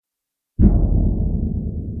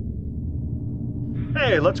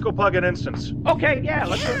Hey, let's go pug an instance. Okay, yeah,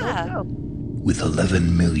 let's go. With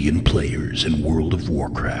 11 million players in World of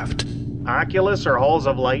Warcraft. Oculus or Halls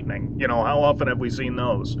of Lightning? You know, how often have we seen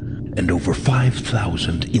those? And over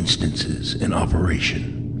 5,000 instances in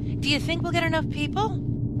operation. Do you think we'll get enough people?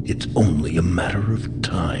 It's only a matter of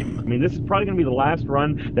time. I mean, this is probably going to be the last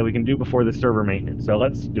run that we can do before the server maintenance, so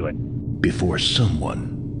let's do it. Before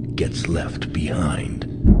someone gets left behind.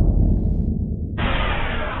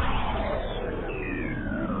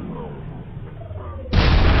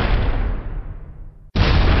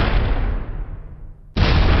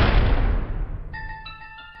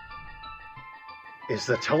 Is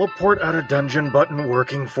the teleport out of dungeon button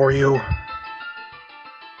working for you?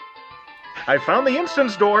 I found the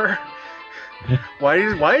instance door. Why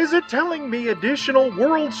is it telling me additional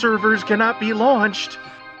world servers cannot be launched?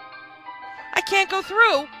 I can't go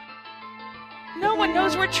through. No one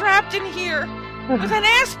knows we're trapped in here with an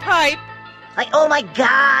ass pipe. Like, oh my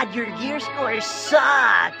god, your gear score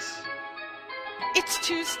sucks. It's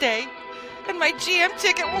Tuesday, and my GM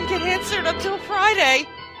ticket won't get answered until Friday.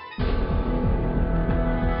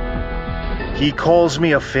 He calls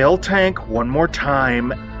me a fail tank one more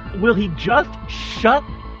time. Will he just shut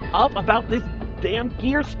up about this damn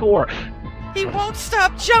gear score? He won't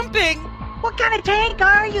stop jumping. What kind of tank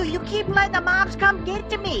are you? You keep letting the mobs come get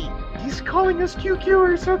to me. He's calling us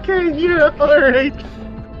QQers. Okay, yeah, alright.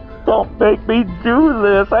 Don't make me do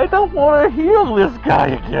this. I don't want to heal this guy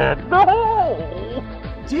again. No!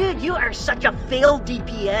 Dude, you are such a failed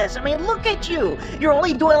DPS. I mean, look at you. You're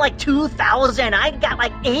only doing like 2,000. I got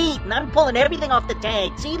like 8, and I'm pulling everything off the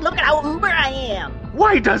tank. See, look at how uber I am.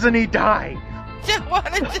 Why doesn't he die? Don't want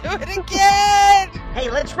to do it again. Hey,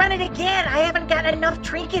 let's run it again. I haven't got enough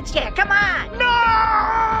trinkets yet. Come on. No!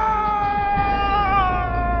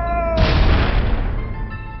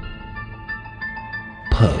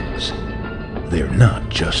 Pugs. They're not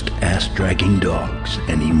just ass-dragging dogs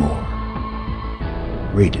anymore.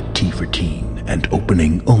 Rated T for Teen and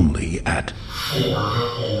opening only at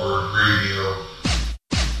Horde Radio.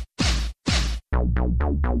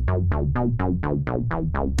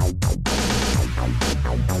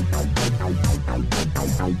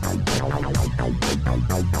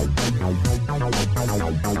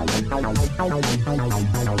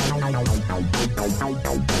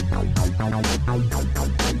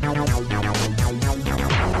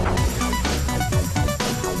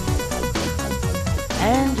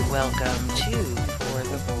 And welcome to For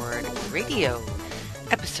the Horde Radio,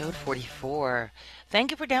 episode 44. Thank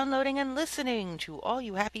you for downloading and listening to all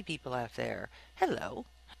you happy people out there. Hello.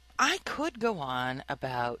 I could go on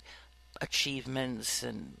about achievements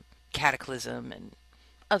and cataclysm and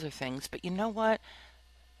other things, but you know what?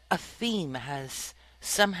 A theme has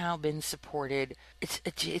somehow been supported.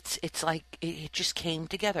 It's like it just came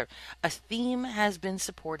together. A theme has been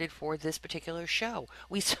supported for this particular show.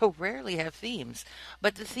 We so rarely have themes,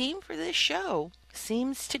 but the theme for this show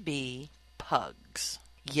seems to be pugs.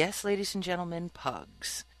 Yes, ladies and gentlemen,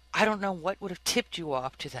 pugs. I don't know what would have tipped you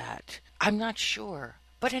off to that. I'm not sure.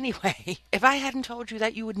 But anyway, if I hadn't told you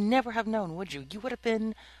that, you would never have known, would you? You would have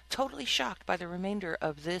been totally shocked by the remainder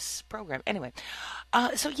of this program. Anyway,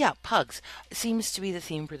 so yeah, pugs seems to be the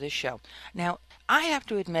theme for this show. Now, I have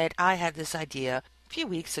to admit, I had this idea a few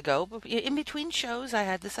weeks ago. In between shows, I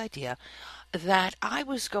had this idea that I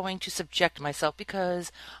was going to subject myself,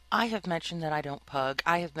 because I have mentioned that I don't pug.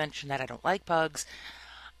 I have mentioned that I don't like pugs.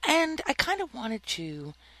 And I kind of wanted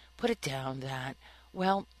to put it down that,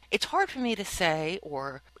 well, it's hard for me to say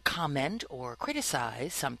or comment or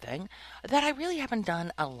criticize something that I really haven't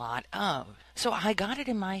done a lot of. So I got it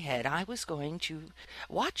in my head. I was going to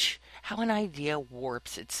watch how an idea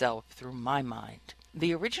warps itself through my mind.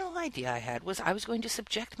 The original idea I had was I was going to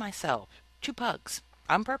subject myself to pugs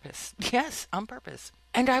on purpose. Yes, on purpose.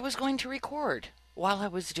 And I was going to record while I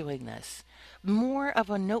was doing this. More of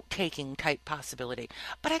a note-taking type possibility.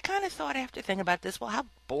 But I kind of thought after thinking about this, well, how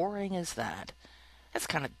boring is that? That's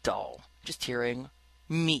kind of dull, just hearing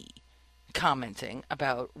me commenting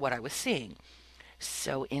about what I was seeing.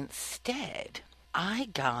 So instead, I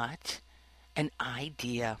got an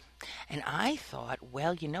idea. And I thought,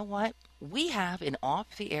 well, you know what? We have in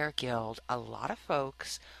Off the Air Guild a lot of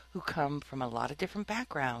folks who come from a lot of different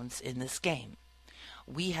backgrounds in this game.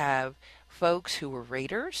 We have folks who were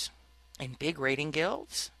raiders in big raiding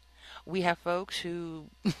guilds. We have folks who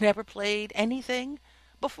never played anything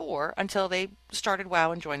before until they started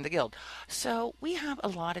WoW and joined the guild. So we have a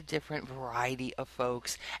lot of different variety of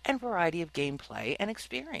folks and variety of gameplay and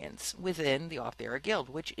experience within the Off the Air Guild,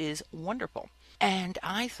 which is wonderful. And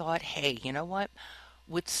I thought, hey, you know what?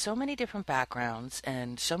 With so many different backgrounds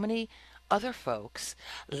and so many other folks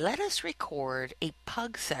let us record a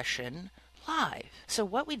pug session live. So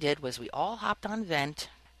what we did was we all hopped on Vent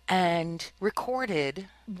and recorded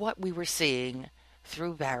what we were seeing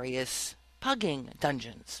through various pugging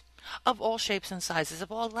dungeons of all shapes and sizes,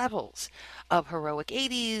 of all levels, of heroic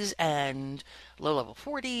 80s and low-level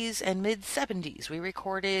 40s and mid-70s. We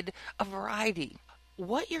recorded a variety.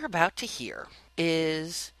 What you're about to hear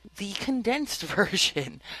is the condensed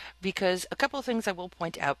version, because a couple of things I will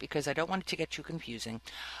point out because I don't want it to get too confusing.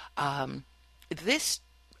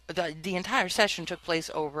 The entire session took place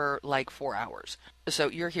over like 4 hours. So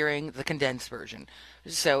you're hearing the condensed version.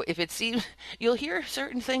 So if it seems, you'll hear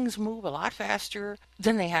certain things move a lot faster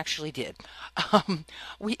than they actually did.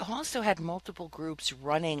 We also had multiple groups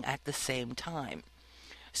running at the same time.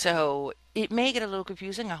 So it may get a little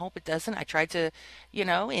confusing. I hope it doesn't. I tried to,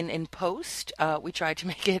 in post, we tried to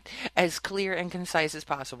make it as clear and concise as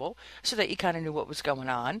possible so that you kind of knew what was going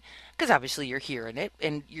on. Because obviously you're hearing it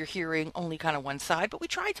and you're hearing only kind of one side, but we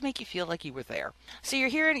tried to make you feel like you were there. So you're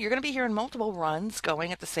going to be hearing multiple runs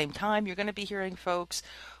going at the same time. You're going to be hearing folks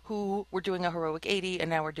who were doing a heroic 80 and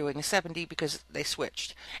now we're doing a 70 because they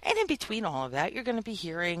switched. And in between all of that, you're going to be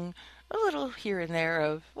hearing a little here and there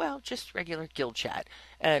of, just regular guild chat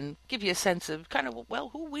and give you a sense of kind of,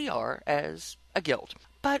 who we are as a guild.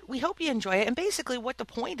 But we hope you enjoy it. And basically what the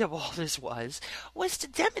point of all this was to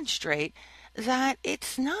demonstrate that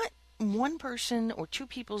it's not one person or two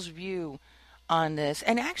people's view on this,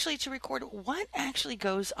 and actually to record what actually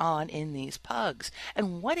goes on in these pugs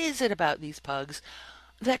and what is it about these pugs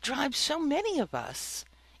that drives so many of us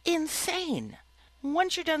insane.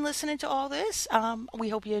 Once you're done listening to all this, we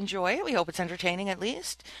hope you enjoy it. We hope it's entertaining at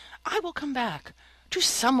least. I will come back to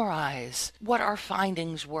summarize what our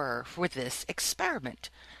findings were for this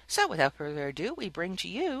experiment. So without further ado, we bring to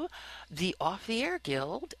you the Off the Air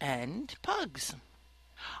Guild and Pugs.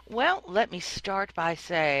 Well, let me start by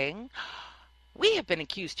saying we have been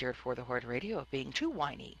accused here at For the Horde Radio of being too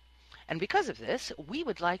whiny. And because of this, we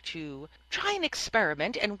would like to try an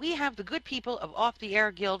experiment, and we have the good people of Off the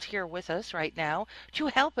Air Guild here with us right now to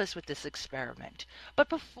help us with this experiment. But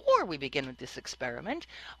before we begin with this experiment,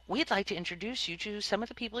 we'd like to introduce you to some of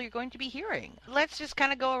the people you're going to be hearing. Let's just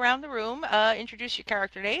kind of go around the room, introduce your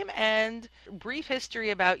character name, and brief history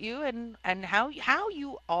about you and how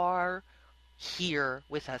you are here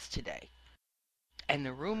with us today. And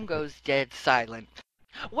the room goes dead silent.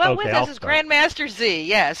 Well, Okay, with us is Grandmaster Z.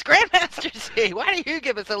 Yes, Grandmaster Z. Why don't you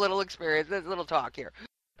give us a little experience, a little talk here?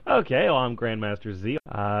 Okay, well, I'm Grandmaster Z.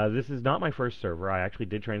 This is not my first server. I actually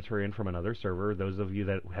did transfer in from another server. Those of you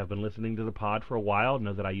that have been listening to the pod for a while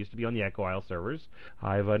know that I used to be on the Echo Isle servers.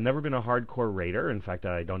 I've never been a hardcore raider. In fact,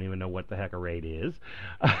 I don't even know what the heck a raid is.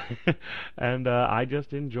 And I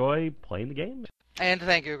just enjoy playing the game. And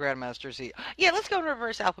thank you, Grandmaster Z. Yeah, let's go in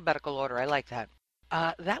reverse alphabetical order. I like that.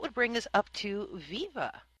 That would bring us up to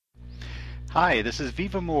Viva. Hi, this is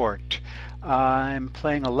Viva Mort. I'm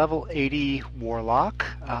playing a level 80 Warlock.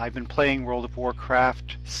 I've been playing World of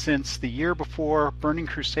Warcraft since the year before Burning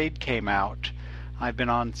Crusade came out. I've been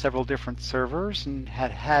on several different servers and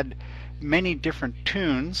had many different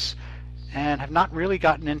tunes, and have not really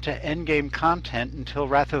gotten into endgame content until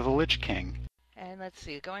Wrath of the Lich King. And let's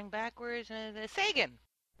see, going backwards, Sagan.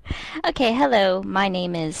 Okay, hello. My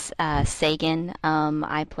name is Sagan.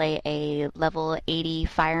 I play a level 80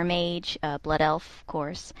 Fire Mage, Blood Elf, of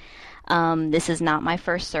course. This is not my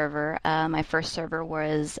first server. My first server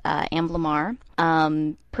was Amblemar.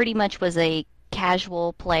 Pretty much was a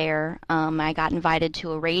casual player. I got invited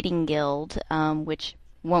to a raiding guild, which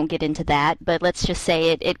won't get into that, but let's just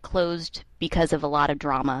say it closed because of a lot of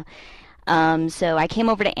drama. So I came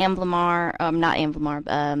over to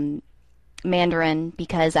Mandarin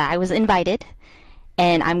because I was invited,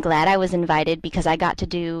 and I'm glad I was invited because I got to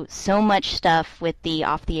do so much stuff with the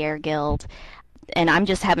Off the Air Guild, and I'm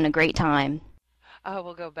just having a great time.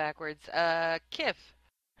 We'll go backwards. Kif.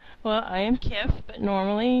 Well, I am Kif, but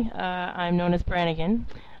normally I'm known as Brannigan.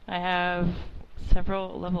 I have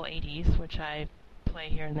several level 80s, which I play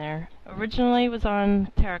here and there. Originally was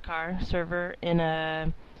on Terrakar server in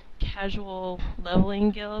a casual leveling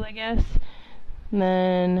guild, I guess. And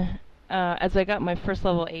then as I got my first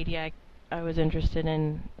level 80, I was interested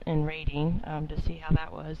in raiding to see how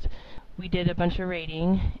that was. We did a bunch of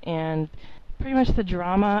raiding, and pretty much the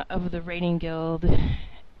drama of the raiding guild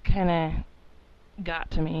kind of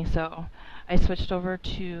got to me, so I switched over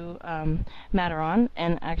to Mataron,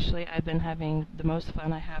 and actually I've been having the most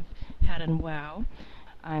fun I have had in WoW.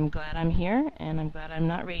 I'm glad I'm here, and I'm glad I'm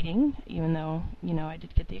not raiding, even though, I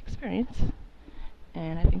did get the experience.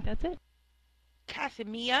 And I think that's it.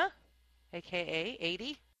 Casimia, a.k.a.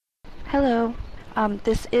 80. Hello,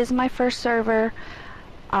 This is my first server.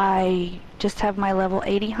 I just have my level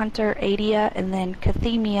 80 hunter, Adia, and then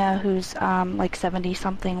Cathemia, who's like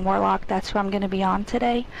 70-something warlock. That's who I'm going to be on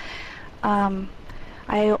today.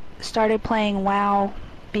 I started playing WoW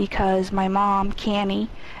because my mom, Cammy,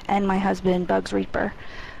 and my husband, Bugs Reaper.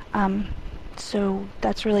 So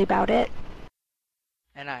that's really about it.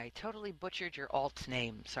 And I totally butchered your alt's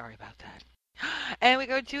name. Sorry about that. And we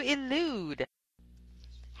go to Elude.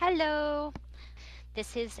 Hello.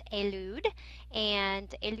 This is Elude,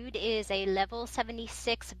 and Elude is a level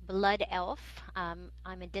 76 blood elf. I'm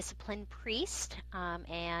a disciplined priest,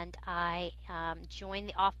 and I joined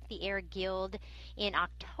the Off the Air Guild in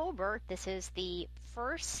October. This is the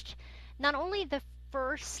first, not only the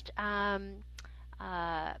first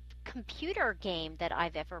computer game that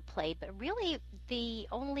I've ever played, but really the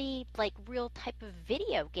only like real type of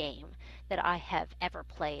video game that I have ever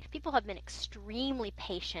played. People have been extremely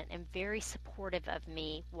patient and very supportive of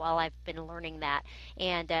me while I've been learning that.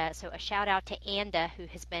 And so a shout out to Anda, who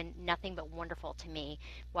has been nothing but wonderful to me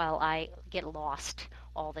while I get lost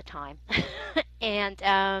all the time.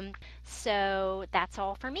 And so that's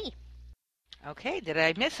all for me. Okay, did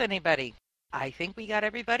I miss anybody? I think we got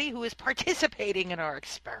everybody who is participating in our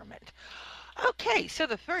experiment. Okay, so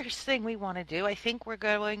the first thing we want to do, I think we're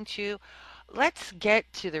going to let's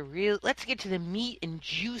get to the meat and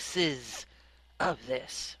juices of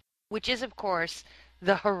this, which is of course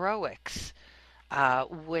the heroics,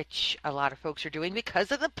 which a lot of folks are doing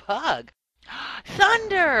because of the pug.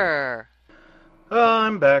 Thunder!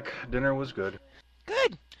 I'm back. Dinner was good.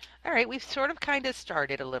 Good. All right, we've sort of kind of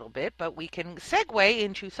started a little bit, but we can segue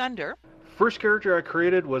into Thunder. First character I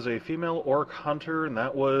created was a female orc hunter, and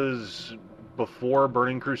that was before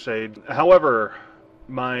Burning Crusade. However,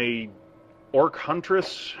 my orc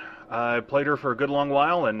huntress, I played her for a good long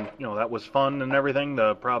while, and that was fun and everything.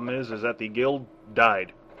 The problem is that the guild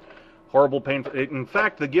died. Horrible, painful. In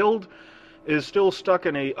fact, the guild is still stuck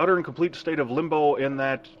in a utter and complete state of limbo in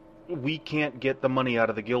that we can't get the money out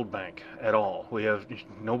of the guild bank at all. We have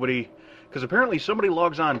nobody, because apparently somebody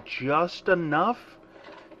logs on just enough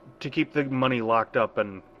to keep the money locked up,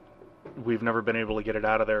 and we've never been able to get it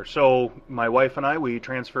out of there. So my wife and I, we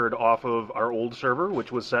transferred off of our old server,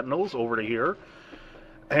 which was Sentinels, over to here.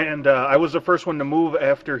 And I was the first one to move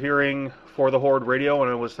after hearing For the Horde Radio,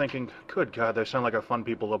 and I was thinking, good God, they sound like a fun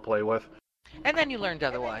people to play with. And then you learned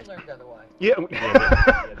otherwise. Yeah.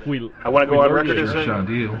 I want to go on record as saying...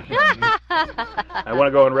 I want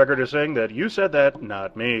to go on record as saying that you said that,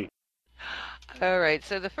 not me. All right,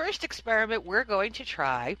 so the first experiment we're going to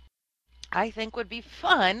try, I think would be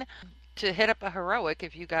fun to hit up a heroic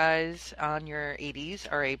if you guys on your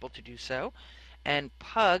 80s are able to do so. And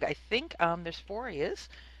pug, I think there's 4 is.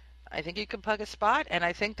 I think you can pug a spot, and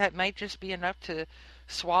I think that might just be enough to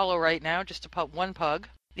swallow right now, just to put one pug.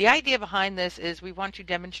 The idea behind this is we want to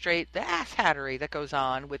demonstrate the ass-hattery that goes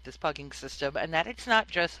on with this pugging system, and that it's not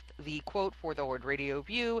just the quote For the Horde Radio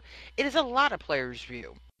view, it is a lot of players'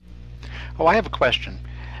 view. Oh, I have a question.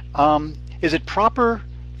 Is it proper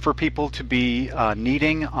for people to be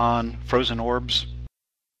kneading on frozen orbs?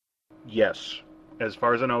 Yes. As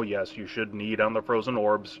far as I know, yes, you should knead on the frozen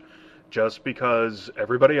orbs just because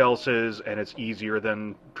everybody else is, and it's easier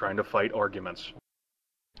than trying to fight arguments.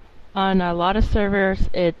 On a lot of servers,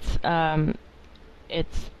 it's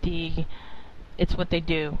what they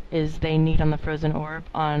do is they knead on the frozen orb.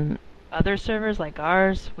 On other servers like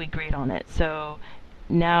ours, we grade on it. So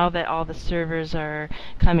now that all the servers are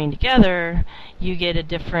coming together, you get a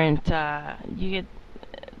different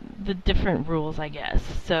the different rules, I guess.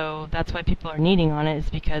 So that's why people are kneading on it, is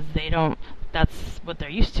because that's what they're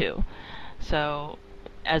used to. So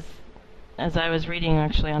as I was reading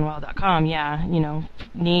actually on WoW.com,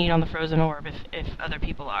 knead on the frozen orb if other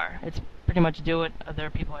people are. It's pretty much do what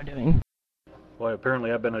other people are doing. Well,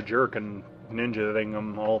 apparently I've been a jerk and ninja-ing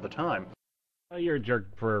them all the time. You're a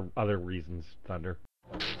jerk for other reasons, Thunder.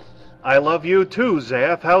 I love you too,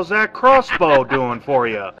 Zath. How's that crossbow doing for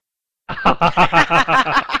you?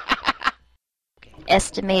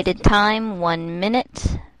 Estimated time, 1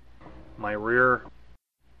 minute. My rear.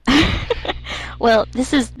 Well,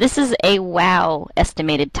 this is a WoW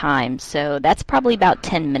estimated time, so that's probably about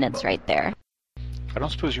 10 minutes right there. I don't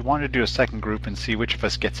suppose you wanted to do a second group and see which of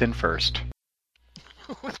us gets in first.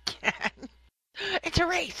 We can. It's a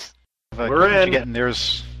race. We're in.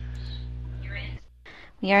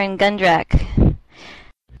 We are in Gundrak.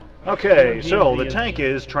 Okay, so the tank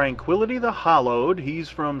is Tranquility the Hallowed. He's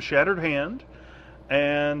from Shattered Hand.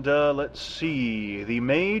 And let's see. The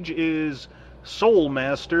mage is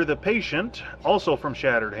Soulmaster the Patient, also from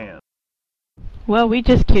Shattered Hand. Well, we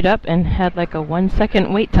just queued up and had like a 1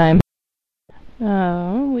 second wait time.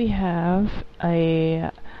 We have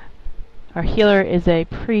our healer is a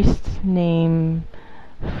priest named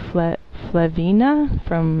Flavina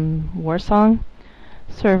from Warsong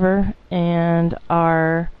server, and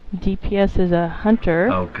our DPS is a hunter.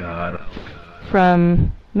 Oh God.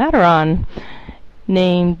 From Mataron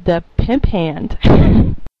named the Pimp Hand.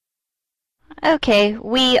 Okay,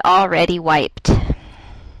 we already wiped.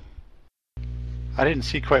 I didn't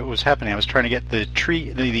see quite what was happening. I was trying to get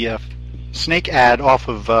the snake ad off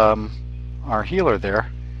of our healer there.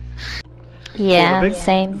 Yeah, Well,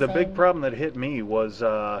 same. The big problem that hit me was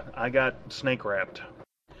I got snake wrapped.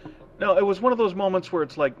 No, it was one of those moments where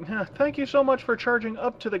it's like, thank you so much for charging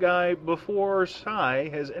up to the guy before Sai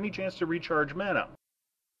has any chance to recharge mana.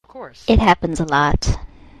 Of course. It happens a lot.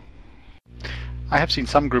 I have seen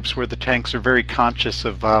some groups where the tanks are very conscious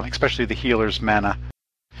of, especially the healer's mana.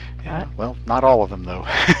 Yeah, well, not all of them, though.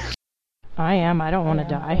 I am. I don't want to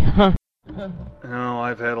die. No,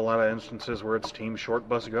 I've had a lot of instances where it's team short,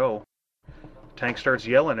 bus go. Tank starts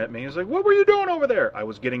yelling at me. He's like, what were you doing over there? I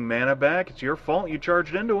was getting mana back. It's your fault you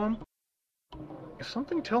charged into him.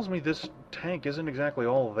 Something tells me this tank isn't exactly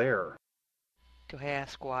all there. Do I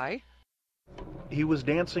ask why? He was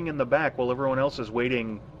dancing in the back while everyone else is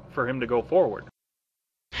waiting for him to go forward.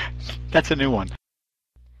 That's a new one.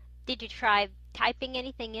 Did you try typing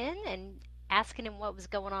anything in and asking him what was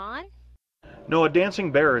going on? No, a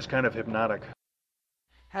dancing bear is kind of hypnotic.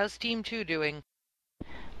 How's Team 2 doing?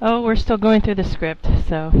 Oh, we're still going through the script,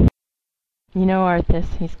 so... You know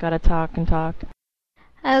Arthas, he's got to talk and talk.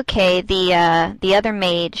 Okay, the other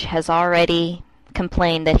mage has already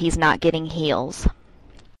complained that he's not getting heals.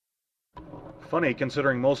 Funny,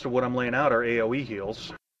 considering most of what I'm laying out are AoE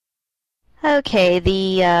heals. Okay,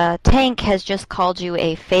 the tank has just called you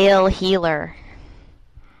a fail healer.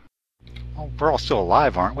 Oh, we're all still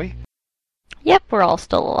alive, aren't we? Yep, we're all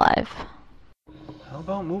still alive. How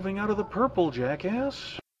about moving out of the purple,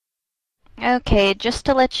 jackass? Okay, just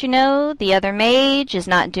to let you know, the other mage is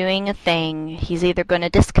not doing a thing. He's either going to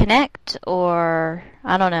disconnect or,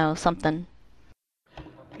 I don't know, something.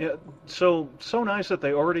 Yeah, so nice that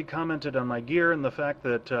they already commented on my gear and the fact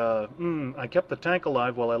that I kept the tank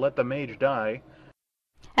alive while I let the mage die.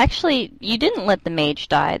 Actually, you didn't let the mage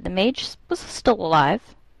die. The mage was still alive.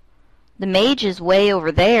 The mage is way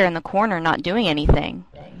over there in the corner not doing anything.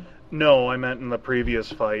 No, I meant in the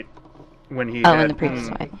previous fight. When he Oh, had, in the previous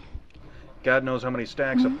fight. God knows how many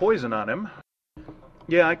stacks of poison on him.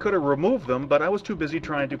 Yeah, I could have removed them, but I was too busy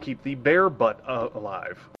trying to keep the bear butt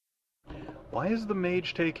alive. Why is the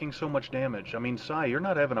mage taking so much damage? I mean, Sai, you're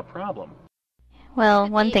not having a problem. Well,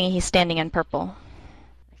 one thing, he's standing in purple.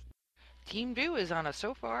 Team 2 is on a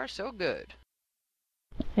so far, so good.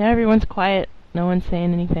 Yeah, everyone's quiet. No one's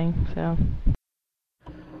saying anything, so...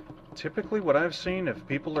 Typically what I've seen, if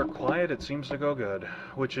people are quiet, it seems to go good.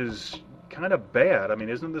 Which is kind of bad. I mean,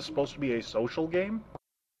 isn't this supposed to be a social game?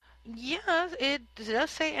 Yeah, it does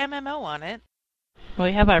say MMO on it. Well,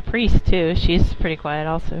 we have our priest, too. She's pretty quiet,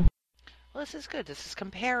 also. Well, this is good. This is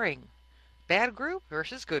comparing bad group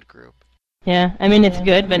versus good group. Yeah, I mean, it's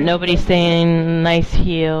good, but nobody's saying nice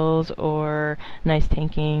heals or nice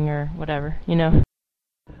tanking or whatever, you know?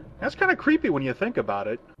 That's kind of creepy when you think about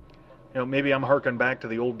it. You know, maybe I'm harking back to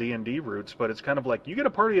the old D&D roots, but it's kind of like, you get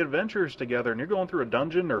a party of adventurers together and you're going through a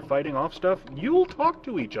dungeon or fighting off stuff, you'll talk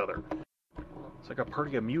to each other. It's like a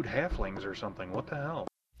party of mute halflings or something. What the hell?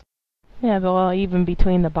 Yeah, but well, even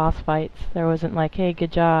between the boss fights, there wasn't like, hey,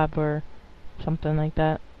 good job, or something like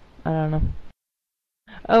that. I don't know.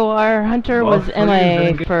 Oh, our hunter was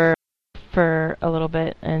MIA for a little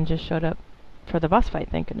bit and just showed up for the boss fight,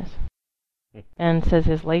 thank goodness. And says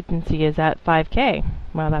his latency is at 5K.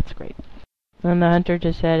 Well, that's great. And the hunter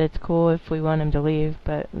just said it's cool if we want him to leave,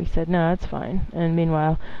 but we said no, that's fine. And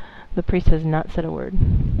meanwhile, the priest has not said a word.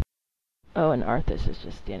 Oh, and Arthas is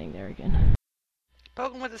just standing there again.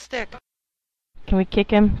 Poke him with a stick. Can we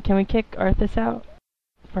kick him? Can we kick Arthas out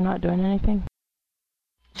for not doing anything?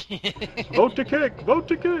 Vote to kick! Vote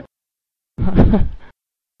to kick!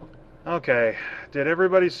 Okay, did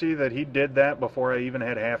everybody see that he did that before I even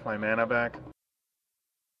had half my mana back?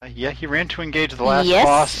 Yeah, he ran to engage the last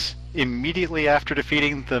boss immediately after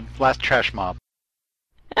defeating the last trash mob.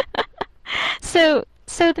 So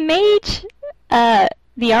the mage,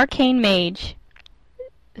 the arcane mage,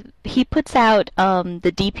 he puts out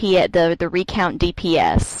the DP, the recount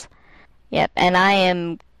DPS. Yep, and I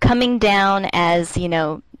am coming down as,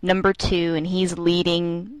 number 2, and he's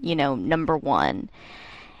leading, number 1.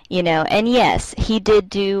 And yes, he did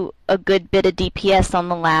do a good bit of DPS on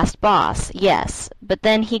the last boss, yes. But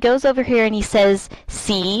then he goes over here and he says,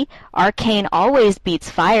 see, Arcane always beats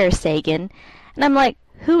Fire, Sagan. And I'm like,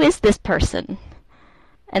 who is this person?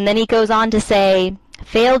 And then he goes on to say,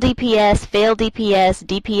 fail DPS,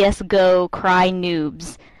 DPS go, cry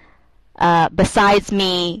noobs. Besides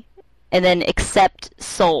me, and then accept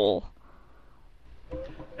soul.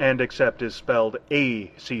 And accept is spelled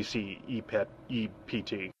A-C-C-E-P-T.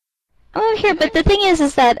 Oh, here, but the thing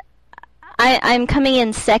is that I'm coming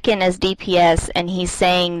in second as DPS, and he's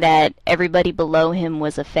saying that everybody below him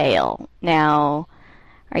was a fail. Now,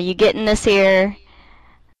 are you getting this here? I'm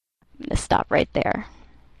going to stop right there.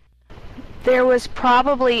 There was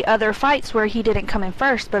probably other fights where he didn't come in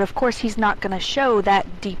first, but of course he's not going to show that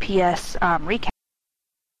DPS recap.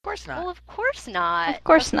 Of course not. Well, of course not. Of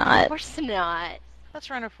course not. Of course not. Let's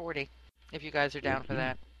run a 40, if you guys are down for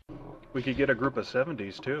that. We could get a group of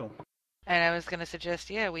 70s, too. And I was going to suggest,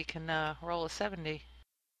 yeah, we can roll a 70.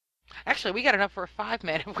 Actually, we got enough for a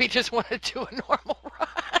 5-man if we just want to do a normal run.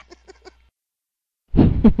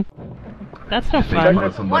 That's no fun.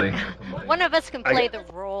 One of us can play the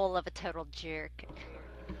role of a total jerk.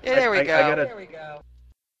 Yeah, there we go. There we go.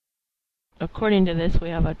 According to this, we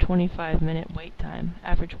have a 25-minute wait time,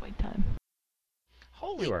 average wait time.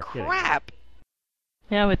 Holy crap! Kidding.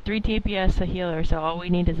 Yeah, with 3 DPS, a healer, so all we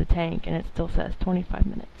need is a tank, and it still says 25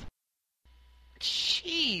 minutes.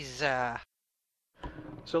 Jeez.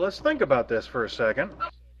 So let's think about this for a second.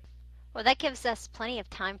 Well, that gives us plenty of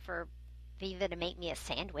time for Viva to make me a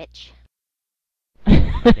sandwich.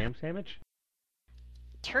 Ham sandwich?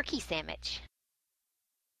 Turkey sandwich.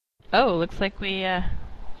 Oh, looks like we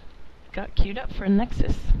got queued up for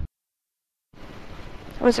Nexus.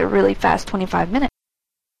 It was a really fast 25 minutes.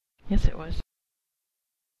 Yes, it was.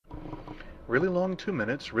 Really long 2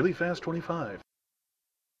 minutes, really fast 25.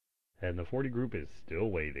 And the 40 group is still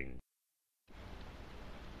waiting.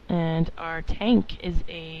 And our tank is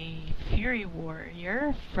a Fury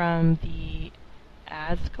Warrior from the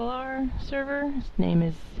Asgalar server. His name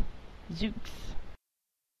is Zooks.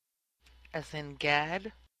 As in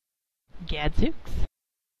Gad? Gadzooks.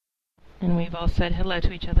 And we've all said hello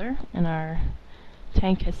to each other, and our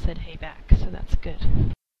tank has said hey back, so that's good.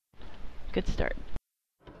 Good start.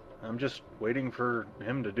 I'm just waiting for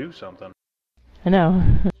him to do something. I know.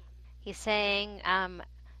 He's saying,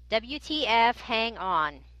 WTF, hang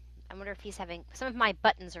on. I wonder if he's having... Some of my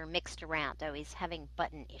buttons are mixed around. Oh, he's having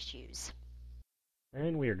button issues.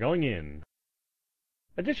 And we are going in.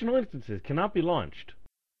 Additional instances cannot be launched.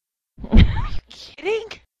 Are you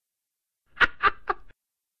kidding?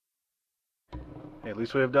 Hey, at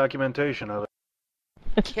least we have documentation of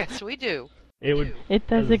it. Yes, we do. It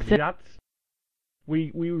does exist.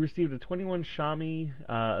 We received a 21 Shami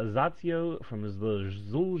Zatio from the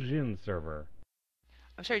Zul'jin server.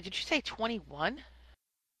 I'm sorry, did you say 21?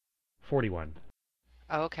 41.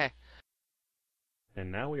 Oh, okay.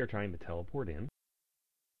 And now we are trying to teleport in.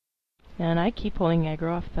 And I keep pulling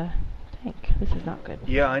aggro off the tank. This is not good.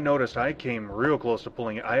 Yeah, I noticed I came real close to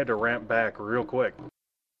pulling it. I had to ramp back real quick.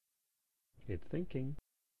 It's thinking.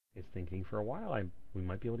 It's thinking for a while. We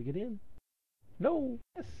might be able to get in. No!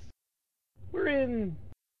 Yes! We're in!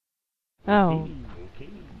 Oh, okay.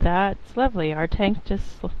 That's lovely. Our tank just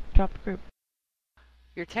dropped group.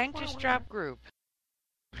 Your tank just dropped group.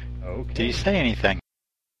 Okay. Did he say anything?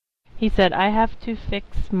 He said, I have to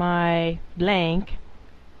fix my blank.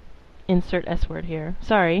 Insert S word here.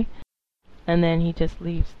 Sorry. And then he just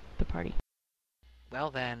leaves the party.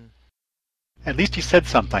 Well then. At least he said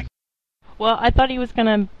something. Well, I thought he was going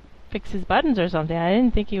to fix his buttons or something. I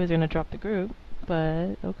didn't think he was going to drop the group.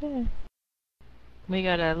 But, okay. We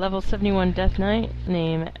got a level 71 Death Knight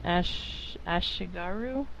named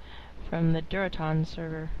Ashigaru from the Duraton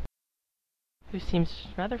server, who seems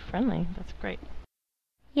rather friendly. That's great.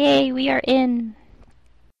 Yay, we are in.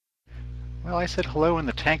 Well, I said hello and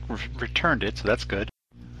the tank returned it, so that's good.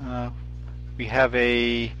 We have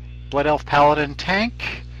a Blood Elf Paladin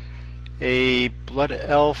tank, a Blood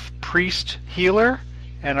Elf Priest healer,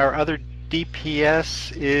 and our other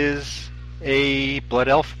DPS is a Blood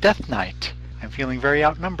Elf Death Knight. I'm feeling very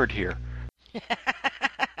outnumbered here.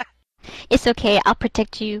 It's okay, I'll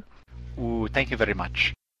protect you. Ooh, thank you very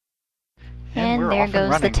much. And we're there off goes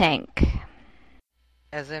and the running. tank.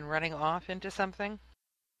 As in running off into something?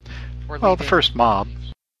 Or Well, the leaving? first mob.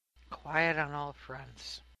 Quiet on all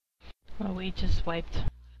fronts. Well, we just wiped.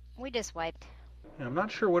 We just wiped. I'm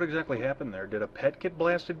not sure what exactly happened there. Did a pet get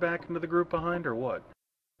blasted back into the group behind, or what?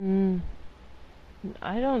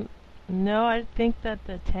 I don't know. I think that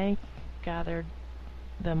the tank gathered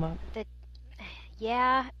them up.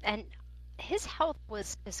 Yeah, and his health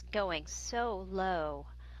was just going so low.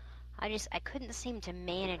 I couldn't seem to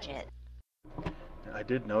manage it. I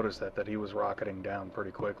did notice that he was rocketing down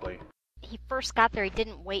pretty quickly. He first got there, he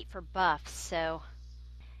didn't wait for buffs, so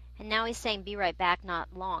And now he's saying be right back, not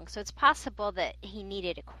long. So it's possible that he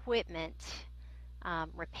needed equipment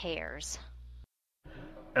repairs.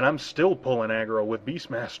 And I'm still pulling aggro with Beast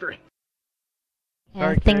Mastery. Yeah,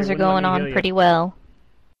 Sorry, things Carrie, are going wouldn't let me on heal you. pretty well.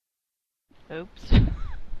 Oops.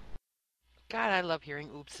 God, I love hearing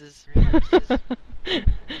oopses.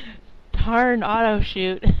 Darn auto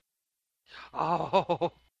shoot.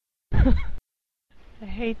 Oh. I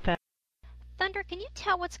hate that. Thunder, can you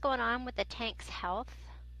tell what's going on with the tank's health?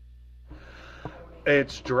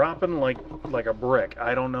 It's dropping like a brick.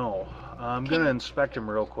 I don't know. I'm going to inspect him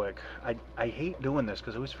real quick. I hate doing this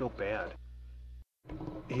because I always feel bad.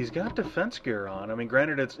 He's got defense gear on. I mean,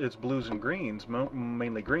 granted, it's blues and greens,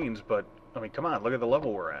 mainly greens, but, I mean, come on, look at the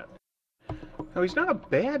level we're at. No, he's not a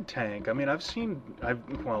bad tank. I mean,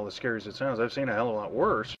 well, as scary as it sounds, I've seen a hell of a lot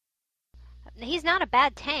worse. He's not a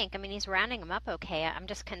bad tank. I mean, he's rounding him up okay. I'm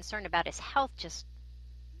just concerned about his health just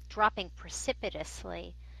dropping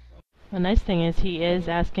precipitously. The nice thing is he is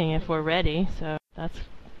asking if we're ready, so that's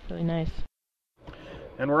really nice.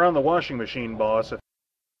 And we're on the washing machine, boss,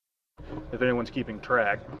 if anyone's keeping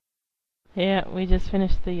track. Yeah, we just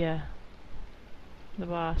finished the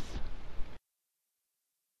boss.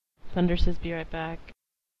 Thunder says be right back.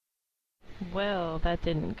 Well, that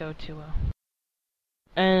didn't go too well.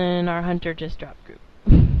 And our hunter just dropped group.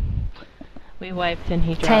 We wiped and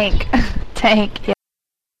he dropped. Tank, yeah.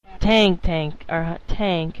 Tank. Our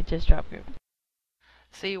tank just dropped group.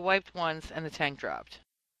 So you wiped once and the tank dropped.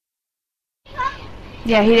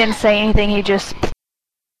 Yeah, he didn't say anything, he just...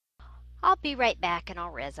 I'll be right back and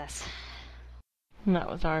I'll res us. And that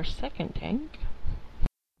was our second tank.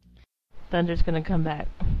 Thunder's gonna come back.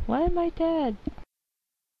 Why am I dead?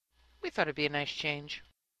 We thought it'd be a nice change.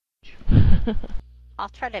 I'll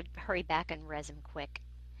try to hurry back and res him quick.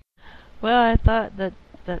 Well, I thought that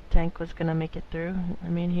tank was gonna make it through. I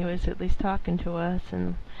mean, he was at least talking to us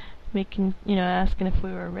and making, asking if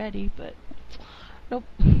we were ready, but nope.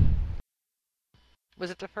 Was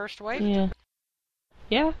it the first wipe? Yeah.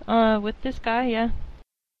 Yeah, with this guy, yeah.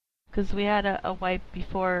 Because we had a wipe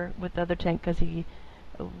before with the other tank because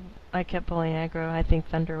I kept pulling aggro. I think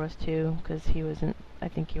Thunder was too because I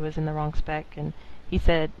think he was in the wrong spec, and he's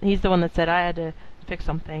the one that said I had to fix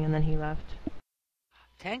something, and then he left.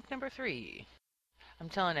 Tank number 3. I'm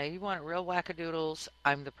telling you, you want real wackadoodles,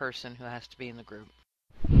 I'm the person who has to be in the group.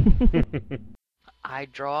 I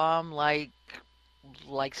draw them like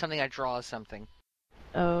something I draw something.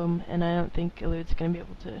 And I don't think Elude's going to be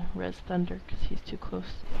able to res Thunder because he's too close.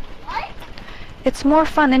 It's more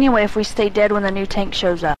fun anyway if we stay dead when the new tank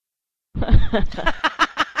shows up.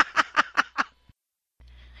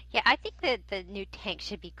 Yeah, I think that the new tank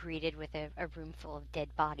should be greeted with a room full of dead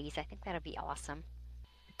bodies. I think that'll be awesome.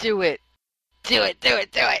 Do it. Do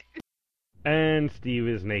it. And Steve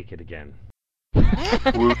is naked again.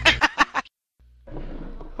 Woot.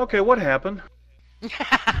 Okay, what happened?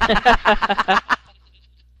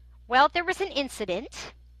 Well, there was an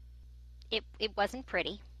incident. It wasn't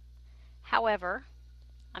pretty. However,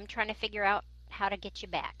 I'm trying to figure out how to get you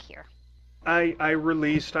back here. I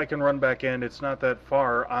released. I can run back in. It's not that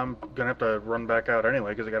far. I'm gonna have to run back out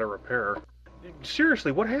anyway because I got to repair.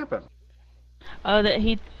 Seriously, what happened? Oh,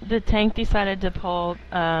 the tank decided to pull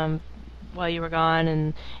while you were gone,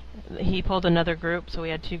 and he pulled another group, so we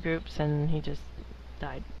had 2 groups, and he just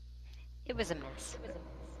died. It was a mess.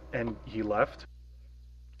 And he left?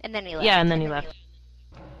 And then he left. Yeah, and then he left.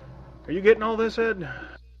 Are you getting all this, Ed?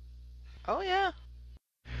 Oh, yeah.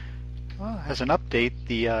 Well, as an update,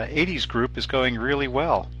 the 80s group is going really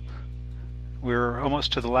well. We're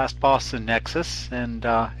almost to the last boss in Nexus, and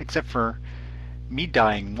except for me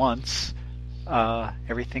dying once,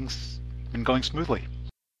 everything's been going smoothly.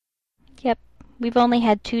 Yep, we've only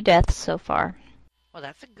had 2 deaths so far. Well,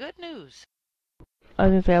 that's a good news. I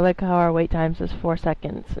was going to say, I like how our wait times is 4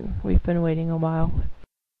 seconds, and we've been waiting a while.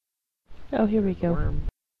 Oh, here we go.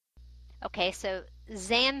 Okay, so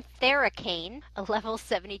Xanthericane, a level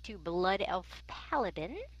 72 Blood Elf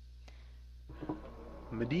Paladin.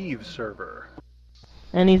 Medivh server.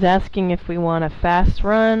 And he's asking if we want a fast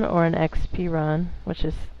run or an XP run, which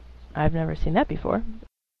is, I've never seen that before.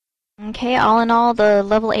 Okay, all in all, the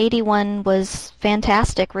level 81 was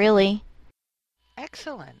fantastic, really.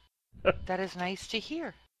 Excellent. That is nice to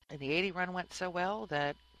hear. And the 80 run went so well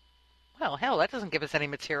that, well, hell, that doesn't give us any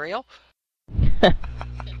material.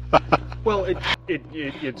 Well,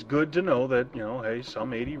 it's good to know that, hey,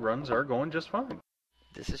 some 80 runs are going just fine.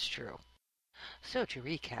 This is true. So to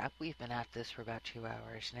recap, we've been at this for about 2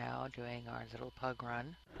 hours now, doing our little pug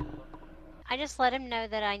run. I just let him know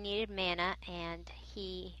that I needed mana, and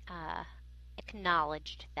he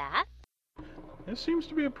acknowledged that. This seems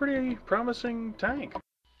to be a pretty promising tank.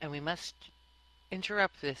 And we must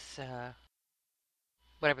interrupt this,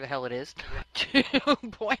 whatever the hell it is, to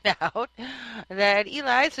point out that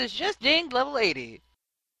Elias has just dinged level 80.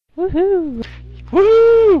 Woohoo!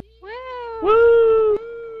 Woo! Woo! Woo!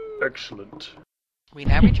 Excellent. We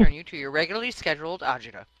now return you to your regularly scheduled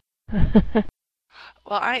agita.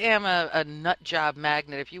 Well, I am a nut job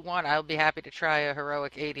magnet. If you want, I'll be happy to try a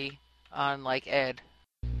heroic 80 on, like, Ed.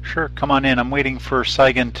 Sure, come on in. I'm waiting for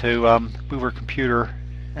Saigon to move her computer,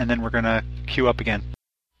 and then we're going to queue up again.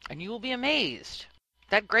 And you will be amazed.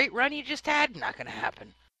 That great run you just had, not going to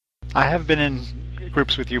happen. I have been in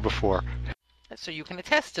groups with you before. So you can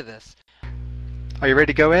attest to this. Are you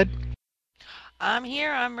ready to go, Ed? I'm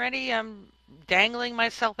here, I'm ready, I'm dangling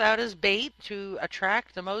myself out as bait to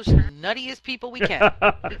attract the most nuttiest people we can.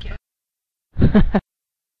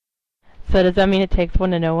 So does that mean it takes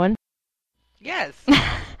one to know one? Yes.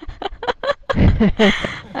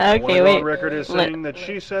 Okay, wait. On record is saying that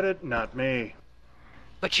she said it, not me.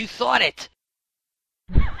 But you thought it.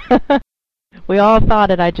 We all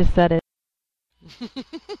thought it, I just said it.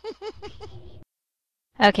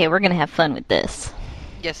 Okay, we're gonna have fun with this.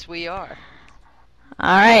 Yes, we are.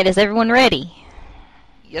 Alright, is everyone ready?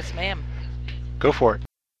 Yes, ma'am. Go for it.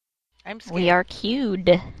 I'm scared. We are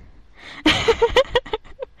queued.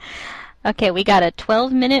 Okay, we got a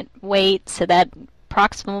 12-minute wait, so that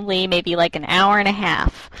approximately maybe like an hour and a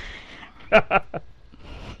half.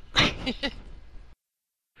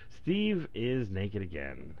 Steve is naked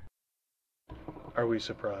again. Are we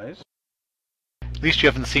surprised? At least you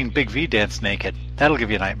haven't seen Big V dance naked. That'll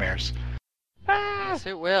give you nightmares. Yes,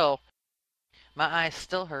 it will. My eyes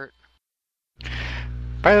still hurt.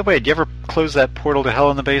 By the way, did you ever close that portal to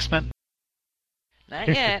hell in the basement? Not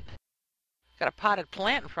yet. Got a potted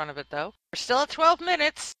plant in front of it, though. We're still at 12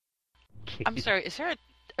 minutes. I'm sorry, is there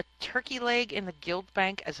a turkey leg in the guild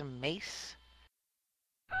bank as a mace?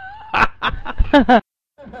 I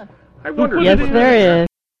wonder. Yes, there is.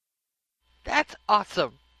 That's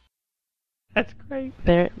awesome. That's great.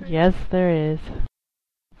 Yes, there is.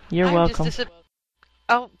 You're I'm welcome.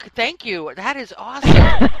 Oh, thank you. That is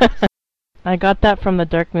awesome. I got that from the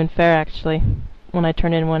Dark Moon Fair, actually, when I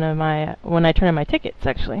turned in my tickets,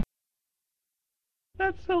 actually.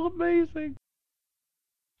 That's so amazing.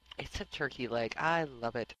 It's a turkey leg. I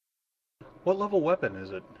love it. What level weapon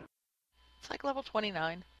is it? It's like level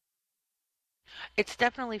 29. It's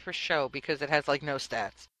definitely for show because it has like no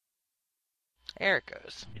stats. There it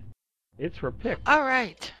goes. It's for pick. All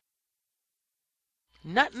right.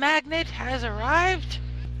 Nut Magnet has arrived.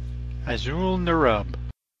 Azul Narub.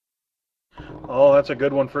 Oh, that's a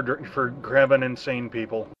good one for grabbing insane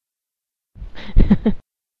people.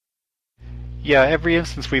 Yeah, every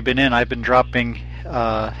instance we've been in, I've been dropping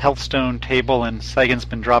Healthstone table, and Saigon's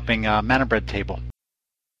been dropping Mana Bread table.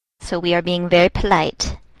 So we are being very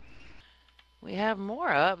polite. We have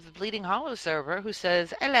Mora of the Bleeding Hollow server who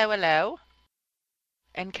says, hello, hello.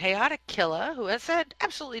 And Chaotic Killer who has said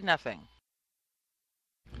absolutely nothing.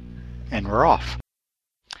 And we're off.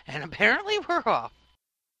 And apparently we're off.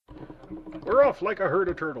 We're off like a herd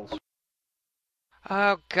of turtles.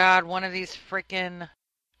 Oh, God, one of these frickin'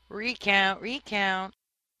 recount.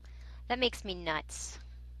 That makes me nuts.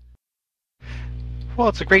 Well,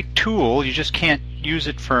 it's a great tool. You just can't use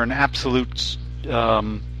it for an absolute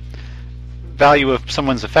value of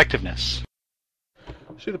someone's effectiveness.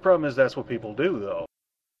 See, the problem is that's what people do, though.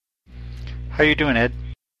 How you doing, Ed?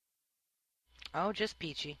 Oh, just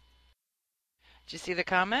peachy. Did you see the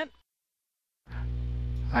comment?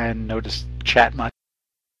 I hadn't noticed chat much.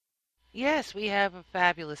 Yes, we have a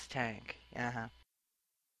fabulous tank. Uh-huh.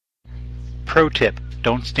 Pro tip,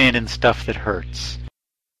 don't stand in stuff that hurts.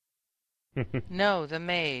 No, the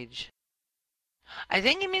mage. I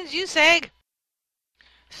think it means you, Sag.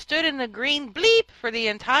 Stood in the green bleep for the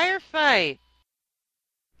entire fight.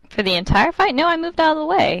 For the entire fight? No, I moved out of the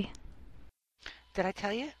way. Did I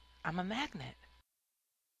tell you? I'm a magnet.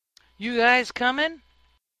 You guys coming?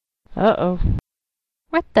 Uh-oh.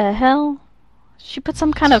 What the hell? She put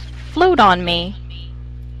some kind of float on me.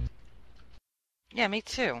 Yeah, me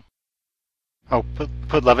too. Oh,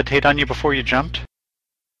 put levitate on you before you jumped?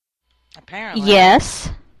 Apparently. Yes.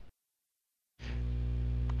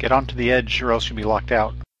 Get onto the edge or else you'll be locked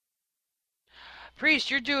out.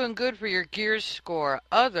 Priest, you're doing good for your gears score.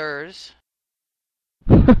 Others...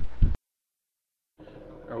 Are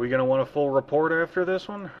we going to want a full report after this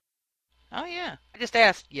one? Oh, yeah. I just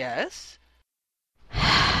asked yes.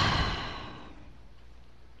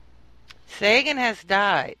 Sagan has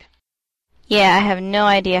died. Yeah, I have no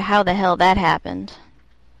idea how the hell that happened.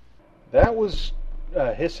 That was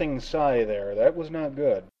a hissing sigh there. That was not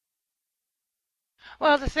good.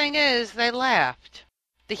 Well, the thing is, they laughed.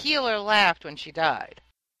 The healer laughed when she died.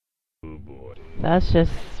 Oh boy. That's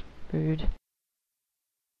just rude.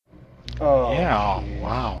 Oh, Yeah,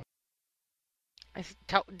 wow.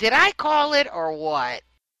 Did I call it or what?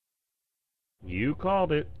 You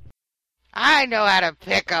called it. I know how to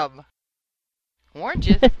pick 'em. Warned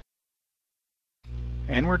you.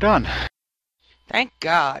 And we're done. Thank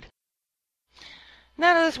God.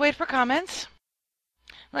 Now let's wait for comments.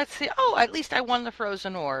 Let's see. Oh, at least I won the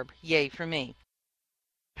frozen orb. Yay for me.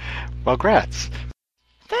 Well, grats.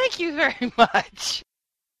 Thank you very much.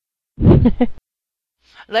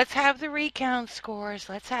 Let's have the recount scores.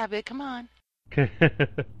 Let's have it. Come on.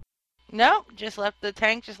 Nope, the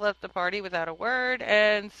tank just left the party without a word,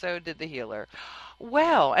 and so did the healer.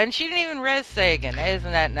 Well, and she didn't even res Sagan.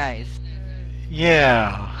 Isn't that nice?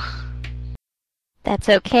 Yeah. That's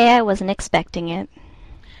okay, I wasn't expecting it.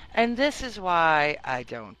 And this is why I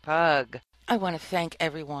don't pug. I want to thank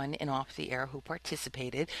everyone in Off the Air who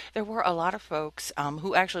participated. There were a lot of folks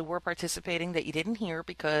who actually were participating that you didn't hear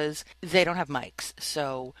because they don't have mics.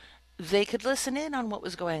 So they could listen in on what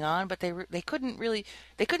was going on, but they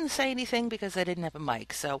couldn't say anything because they didn't have a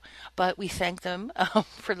mic. So, but we thank them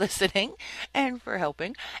for listening and for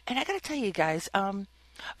helping. And I got to tell you guys,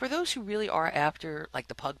 for those who really are after like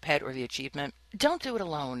the pug pet or the achievement, don't do it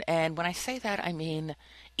alone. And when I say that, I mean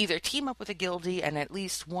either team up with a guildie and at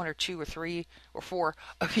least 1 or 2 or 3 or 4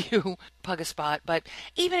 of you pug a spot. But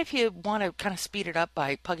even if you want to kind of speed it up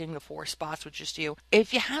by pugging the 4 spots with just you,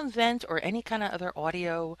 if you have Vent or any kind of other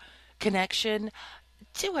audio connection,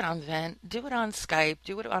 do it on Vent, do it on Skype,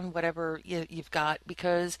 do it on whatever you've got,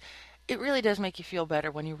 because it really does make you feel better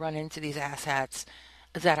when you run into these asshats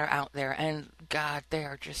that are out there. And God, there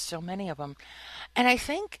are just so many of them. And I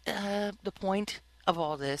think the point of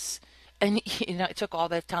all this, and it took all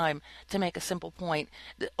that time to make a simple point,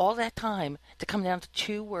 all that time to come down to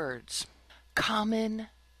 2 words: common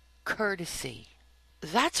courtesy.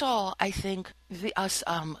 That's all I think us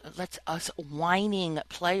whining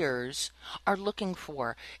players are looking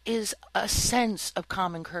for, is a sense of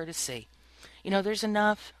common courtesy. There's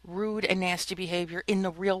enough rude and nasty behavior in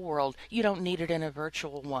the real world. You don't need it in a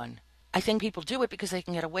virtual one. I think people do it because they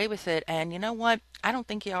can get away with it. And you know what? I don't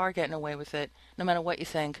think you are getting away with it, no matter what you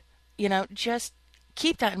think. Just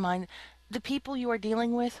keep that in mind. The people you are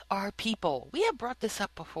dealing with are people. We have brought this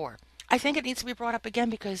up before. I think it needs to be brought up again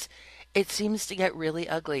because it seems to get really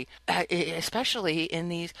ugly, especially in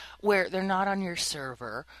these where they're not on your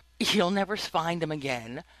server. You'll never find them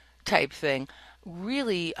again type thing.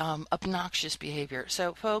 Really obnoxious behavior.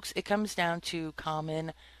 So, folks, it comes down to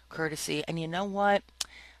common courtesy. And you know what?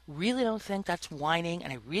 Really don't think that's whining,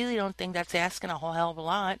 and I really don't think that's asking a whole hell of a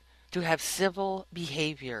lot to have civil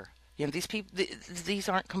behavior. These people, these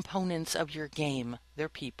aren't components of your game. They're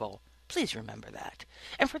people. Please remember that.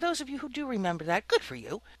 And for those of you who do remember that, good for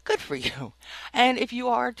you. Good for you. And if you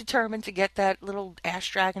are determined to get that little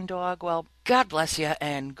ass-draggin dog, well, God bless you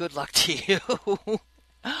and good luck to you.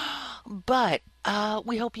 But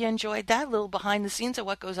we hope you enjoyed that little behind the scenes of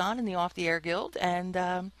what goes on in the Off the Air Guild.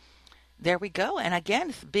 And there we go. And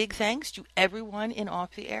again, big thanks to everyone in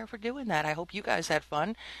Off the Air for doing that. I hope you guys had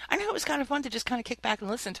fun. I know it was kind of fun to just kind of kick back and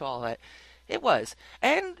listen to all that. It was.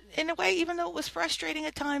 And in a way, even though it was frustrating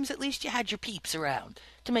at times, at least you had your peeps around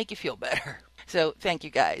to make you feel better. So thank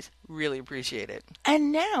you guys. Really appreciate it.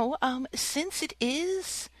 And now, since it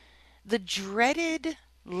is the dreaded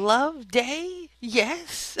Love Day,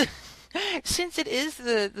 yes, since it is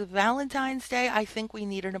the Valentine's Day, I think we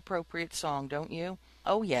need an appropriate song, don't you?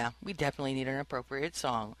 Oh yeah, we definitely need an appropriate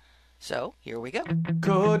song. So, here we go.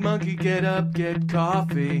 Code Monkey, get up, get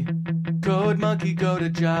coffee. Code Monkey, go to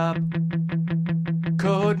job.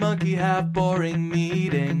 Code Monkey, have boring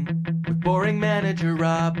meeting with boring manager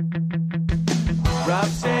Rob. Rob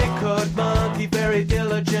say Code Monkey very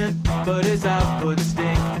diligent, but his output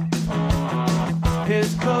stink.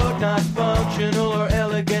 His code not functional or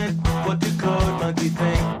elegant. What do Code Monkey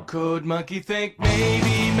think? Code Monkey think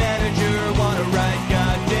maybe manager wanna write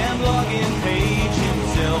goddamn login page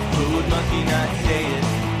himself. Code Monkey not say it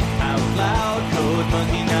out loud. Code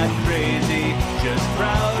Monkey not crazy, just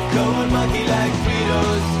proud. Code Monkey like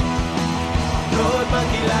Fritos. Code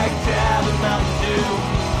Monkey like Tab and Mountain Dew.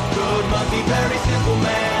 Code Monkey very simple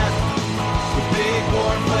man with big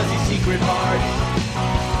warm fuzzy secret heart.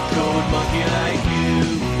 Code Monkey like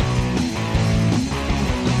you.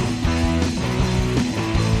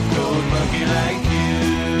 Code Monkey like you.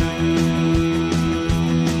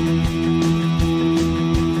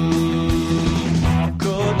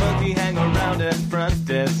 Code Monkey hang around at front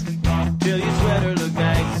desk till your sweater look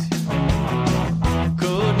nice.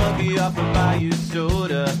 Code Monkey offer buy you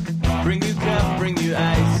soda, bring you cup, bring you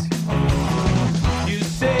ice. You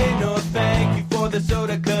say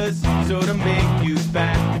does, so to make you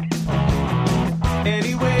fat.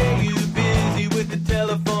 Anyway, you busy with the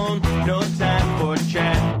telephone, no time for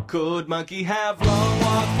chat. Code Monkey have long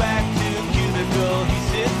walk back to cubicle. He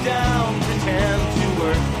sit down, pretend to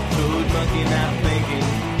work. Code Monkey not thinking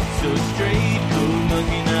so straight. Code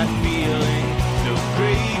Monkey not feeling so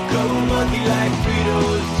great. Code Monkey like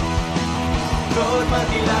Fritos. Code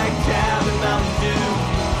Monkey like Tab and Mountain Dew.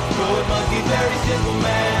 Code Monkey very simple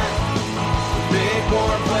man. Big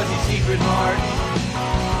warm fuzzy secret heart.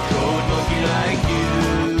 Code Monkey like you.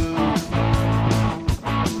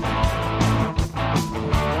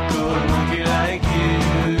 Code Monkey like you.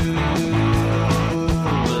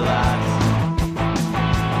 Lots.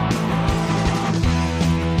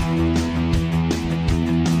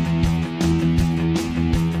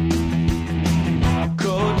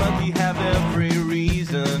 Code Monkey have every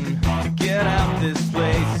reason to get out this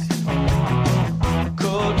place.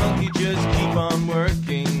 Code Monkey just keep on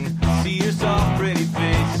working. See your soft pretty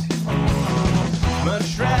face.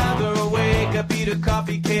 Much rather wake up, eat a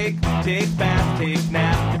coffee cake, take bath, take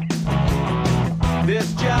nap.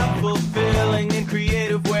 This job fulfilling in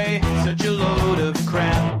creative way, such a load of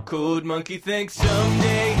crap. Code Monkey thinks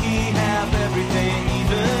someday he have everything,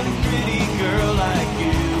 even pretty girl like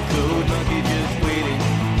you. Code Monkey just waiting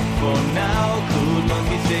for now. Code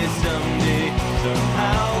Monkey says someday,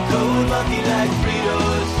 somehow. Code Monkey like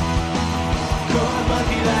Fritos. Code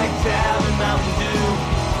Monkey like Tab and Mountain Dew.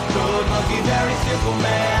 Code Monkey, very simple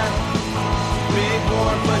man. Big,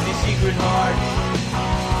 warm, fuzzy secret heart.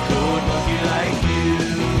 Code Monkey like you.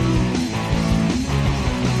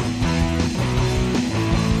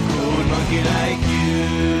 Code Monkey like you.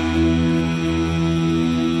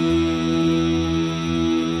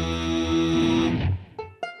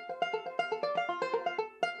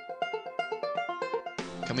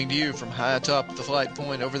 Coming to you from high atop the flight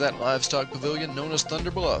point over that livestock pavilion known as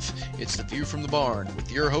Thunder Bluff, it's The View from the Barn with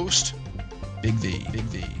your host, Big V. Big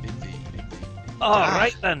V. Big V. Big V. All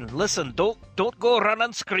right then, listen, don't go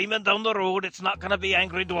running screaming down the road. It's not going to be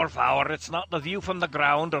Angry Dwarf hour. It's not the view from the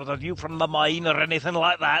ground or the view from the mine or anything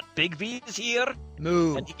like that. Big V is here.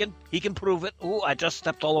 Moo. And he can prove it. Oh, I just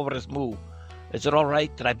stepped all over his moo. Is it all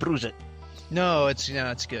right? Did I bruise it? No, it's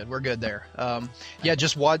good. We're good there.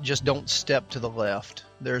 Just don't step to the left.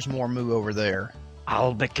 There's more moo over there.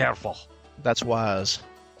 I'll be careful. That's wise.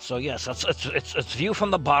 So yes, it's view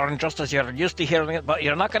from the barn, just as you're used to hearing it, but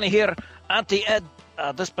you're not going to hear Auntie Ed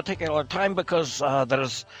this particular time because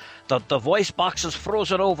there's the voice box is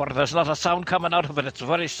frozen over. There's not a sound coming out of it. It's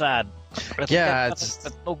very sad. It's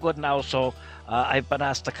no good now. So I've been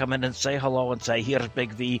asked to come in and say hello and say here's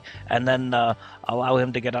Big V, and then allow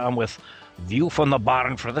him to get on with View from the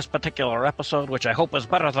Barn for this particular episode, which I hope is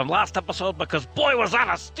better than last episode because boy was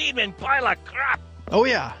that a steaming pile of crap. Oh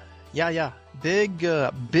yeah.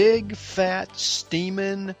 Big fat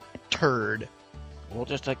steaming turd. We'll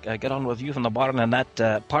just get on with View from the Barn, and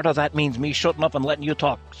that part of that means me shutting up and letting you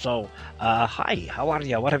talk. So, hi, how are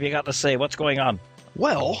you? What have you got to say? What's going on?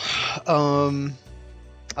 Well, I'll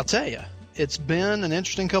tell you, it's been an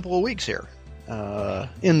interesting couple of weeks here.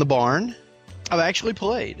 In the barn, I've actually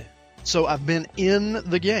played. So I've been in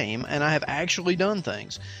the game, and I have actually done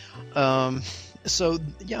things.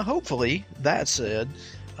 Hopefully, that said,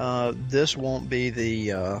 this won't be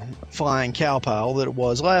the flying cow pile that it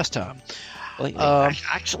was last time.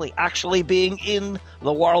 Actually being in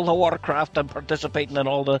the World of Warcraft and participating in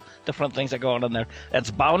all the different things that go on in there, it's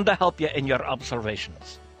bound to help you in your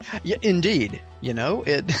observations. Yeah, indeed.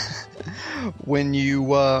 It when you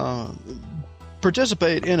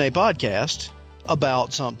participate in a podcast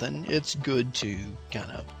about something, it's good to kind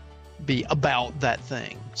of be about that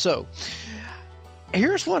thing. So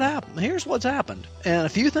here's what happened. Here's what's happened, and a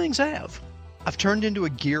few things have. I've turned into a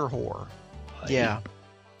gear whore. Yeah,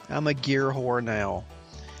 I'm a gear whore now,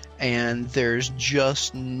 and there's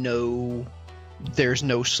no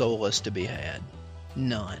solace to be had,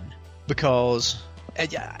 none, because I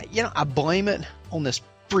blame it on this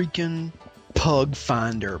freaking Pug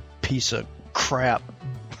Finder piece of crap.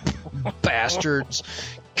 Bastards.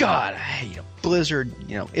 God, I hate them. Blizzard,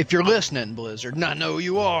 if you're listening, Blizzard, and I know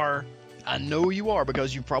you are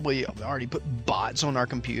because you probably already put bots on our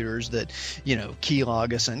computers that,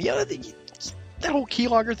 keylog us, and that whole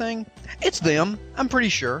keylogger thing, it's them. I'm pretty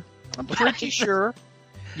sure. They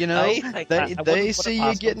see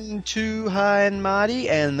you getting too high and mighty,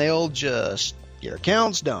 and they'll just, your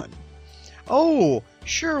account's done. Oh,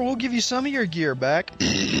 sure, we'll give you some of your gear back.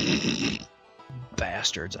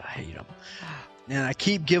 Bastards, I hate them, and I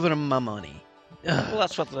keep giving them my money. Well,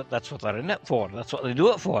 that's what they're in it for. That's what they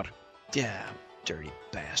do it for. Yeah, Dirty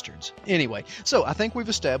bastards. Anyway, so I think we've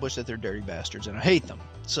established that they're dirty bastards, and I hate them.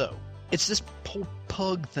 So, it's this whole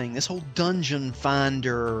pug thing, this whole dungeon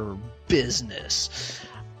finder business.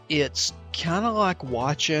 It's kind of like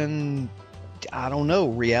watching, I don't know,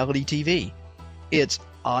 reality TV. It's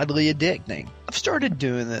oddly addicting. I've started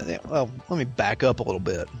doing that. Well, let me back up a little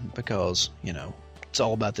bit because, it's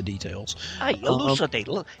all about the details. Hey, elucidate.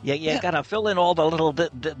 You gotta fill in all the little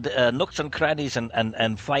nooks and crannies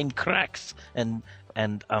and find cracks and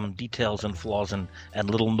details and flaws and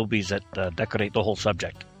little newbies that decorate the whole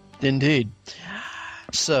subject. Indeed.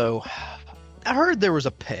 So, I heard there was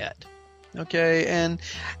a pet. Okay, and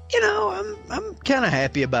I'm kind of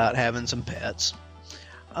happy about having some pets.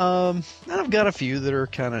 And I've got a few that are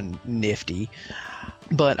kind of nifty,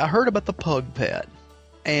 but I heard about the pug pet,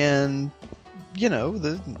 and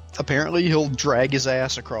apparently he'll drag his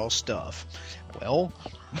ass across stuff. Well,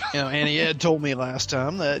 Annie Ed told me last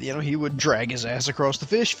time that he would drag his ass across the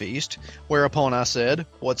fish feast, whereupon I said,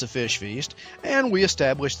 "What's a fish feast?" And we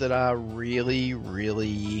established that I really,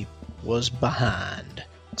 really was behind.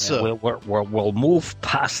 So we'll move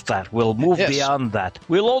past that. We'll move beyond that.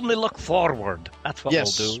 We'll only look forward. That's what we'll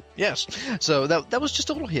do. Yes. So that was just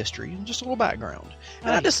a little history, just a little background.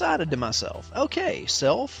 And I decided to myself, okay,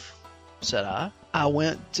 self, said I.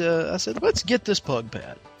 I said, let's get this pug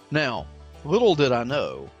pet. Now, little did I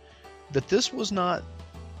know that this was not,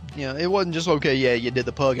 it wasn't just, okay, yeah, you did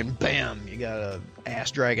the pug and bam, you got a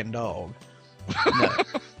ass-draggin dog.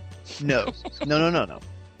 No. No.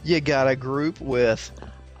 You got a group with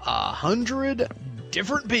 100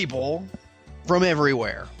 different people from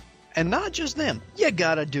everywhere. And not just them. You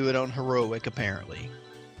gotta do it on heroic, apparently.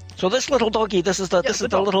 So this little doggy, this is the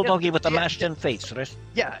little doggy with the mashed-in face, right?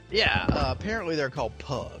 Yeah. Apparently they're called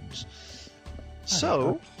pugs.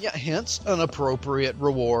 So, hence an appropriate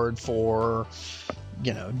reward for,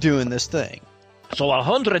 doing this thing. So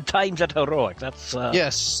 100 times at heroic. That's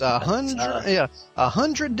yes,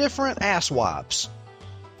 100 different ass wipes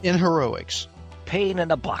in heroics. Pain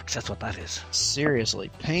in a box. That's what that is.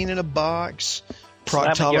 Seriously, pain in a box.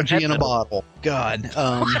 Proctology in a bottle. God.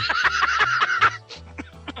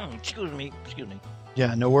 Excuse me.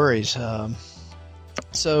 Yeah, no worries.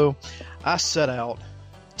 So I set out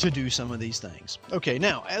to do some of these things. Okay,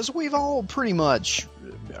 now, as we've all pretty much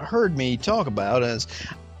heard me talk about, as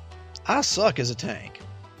I suck as a tank.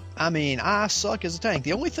 I suck as a tank.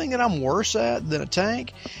 The only thing that I'm worse at than a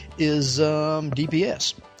tank is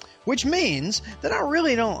DPS. Which means that I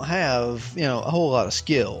really don't have, a whole lot of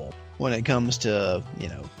skill when it comes to,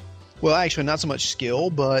 well, actually not so much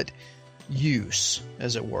skill, but use,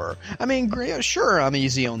 as it were. Sure, I'm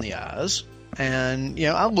easy on the eyes, and,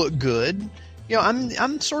 I look good.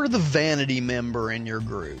 I'm sort of the vanity member in your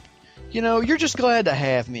group. You're just glad to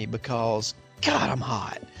have me because, God, I'm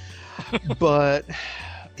hot. But,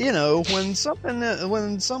 when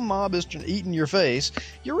some mob is eating your face,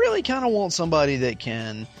 you really kind of want somebody that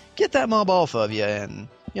can get that mob off of you and,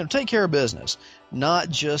 take care of business. Not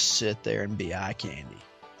just sit there and be eye candy.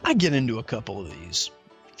 I get into a couple of these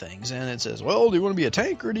things, and it says, well, do you want to be a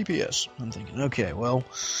tank or a DPS? I'm thinking, okay, well,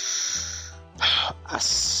 I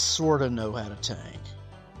sort of know how to tank.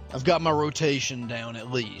 I've got my rotation down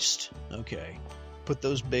at least. Okay. Put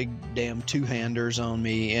those big damn two-handers on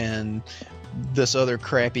me and this other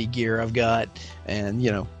crappy gear I've got, and,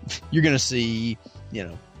 you're going to see,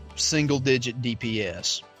 single-digit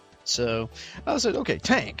DPS. So I said, okay,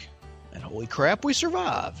 tank. And holy crap, we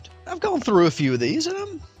survived. I've gone through a few of these,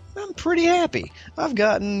 and I'm pretty happy. I've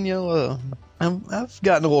gotten, I've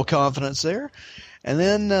gotten a little confidence there. And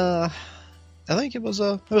then I think it was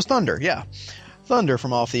Thunder, yeah. Thunder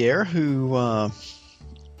from Off the Air, who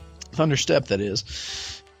Thunderstep, that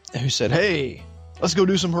is, who said, hey, let's go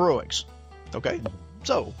do some heroics. Okay,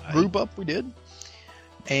 so group up we did,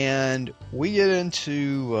 and we get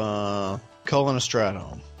into Cullen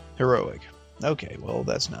Estradon heroic. Okay, well,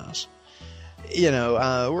 that's nice.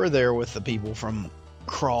 We're there with the people from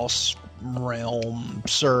cross realm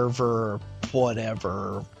server,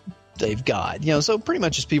 whatever they've got, so pretty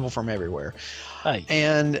much it's people from everywhere. Hey.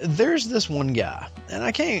 And there's this one guy, and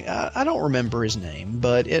I don't remember his name,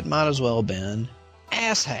 but it might as well have been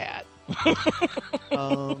Asshat.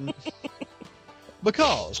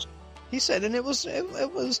 Because he said, and it was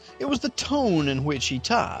the tone in which he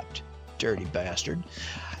typed, dirty bastard.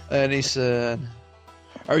 And he said,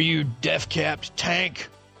 are you deaf-capped tank?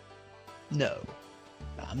 No,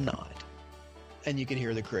 I'm not. And you can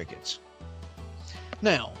hear the crickets.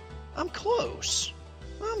 Now, I'm close.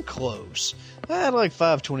 I had like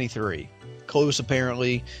 523. Close,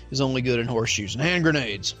 apparently, is only good in horseshoes and hand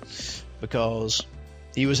grenades. Because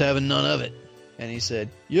he was having none of it. And he said,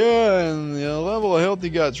 yeah, and the level of health you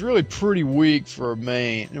got's really pretty weak for a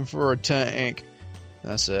main and for a tank.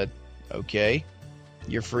 And I said, okay,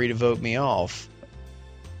 you're free to vote me off.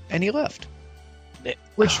 And he left.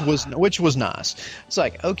 Which was nice. It's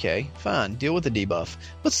like, okay, fine, deal with the debuff.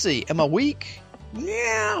 Let's see, am I weak?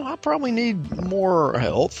 Yeah, I probably need more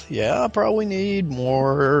health. Yeah, I probably need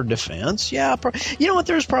more defense. Yeah, you know what?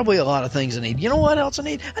 There's probably a lot of things I need. You know what else I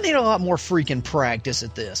need? I need a lot more freaking practice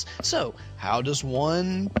at this. So, how does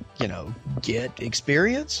one, get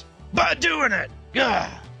experience? By doing it.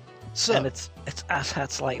 Yeah. So, and it's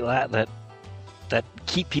asshats like that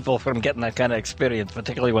keep people from getting that kind of experience,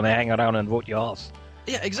 particularly when they hang around and vote you off.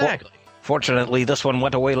 Yeah, exactly. Fortunately, this one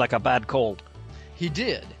went away like a bad cold. He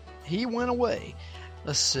did. He went away.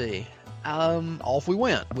 Let's see. Off we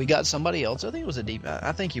went. We got somebody else. I think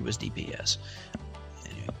he was DPS.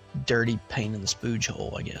 Anyway, dirty pain in the spooge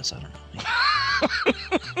hole, I guess. I don't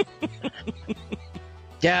know.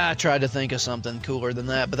 Yeah, I tried to think of something cooler than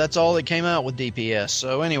that, but that's all that came out with DPS.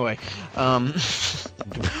 So anyway,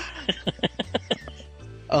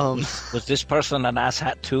 was this person an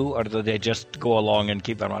asshat too, or did they just go along and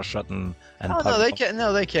keep their mouth shut and they can't.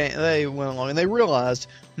 No, they can't. They went along and they realized,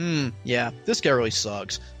 yeah, this guy really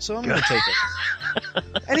sucks. So I'm going to take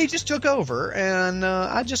it. And he just took over, and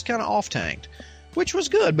I just kind of off-tanked, which was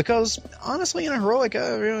good because honestly, in a heroic,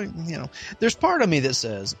 there's part of me that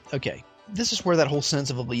says, okay, this is where that whole sense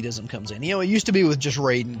of elitism comes in. It used to be with just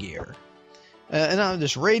raid and gear. And not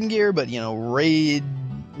just raid and gear, but, raid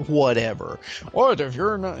whatever. What, if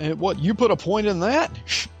you're not... What, you put a point in that?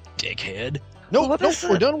 Dickhead. Nope,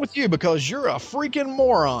 we're done with you because you're a freaking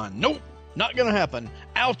moron. Nope, not gonna happen.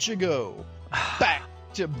 Out you go.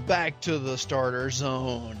 Back to the starter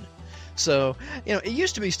zone. So, it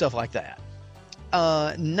used to be stuff like that.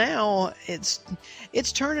 Now, it's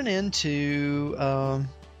turning into...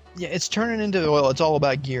 it's all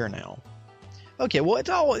about gear now. Okay, well,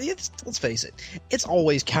 let's face it, it's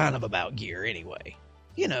always kind of about gear anyway.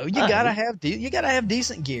 You gotta have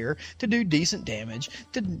decent gear to do decent damage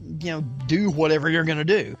to do whatever you're gonna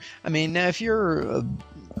do. I mean, now if you're a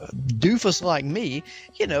doofus like me,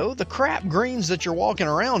 the crap greens that you're walking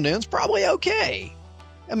around in is probably okay.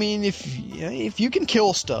 I mean, if you can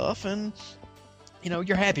kill stuff and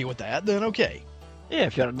you're happy with that, then okay. Yeah,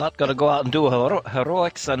 if you're not going to go out and do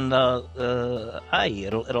heroics, and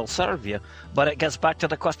it'll serve you. But it gets back to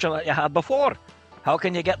the question that you had before. How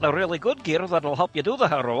can you get the really good gear that'll help you do the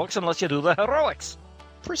heroics unless you do the heroics?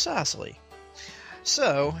 Precisely.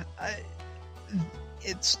 So,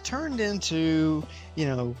 it's turned into,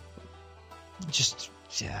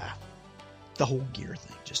 the whole gear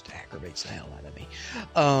thing just aggravates the hell out of me.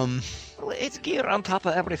 Well, it's gear on top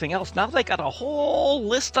of everything else. Now they got a whole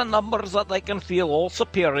list of numbers that they can feel all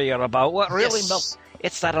superior about. What really melts,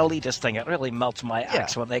 it's that elitist thing. It really melts my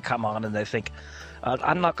axe when they come on and they think,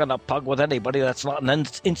 I'm not going to pug with anybody that's not an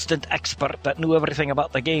instant expert that knew everything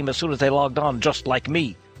about the game as soon as they logged on, just like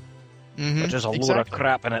me. Mm-hmm, which is a load of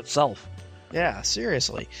crap in itself. Yeah,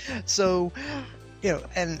 seriously. So,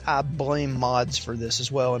 and I blame mods for this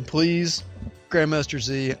as well. And please, Grandmaster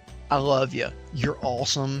Z, I love you. You're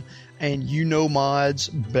awesome. And you know mods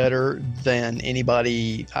better than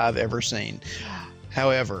anybody I've ever seen.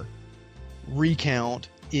 However, recount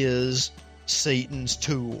is Satan's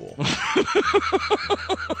tool.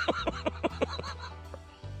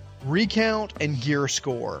 Recount and gear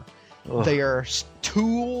score. Ugh. They are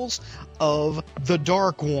tools of the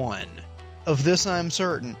Dark One. Of this I'm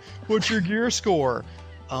certain. What's your gear score?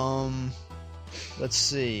 Let's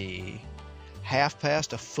see. Half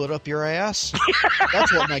past a foot up your ass?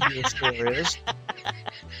 That's what my gear score is.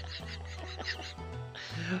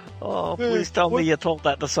 Oh, please tell me you told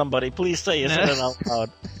that to somebody. Please say you said it out loud.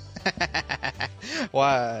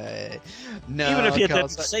 Why? No. Even if you didn't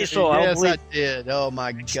say so, yes, I did. Oh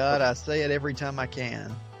my God, I say it every time I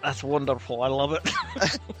can. That's wonderful. I love it.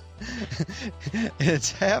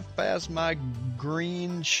 It's half past my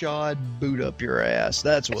green shod boot up your ass.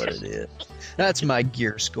 That's what it is. That's my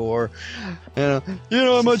gear score. You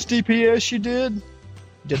know how much DPS you did?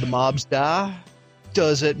 Did the mobs die?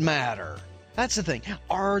 Does it matter? That's the thing.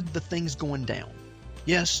 Are the things going down?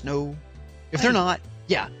 Yes, no. If they're not,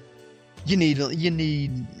 yeah. You need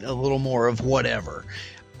a little more of whatever.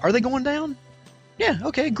 Are they going down? Yeah,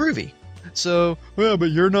 okay, groovy. So, well,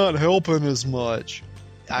 but you're not helping as much.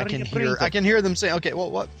 I can hear them saying, okay, well,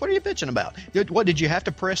 what are you bitching about? What, did you have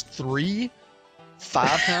to press 3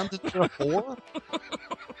 5 times instead of 4?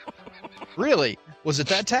 Really? Was it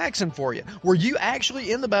that taxing for you? Were you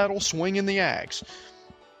actually in the battle swinging the axe?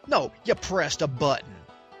 No, you pressed a button.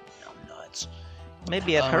 I'm nuts.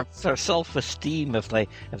 Maybe it hurts their self-esteem if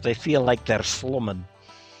they feel like they're slumming.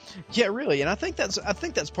 Yeah, really, and I think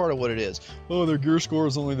that's part of what it is. Oh, their gear score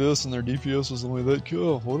is only this, and their DPS is only that.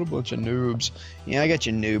 Cool, what a bunch of noobs. Yeah, I got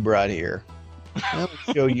your noob right here. Let me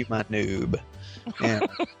show you my noob. Yeah.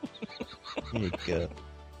 Here you go.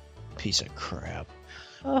 Piece of crap.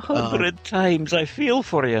 100 times. I feel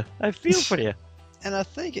for you. And I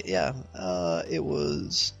think, it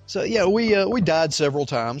was... So, yeah, we died several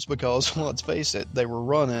times because, let's face it, they were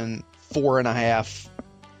running 4.5...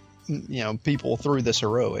 people through this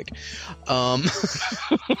heroic.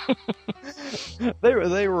 They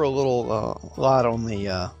were a little light on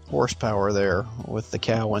the horsepower there with the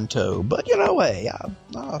cow in tow, but hey, I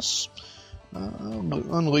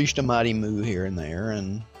unleashed a mighty moo here and there,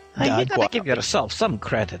 and you gotta give yourself some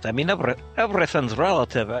credit. I mean, everything's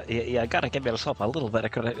relative. You gotta give yourself a little bit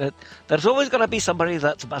of credit. There's always going to be somebody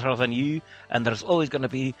that's better than you, and there's always going to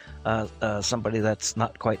be somebody that's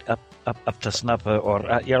not quite up to snuff or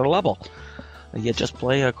at your level. You just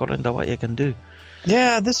play according to what you can do.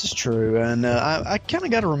 Yeah, this is true, and I kind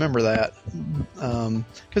of got to remember that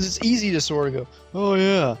because it's easy to sort of go, oh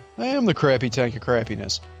yeah, I am the crappy tank of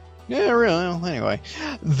crappiness. Yeah, really. Well, anyway,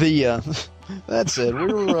 that's it.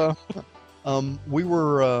 We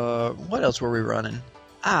were. What else were we running?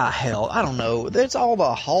 Hell, I don't know. There's all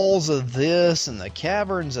the halls of this and the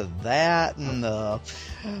caverns of that and the.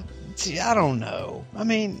 I don't know. I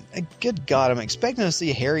mean, good God, I'm expecting to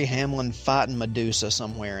see Harry Hamlin fighting Medusa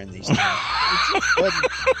somewhere in these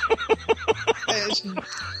things.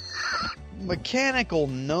 Mechanical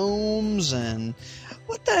gnomes and...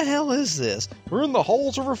 What the hell is this? We're in the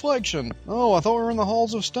halls of reflection. Oh, I thought we were in the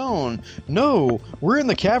halls of stone. No, we're in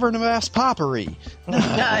the cavern of ass poppery.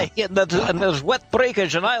 And there's wet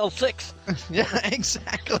breakage in aisle 6. Yeah,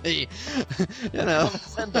 exactly.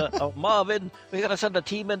 Send a mob in. We gotta send a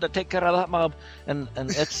team in to take care of that mob, and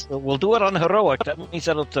we'll do it on heroic. That means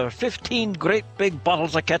that there are 15 great big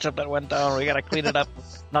bottles of ketchup that went down. We gotta clean it up,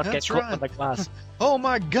 not get caught in the glass. Oh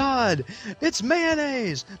my God! It's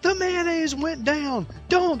mayonnaise! The mayonnaise went down!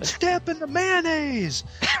 Don't step in the mayonnaise!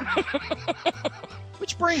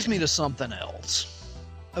 Which brings me to something else.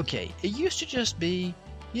 Okay, it used to just be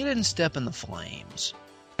you didn't step in the flames.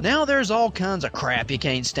 Now there's all kinds of crap you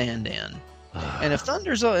can't stand in. And if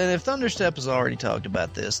Thunderstep has already talked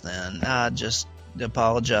about this, then I just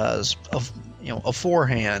apologize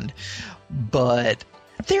aforehand. But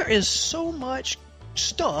there is so much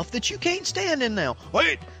stuff that you can't stand in now.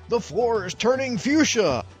 Wait, the floor is turning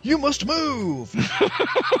fuchsia. You must move.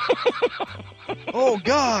 Oh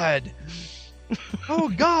God,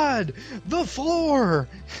 the floor.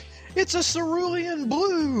 It's a cerulean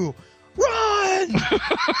blue. Run!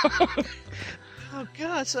 Oh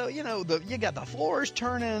God, so you got the floors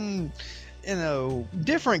turning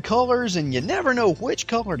different colors, and you never know which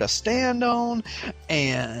color to stand on,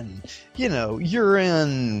 and you're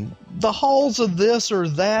in the halls of this or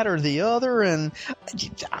that or the other, and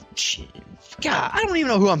God, I don't even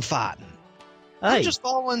know who I'm fighting. I'm just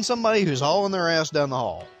following somebody who's hauling their ass down the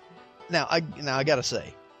hall. Now I gotta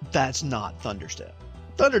say, that's not Thunderstep.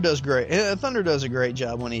 Thunder does great. Thunder does a great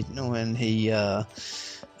job when he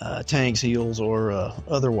tanks, heals, or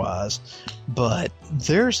otherwise. But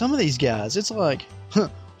there are some of these guys, it's like,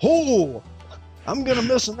 oh, I'm going to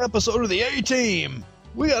miss an episode of the A-Team.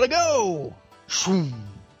 We got to go.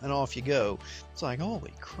 And off you go. It's like,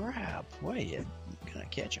 holy crap. Wait, you going to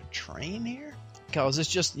catch a train here? Because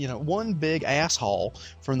it's just, one big ass haul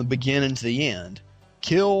from the beginning to the end.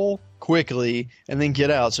 Kill quickly and then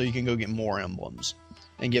get out so you can go get more emblems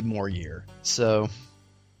and get more gear. So...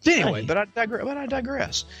 Anyway, but I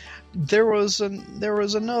digress. There was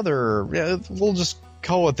another. We'll just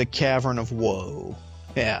call it the Cavern of Woe.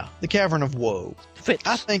 Yeah, the Cavern of Woe. Fits.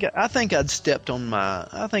 I think I'd stepped on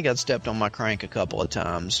my crank a couple of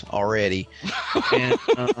times already, and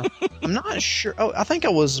I'm not sure. Oh, I think I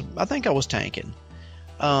was tanking,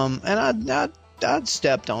 and I'd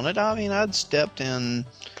stepped on it. I mean, I'd stepped in.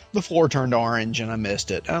 The floor turned orange, and I missed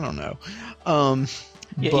it. I don't know.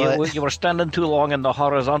 You were standing too long in the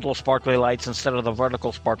horizontal sparkly lights instead of the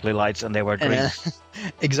vertical sparkly lights, and they were green.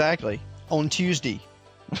 Exactly. On Tuesday.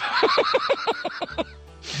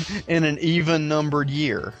 In an even-numbered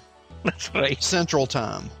year. That's right. Central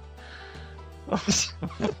Time.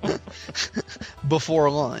 Before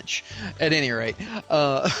lunch. At any rate.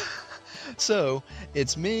 So,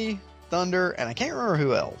 it's me, Thunder, and I can't remember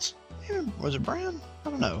who else. Was it Bran? I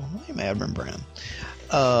don't know. It may have been Bran.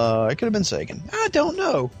 It could have been Sagan. I don't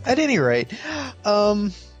know. At any rate,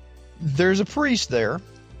 there's a priest there,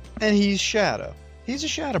 and he's Shadow. He's a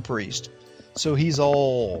Shadow priest. So he's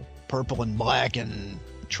all purple and black and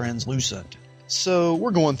translucent. So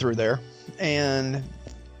we're going through there, and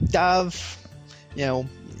I've,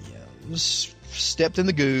 stepped in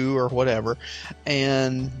the goo or whatever,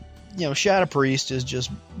 and, Shadow Priest is just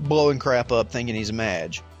blowing crap up thinking he's a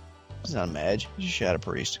mage. He's not a mage, he's a Shadow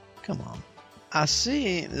Priest. Come on. I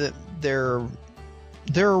see that there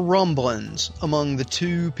are rumblings among the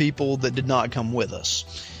two people that did not come with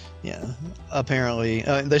us. Yeah, apparently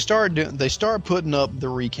they start putting up the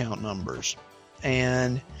recount numbers,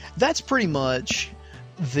 and that's pretty much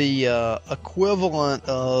the equivalent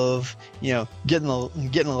of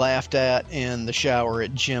getting laughed at in the shower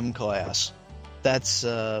at gym class. That's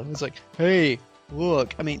it's like, hey,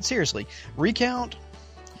 look. I mean, seriously, recount.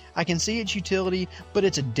 I can see its utility, but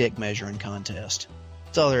it's a dick measuring contest.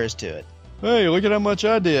 That's all there is to it. Hey, look at how much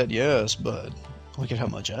I did. Yes, but look at how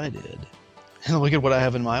much I did. And look at what I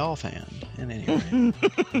have in my offhand. And anyway,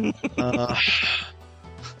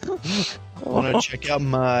 want to check out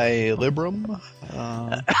my Librum?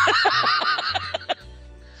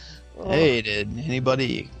 Hey, did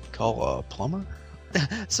anybody call a plumber?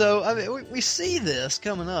 So, I mean, we see this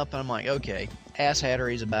coming up, and I'm like, okay, ass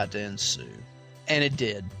hattery's about to ensue. And it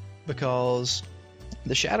did, because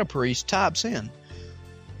the Shadow Priest types in.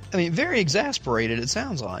 I mean, very exasperated, it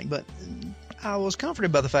sounds like, but I was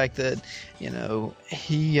comforted by the fact that,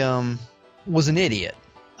 he was an idiot.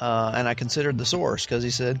 And I considered the source, because he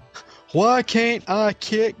said, why can't I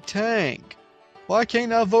kick tank? Why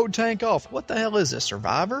can't I vote tank off? What the hell is this,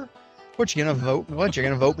 Survivor? What, you gonna vote? What, you're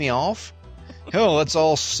gonna vote me off? Hell, let's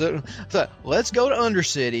all sit. Let's go to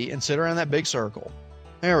Undercity and sit around that big circle.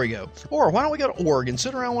 There we go. Or why don't we go to Oregon,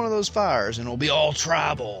 sit around one of those fires, and it'll be all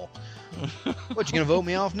tribal. What, you gonna vote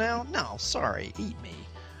me off now? No, sorry, eat me.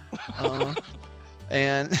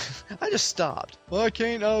 And I just stopped. Why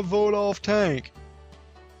can't I vote off tank?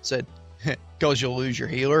 Said, because you'll lose your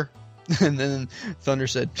healer. And then Thunder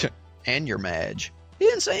said, and your mage. He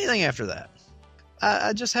didn't say anything after that.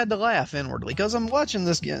 I just had to laugh inwardly, because I'm watching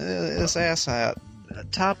this ass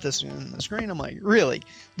type this in the screen. I'm like, really?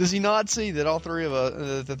 Does he not see that all three of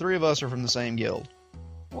us, the three of us, are from the same guild?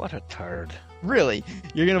 What a turd. Really?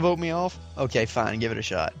 You're going to vote me off? Okay, fine, give it a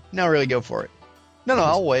shot. Now really go for it. No,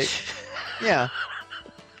 I'll wait. Yeah.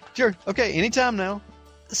 Sure. Okay, anytime now.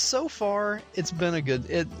 So far, it's been a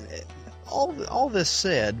good... all this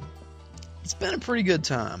said, it's been a pretty good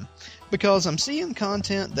time, because I'm seeing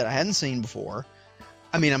content that I hadn't seen before.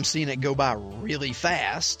 I mean, I'm seeing it go by really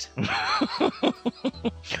fast. Or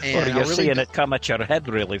you're seeing it come at your head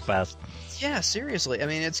really fast. Yeah, seriously. I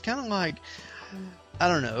mean, it's kind of like, I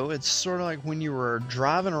don't know, it's sort of like when you were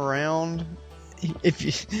driving around. If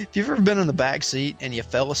you've ever been in the back seat and you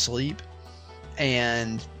fell asleep,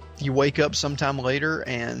 and you wake up sometime later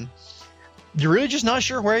and you're really just not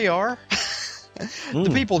sure where you are.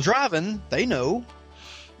 The people driving, they know.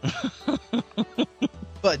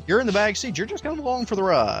 But you're in the back seat, you're just coming along for the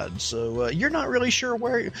ride. So you're not really sure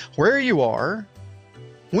where you are,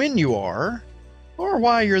 when you are, or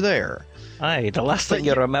why you're there. Aye, the last thing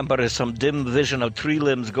you remember is some dim vision of tree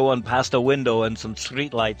limbs going past a window and some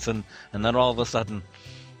street lights, and then all of a sudden...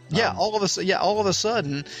 all of a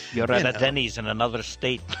sudden... You're at a Denny's in another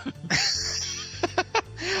state.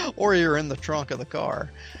 Or you're in the trunk of the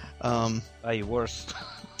car. Aye, worse.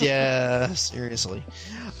 Yeah, seriously.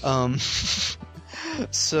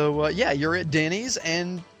 So, you're at Denny's,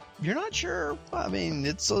 and you're not sure. I mean,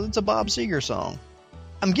 it's a Bob Seger song.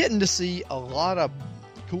 I'm getting to see a lot of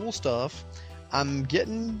cool stuff. I'm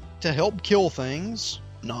getting to help kill things,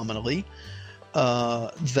 nominally,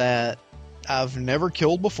 that I've never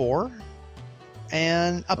killed before.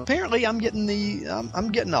 And apparently I'm getting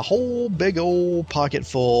a whole big old pocket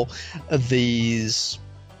full of these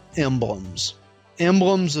emblems.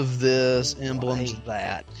 Emblems of this, emblems of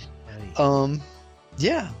that.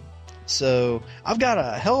 Yeah. So I've got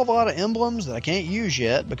a hell of a lot of emblems that I can't use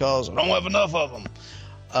yet because I don't have enough of them.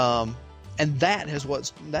 And that's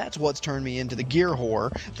what's turned me into the gear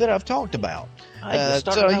whore that I've talked about. I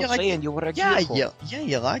started out saying you were a gear whore. Yeah,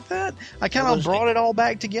 you like that? I kind of brought it all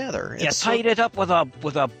back together. You tied it up with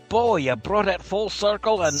a bow. You brought it full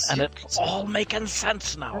circle, and it's all making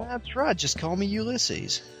sense now. That's right. Just call me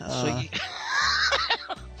Ulysses.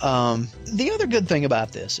 The other good thing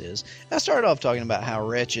about this is, I started off talking about how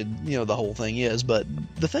wretched, the whole thing is, but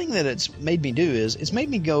the thing that it's made me do is, it's made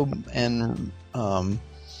me go and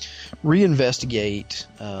reinvestigate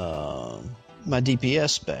my DPS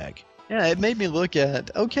spec. Yeah, it made me look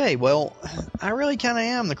at, okay, well, I really kind of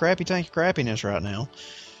am the crappy tank of crappiness right now.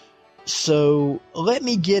 So let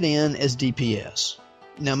me get in as DPS.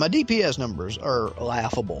 Now, my DPS numbers are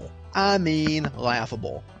laughable. I mean,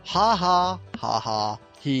 laughable. Ha ha, ha ha,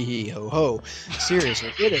 hee hee ho ho.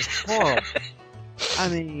 Seriously, it is horrible. I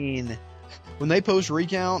mean, when they post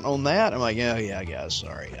recount on that, I'm like, oh yeah, guys,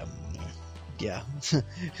 sorry. Yeah,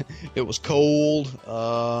 it was cold.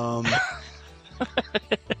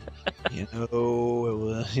 You know, it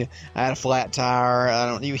was. I had a flat tire. I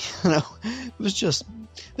don't even. It was just.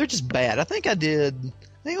 They're just bad. I think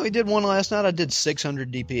we did one last night. I did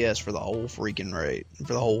 600 DPS for the whole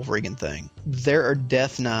freaking thing. There are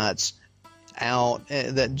Death Knights out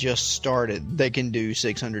that just started. They can do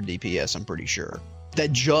 600 DPS. I'm pretty sure.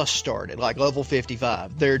 That just started, like level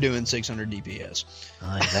 55. They're doing 600 DPS.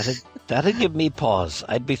 That'd give me pause.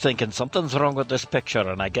 I'd be thinking something's wrong with this picture,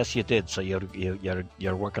 and I guess you did. So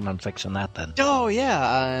you're working on fixing that then. Oh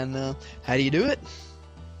yeah, and how do you do it?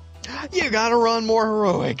 You gotta run more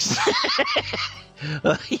heroics.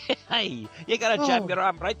 Hey, you gotta jam your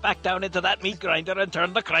arm right back down into that meat grinder and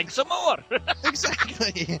turn the crank some more.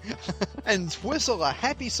 Exactly. And whistle a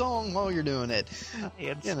happy song while you're doing it.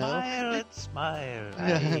 And smile and smile.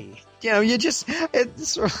 Hey. You just...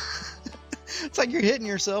 It's like you're hitting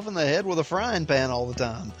yourself in the head with a frying pan all the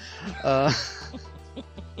time.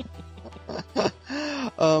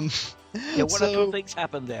 Yeah, one or two things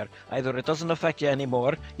happen there. Either it doesn't affect you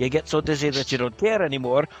anymore, you get so dizzy that you don't care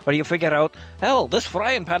anymore, or you figure out, hell, this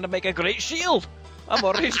frying pan would make a great shield. I'm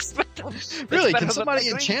already Really? Can somebody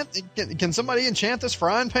enchant this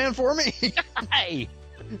frying pan for me? Hey,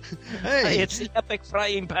 it's the epic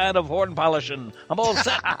frying pan of horn polishing. I'm all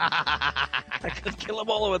set. I could kill them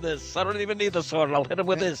all with this. I don't even need the sword. I'll hit them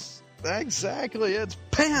with this. Exactly. It's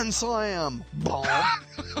pan slam. Bomb.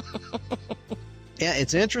 Yeah,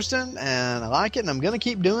 it's interesting, and I like it, and I'm going to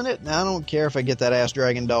keep doing it. And I don't care if I get that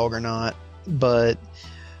ass-draggin dog or not, but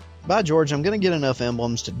by George, I'm going to get enough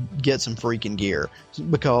emblems to get some freaking gear,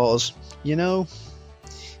 because,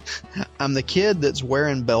 I'm the kid that's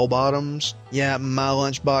wearing bell-bottoms. Yeah, my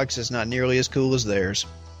lunchbox is not nearly as cool as theirs.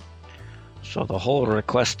 So the whole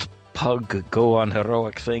request pug go on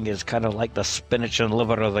heroic thing is kind of like the spinach and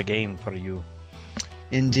liver of the game for you.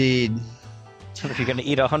 Indeed. If you're going to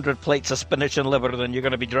eat 100 plates of spinach and liver, then you're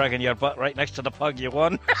going to be dragging your butt right next to the pug you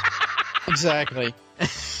won. Exactly.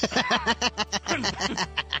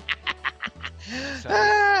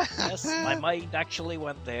 Yes, my mind actually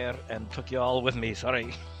went there and took you all with me.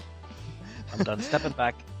 Sorry. I'm done. Stepping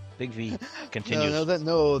back. Big V continues.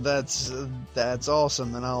 That's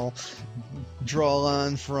awesome. And I'll draw a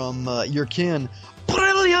line from your kin.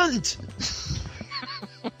 Brilliant!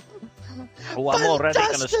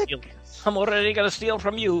 I'm already going to steal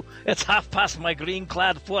from you. It's half past my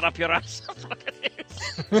green-clad foot up your ass. That's what it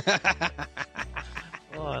is.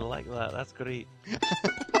 Oh, I like that. That's great.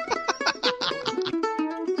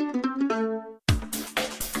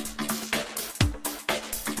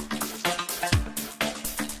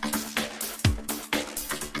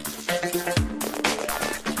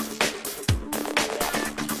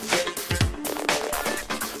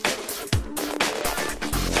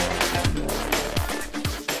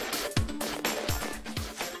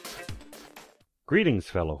 Greetings,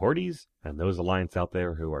 fellow Hordes, and those Alliance out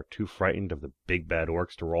there who are too frightened of the big bad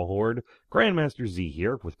orcs to roll Horde. Grandmaster Z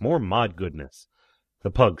here with more mod goodness.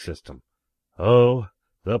 The Pug system. Oh,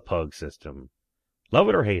 the Pug system. Love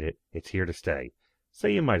it or hate it, it's here to stay, so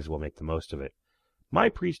you might as well make the most of it. My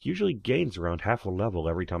priest usually gains around half a level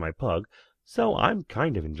every time I pug, so I'm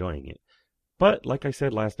kind of enjoying it. But, like I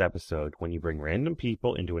said last episode, when you bring random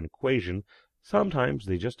people into an equation, sometimes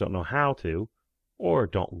they just don't know how to, or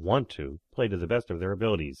don't want to, play to the best of their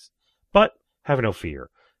abilities. But have no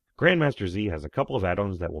fear. Grandmaster Z has a couple of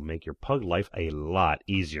add-ons that will make your pug life a lot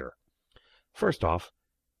easier. First off,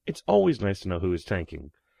 it's always nice to know who is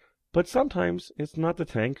tanking. But sometimes it's not the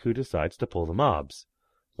tank who decides to pull the mobs.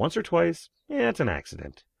 Once or twice, it's an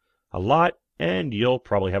accident. A lot, and you'll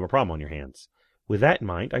probably have a problem on your hands. With that in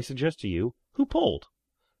mind, I suggest to you, who pulled?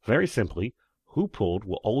 Very simply, who pulled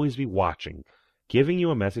will always be watching, giving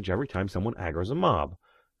you a message every time someone aggroes a mob.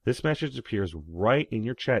 This message appears right in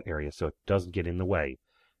your chat area so it doesn't get in the way.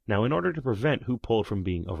 Now, in order to prevent who pulled from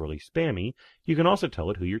being overly spammy, you can also tell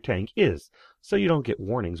it who your tank is, so you don't get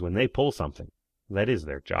warnings when they pull something. That is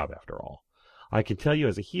their job, after all. I can tell you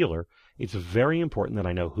as a healer, it's very important that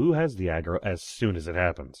I know who has the aggro as soon as it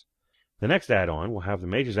happens. The next add-on will have the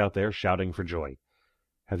mages out there shouting for joy.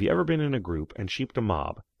 Have you ever been in a group and sheeped a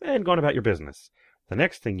mob, and gone about your business? The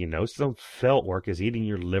next thing you know, some fell orc is eating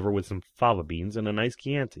your liver with some fava beans and a nice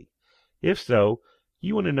Chianti. If so,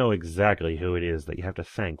 you want to know exactly who it is that you have to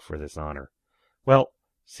thank for this honor. Well,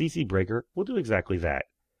 CC Breaker will do exactly that.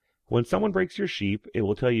 When someone breaks your sheep, it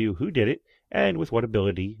will tell you who did it and with what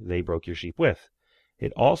ability they broke your sheep with.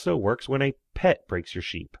 It also works when a pet breaks your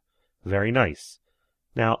sheep. Very nice.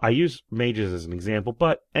 Now, I use mages as an example,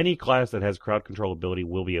 but any class that has crowd control ability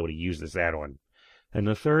will be able to use this add-on. And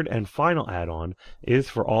the third and final add-on is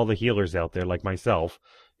for all the healers out there like myself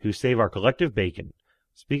who save our collective bacon.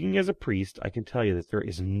 Speaking as a priest, I can tell you that there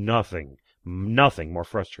is nothing more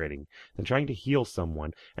frustrating than trying to heal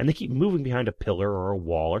someone and they keep moving behind a pillar or a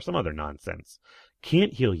wall or some other nonsense.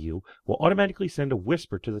 Can't heal you, will automatically send a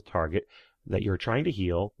whisper to the target that you're trying to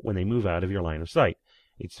heal when they move out of your line of sight.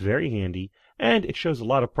 It's very handy, and it shows a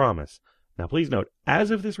lot of promise. Now please note,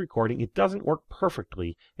 as of this recording, it doesn't work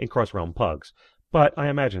perfectly in Cross-Realm Pugs, but I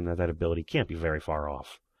imagine that ability can't be very far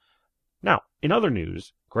off. Now, in other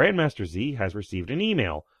news, Grandmaster Z has received an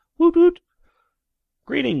email. Woot woot!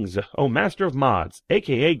 Greetings, O Master of Mods,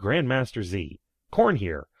 aka Grandmaster Z. Corn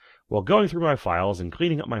here. While going through my files and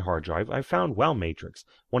cleaning up my hard drive, I found WoW Matrix,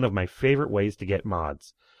 one of my favorite ways to get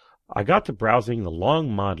mods. I got to browsing the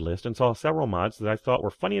long mod list and saw several mods that I thought were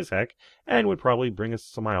funny as heck and would probably bring a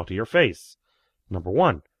smile to your face. Number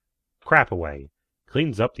 1, Crap Away.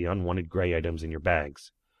 Cleans up the unwanted gray items in your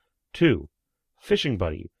bags. 2, Fishing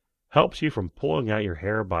Buddy. Helps you from pulling out your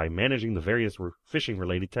hair by managing the various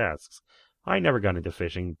fishing-related tasks. I never got into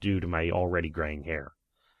fishing due to my already graying hair.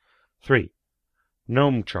 3,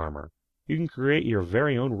 Gnome Charmer. You can create your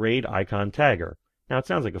very own raid icon tagger. Now it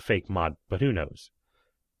sounds like a fake mod, but who knows.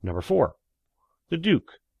 Number 4, the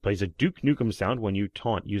Duke. Plays a Duke Nukem sound when you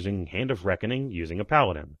taunt using Hand of Reckoning using a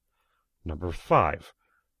Paladin. Number 5,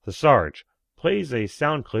 the Sarge. Plays a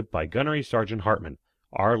sound clip by Gunnery Sergeant Hartman,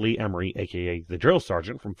 R. Lee Emery, aka the Drill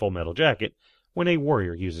Sergeant from Full Metal Jacket, when a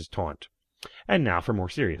warrior uses taunt. And now for more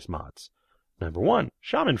serious mods. Number 1,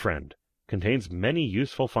 Shaman Friend. Contains many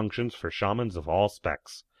useful functions for shamans of all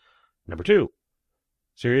specs. Number 2,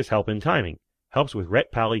 Serious Help in Timing. Helps with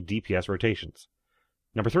Ret Pally DPS rotations.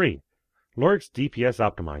 Number 3, Lorik's DPS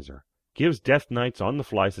Optimizer. Gives Death Knights on the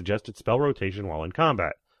fly suggested spell rotation while in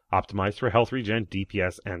combat. Optimized for health regen,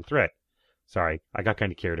 DPS, and threat. Sorry, I got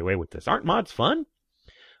kind of carried away with this. Aren't mods fun?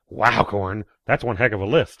 Wow, Corn, that's one heck of a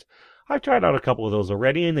list. I've tried out a couple of those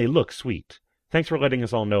already, and they look sweet. Thanks for letting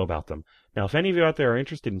us all know about them. Now, if any of you out there are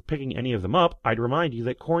interested in picking any of them up, I'd remind you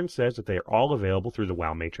that Corn says that they are all available through the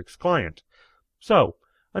WoW Matrix client. So,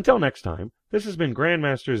 until next time, this has been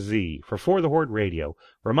Grandmaster Z for the Horde Radio,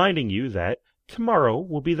 reminding you that tomorrow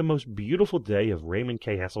will be the most beautiful day of Raymond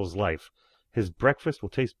K. Hessel's life. His breakfast will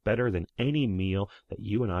taste better than any meal that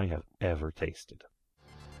you and I have ever tasted.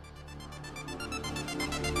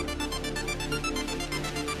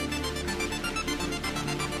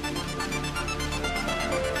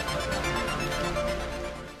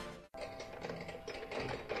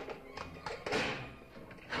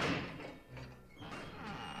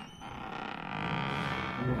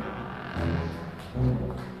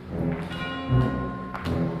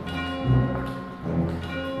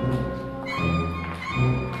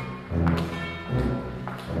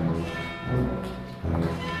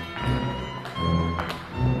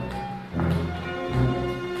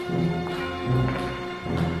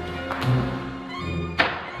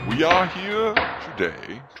 We are here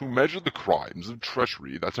today to measure the crimes of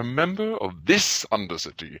treachery that a member of this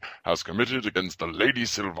Undercity has committed against the Lady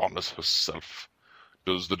Sylvanas herself.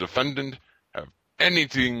 Does the defendant have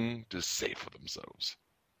anything to say for themselves?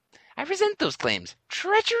 I resent those claims.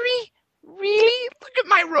 Treachery? Really? Look at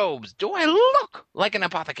my robes. Do I look like an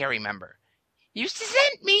apothecary member? You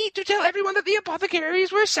sent me to tell everyone that the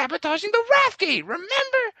apothecaries were sabotaging the Wrathgate. Remember?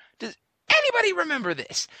 Does anybody remember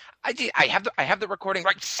this? I have the recording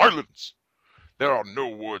right. Silence! There are no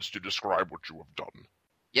words to describe what you have done.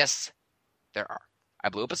 Yes, there are. I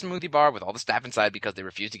blew up a smoothie bar with all the staff inside because they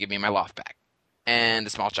refused to give me my loft back. And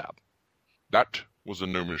a small child. That was a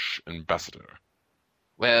gnomish ambassador.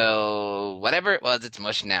 Well, whatever it was, it's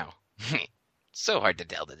mush now. So hard to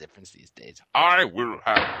tell the difference these days. I will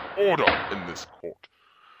have order in this court.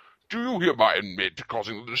 Do you hereby admit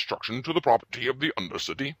causing the destruction to the property of the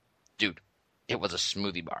Undercity? Dude, it was a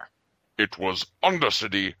smoothie bar. It was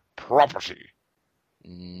Undercity property.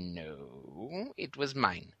 No, it was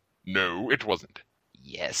mine. No, it wasn't.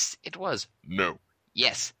 Yes, it was. No.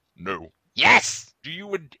 Yes. No. Yes! Do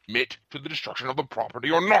you admit to the destruction of the property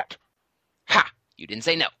or not? Ha! You didn't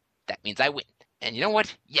say no. That means I win. And you know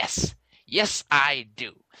what? Yes. Yes, I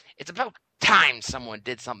do. It's about time someone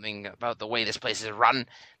did something about the way this place is run.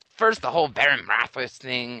 First the whole Baron Rathos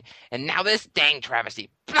thing, and now this dang travesty.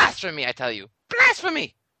 Blasphemy, I tell you.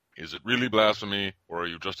 Blasphemy! Is it really blasphemy, or are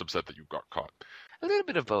you just upset that you got caught? A little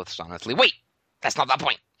bit of both, honestly. Wait! That's not the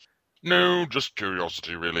point. No, just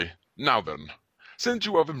curiosity, really. Now then, since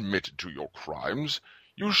you have admitted to your crimes,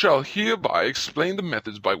 you shall hereby explain the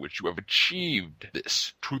methods by which you have achieved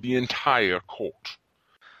this to the entire court.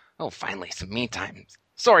 Oh, finally, some me time.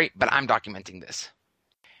 Sorry, but I'm documenting this.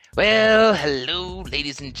 Well, hello,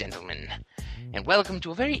 ladies and gentlemen, and welcome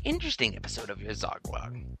to a very interesting episode of your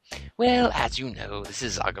Zoglog. Well, as you know, this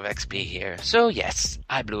is Zogofxp here, so yes,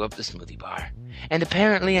 I blew up the smoothie bar, and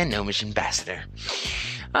apparently a gnomish ambassador.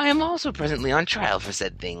 I am also presently on trial for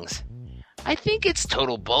said things. I think it's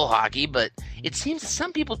total bull hockey, but it seems that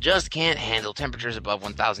some people just can't handle temperatures above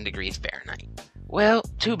 1,000 degrees Fahrenheit. Well,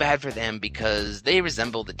 too bad for them, because they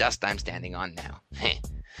resemble the dust I'm standing on now.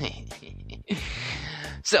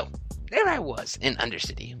 So, there I was in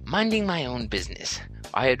Undercity, minding my own business.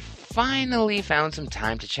 I had finally found some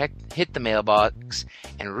time to hit the mailbox,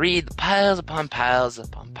 and read the piles upon piles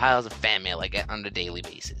of fan mail I get on a daily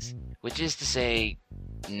basis. Which is to say,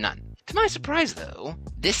 none. To my surprise, though,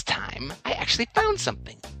 this time I actually found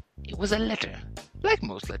something. It was a letter. Like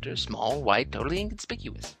most letters, small, white, totally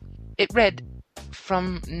inconspicuous. It read,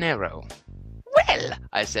 "From Nero." "Well,"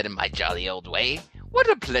 I said in my jolly old way, "what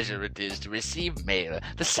a pleasure it is to receive mail.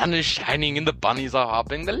 The sun is shining and the bunnies are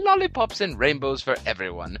hopping, the lollipops and rainbows for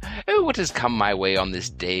everyone. Oh, what has come my way on this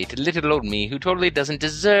day to little old me, who totally doesn't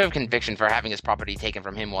deserve conviction for having his property taken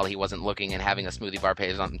from him while he wasn't looking and having a smoothie bar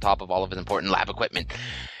page on top of all of his important lab equipment."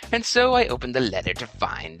 And so I opened the letter to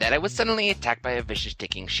find that I was suddenly attacked by a vicious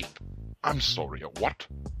ticking sheep. I'm sorry, a what?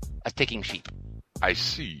 A ticking sheep. I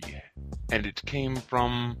see. And it came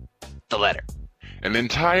from... The letter. An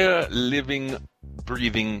entire living,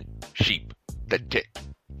 breathing sheep that ticked.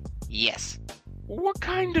 Yes. What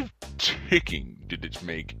kind of ticking did it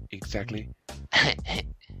make, exactly?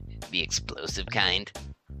 The explosive kind.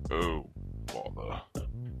 Oh, bother.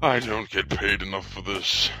 I don't get paid enough for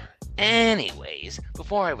this. Anyways,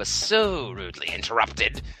 before I was so rudely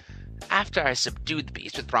interrupted, after I subdued the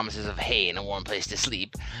beast with promises of hay and a warm place to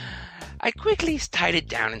sleep, I quickly tied it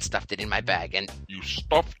down and stuffed it in my bag and... You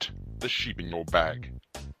stuffed the sheep in your bag?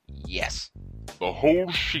 Yes. The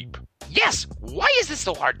whole sheep? Yes! Why is this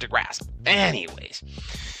so hard to grasp? Anyways,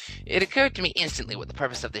 it occurred to me instantly what the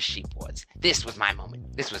purpose of this sheep was. This was my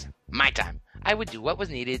moment. This was my time. I would do what was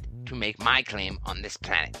needed to make my claim on this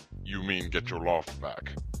planet. You mean get your loft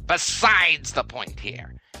back? Besides the point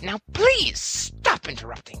here. Now please stop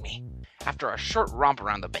interrupting me. After a short romp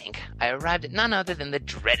around the bank, I arrived at none other than the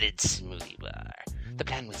dreaded smoothie bar. The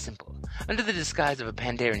plan was simple. Under the disguise of a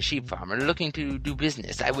Pandaren sheep farmer looking to do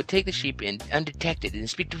business, I would take the sheep in undetected and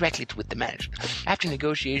speak directly with the manager. After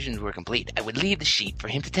negotiations were complete, I would leave the sheep for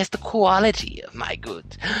him to test the quality of my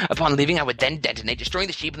goods. Upon leaving, I would then detonate, destroying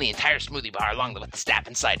the sheep and the entire smoothie bar along with the staff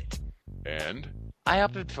inside it. And? I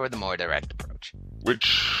opted for the more direct approach.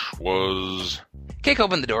 Which was? Kick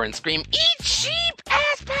open the door and scream, "Eat sheep,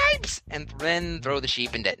 ass pipes!" and then throw the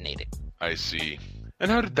sheep and detonate it. I see.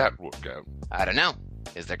 And how did that work out? I don't know.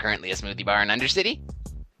 Is there currently a smoothie bar in Undercity?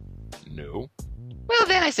 No. Well,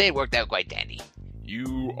 then I say it worked out quite dandy.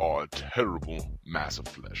 You are a terrible mass of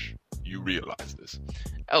flesh. You realize this.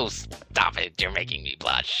 Oh, stop it. You're making me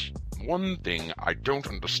blush. One thing I don't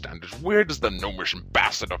understand is where does the gnomish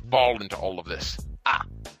ambassador fall into all of this? Ah,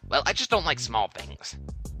 well, I just don't like small things.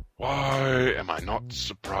 Why am I not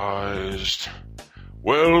surprised?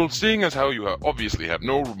 Well, seeing as how you obviously have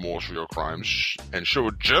no remorse for your crimes and show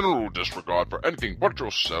a general disregard for anything but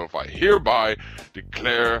yourself, I hereby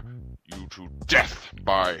declare you to death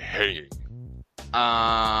by hanging.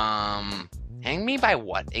 Hang me by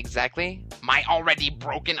what, exactly? My already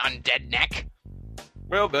broken undead neck?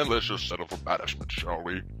 Well, then let's just settle for banishment, shall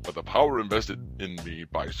we? By the power invested in me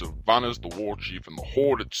by Sylvanus, the war chief, and the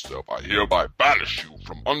Horde itself, I hereby banish you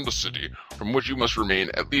from Undercity, from which you must remain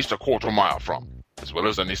at least a quarter mile from, as well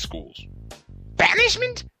as any schools.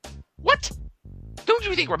 Banishment? What? Don't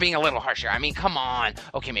you think we're being a little harsher? I mean, come on.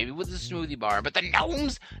 Okay, maybe with the smoothie bar, but the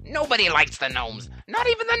gnomes? Nobody likes the gnomes. Not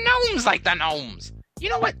even the gnomes like the gnomes. You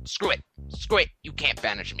know what? Screw it. Screw it. You can't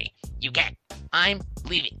banish me. You can't. I'm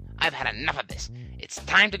leaving. I've had enough of this. It's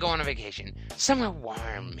time to go on a vacation. Somewhere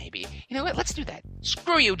warm, maybe. You know what? Let's do that.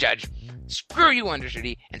 Screw you, Judge. Screw you,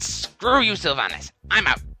 Undercity. And screw you, Sylvanus. I'm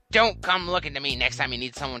out. Don't come looking to me next time you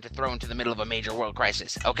need someone to throw into the middle of a major world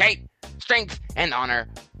crisis, okay? Strength and honor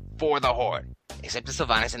for the Horde. Except to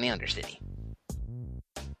Sylvanus and the Undercity.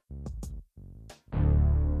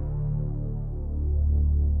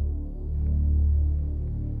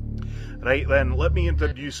 Right then, let me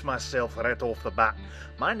introduce myself right off the bat.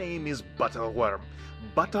 My name is Butterworm.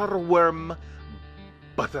 Butterworm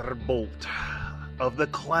Butterbolt, of the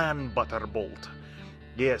clan Butterbolt.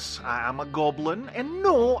 Yes, I am a goblin, and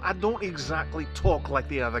no, I don't exactly talk like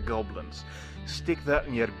the other goblins. Stick that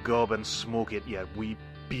in your gob and smoke it, you wee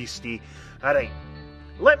beastie. Alright,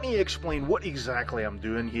 let me explain what exactly I'm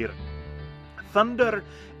doing here. Thunder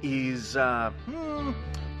is,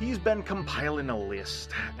 he's been compiling a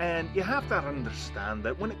list, and you have to understand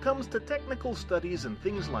that when it comes to technical studies and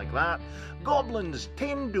things like that, goblins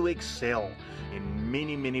tend to excel in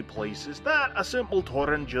many places that a simple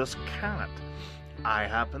Tauren just can't. I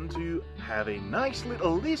happen to have a nice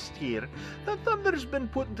little list here that Thunder's been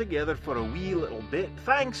putting together for a wee little bit,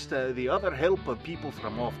 thanks to the other help of people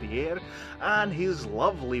from off the air and his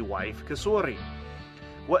lovely wife, Kasori.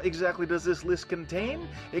 What exactly does this list contain?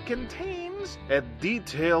 It contains a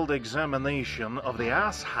detailed examination of the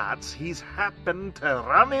ass hats he's happened to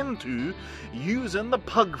run into using the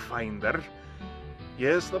Pug Finder.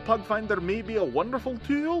 Yes, the Pug Finder may be a wonderful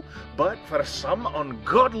tool, but for some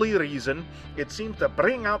ungodly reason, it seems to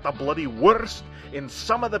bring out the bloody worst in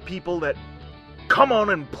some of the people that come on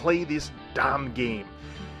and play this damn game.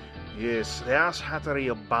 Yes, the ass hattery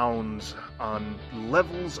abounds on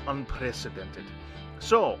levels unprecedented.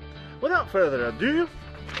 So, without further ado,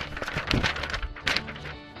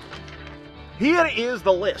 here is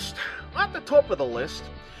the list. At the top of the list,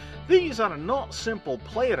 these are not simple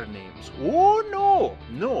player names. Oh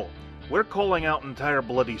no, we're calling out entire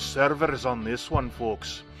bloody servers on this one,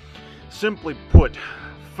 folks. Simply put,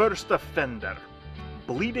 First Offender,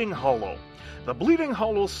 Bleeding Hollow. The Bleeding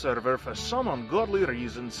Hollow server, for some ungodly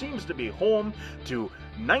reason, seems to be home to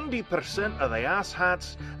 90% of the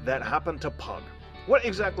asshats that happen to Pug. What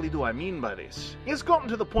exactly do I mean by this? It's gotten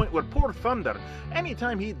to the point where poor Thunder,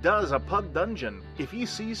 anytime he does a Pug dungeon, if he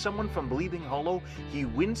sees someone from Bleeding Hollow, he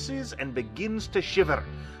winces and begins to shiver.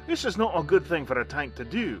 This is not a good thing for a tank to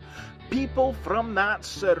do. People from that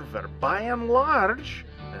server, by and large,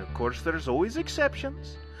 and of course there's always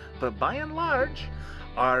exceptions, but by and large,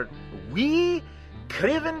 are wee,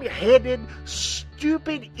 craven-headed,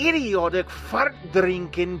 stupid, idiotic,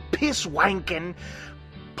 fart-drinking, piss-wanking,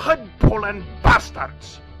 pud-pulling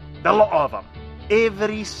bastards. The lot of them.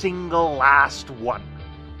 Every single last one.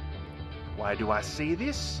 Why do I say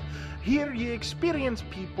this? Here you experience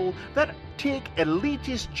people that take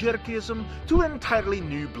elitist jerkism to an entirely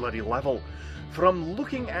new bloody level. From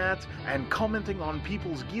looking at and commenting on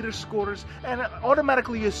people's gear scores and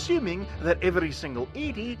automatically assuming that every single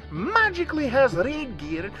 80 magically has raid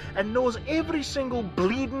gear and knows every single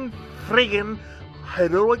bleeding friggin'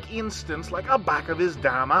 heroic instance like a back of his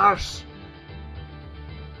damn arse.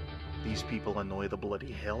 These people annoy the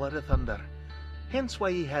bloody hell out of Thunder. Hence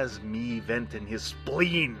why he has me venting his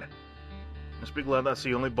spleen. Must be glad that's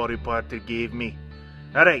the only body part they gave me.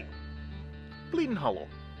 Alright. Bleeding Hollow.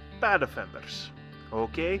 Bad offenders.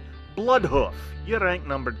 Okay. Bloodhoof. You're rank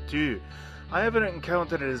number 2. I haven't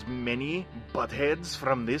encountered as many buttheads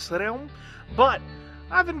from this realm, but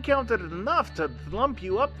I've encountered enough to lump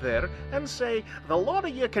you up there and say, the lot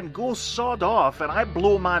of you can go sod off and I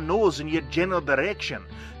blow my nose in your general direction.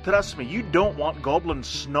 Trust me, you don't want goblin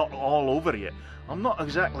snot all over you. I'm not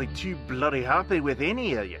exactly too bloody happy with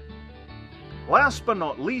any of you. Last but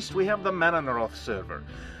not least, we have the Mananoroth server.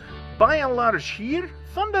 By and large here,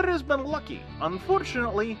 Thunder has been lucky.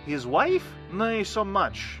 Unfortunately, his wife, not so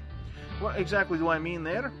much. What exactly do I mean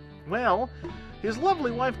there? Well, his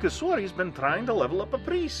lovely wife Kasori's been trying to level up a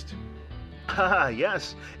priest. Ah,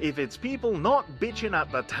 yes, if it's people not bitching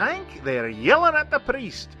at the tank, they're yelling at the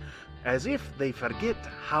priest. As if they forget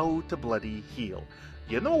how to bloody heal.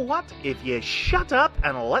 You know what? If you shut up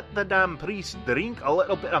and let the damn priest drink a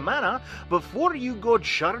little bit of mana before you go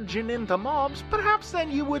charging into mobs, perhaps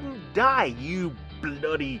then you wouldn't die, you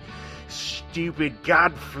bloody stupid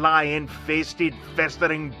gadfly-infested,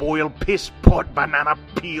 festering boil piss pot banana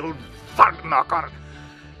peel fart knocker.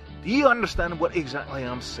 Do you understand what exactly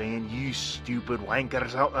I'm saying, you stupid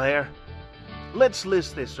wankers out there? Let's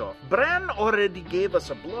list this off. Bran already gave us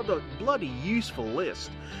a bloody useful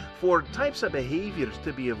list for types of behaviors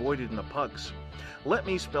to be avoided in the pugs. Let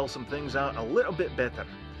me spell some things out a little bit better.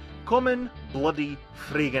 Common bloody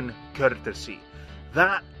friggin' courtesy.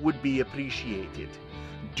 That would be appreciated.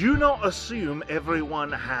 Do not assume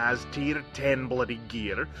everyone has tier 10 bloody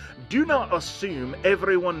gear. Do not assume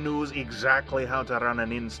everyone knows exactly how to run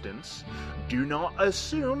an instance. Do not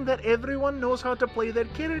assume that everyone knows how to play their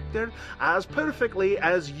character as perfectly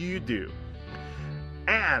as you do.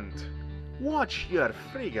 And watch your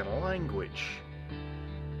friggin' language.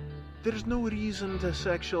 There's no reason to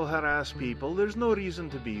sexual harass people. There's no reason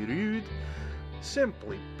to be rude.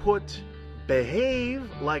 Simply put, behave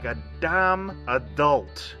like a damn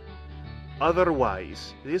adult.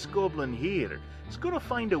 Otherwise, this goblin here is going to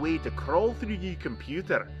find a way to crawl through your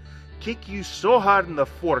computer, kick you so hard in the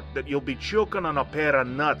fork that you'll be choking on a pair of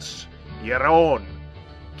nuts. Your own.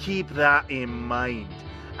 Keep that in mind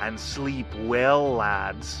and sleep well,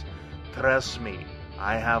 lads. Trust me,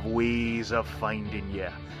 I have ways of finding you,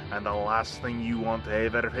 and the last thing you want to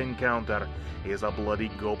ever encounter is a bloody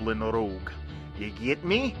goblin rogue. You get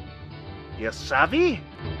me? You savvy?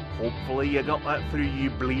 Hopefully you got that through, you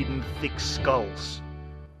bleeding thick skulls.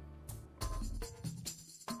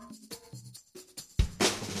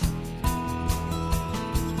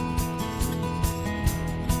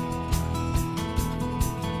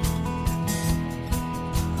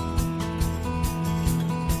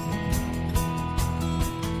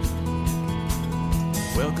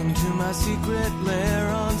 Welcome to my secret lair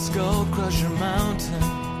on Skull Crusher Mountain.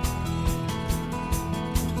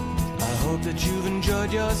 I hope that you've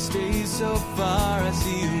enjoyed your stay so far. I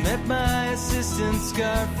see you've met my assistant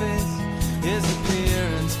Scarface. His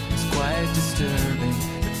appearance is quite disturbing,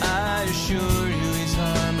 but I assure you he's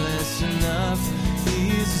harmless enough.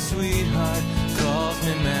 He's a sweetheart, calls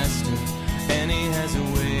me master, and he has a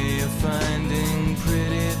way of finding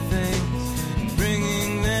pretty things and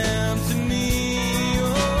bringing them to me.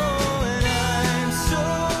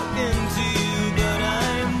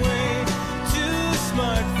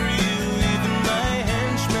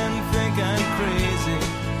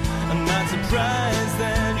 Surprised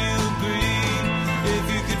that you agreed. If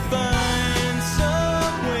you could find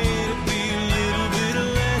some way to be a little bit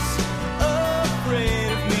less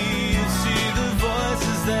afraid of me, you'd see the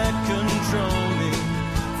voices that control me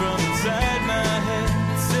from inside my head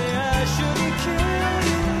say I shouldn't kill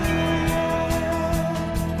you.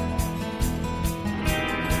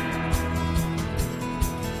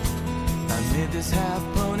 I made this half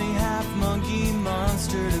pony, half monkey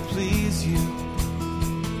monster to please you,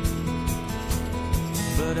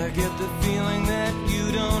 but I get the feeling that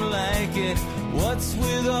you don't like it. What's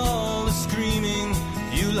with all the screaming?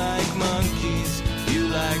 You like monkeys, you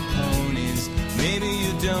like ponies. Maybe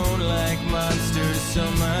you don't like monsters so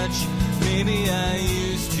much. Maybe I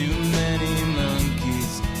used too many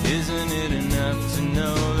monkeys. Isn't it enough to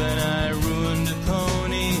know that I ruined a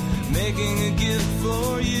pony making a gift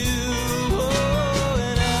for you? Oh,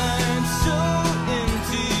 and I'm so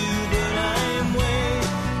into you, but I'm way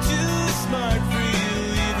too smart for you.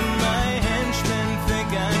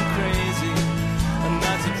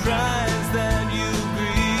 Surprised that you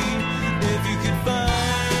agree. If you could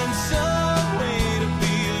find some way to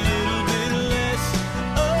be a little bit less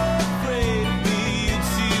afraid of me, you'd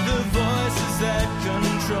see the voices that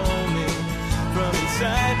control me from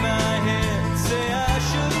inside my head say I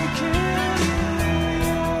shouldn't kill you.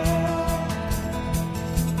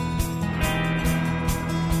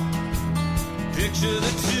 Picture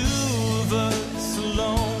the two of us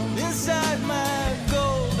alone inside my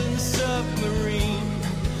golden submarine.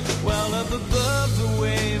 While up above the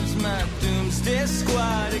waves, my doomsday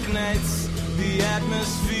squad ignites the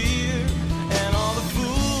atmosphere. And all the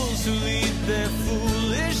fools who lead their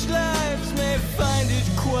foolish lives may find it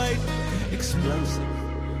quite explosive.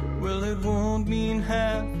 Well, it won't mean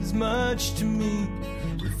half as much to me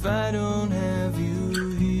if I don't have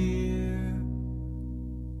you here.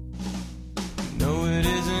 No, it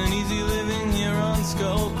isn't easy living here on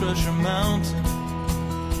Skull Crusher Mountain.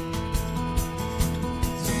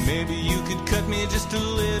 Maybe you could cut me just a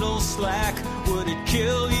little slack. Would it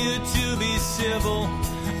kill you to be civil?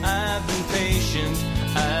 I've been patient,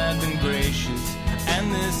 I've been gracious,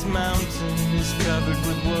 and this mountain is covered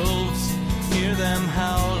with wolves. Hear them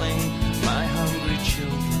howling, my hungry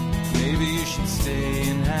children. Maybe you should stay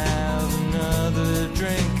and have another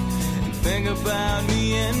drink and think about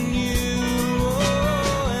me and you.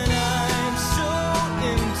 Oh, and I'm so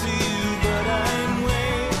into you, but I'm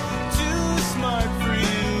way too smart for you.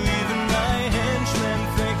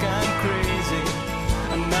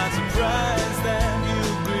 Surprised that you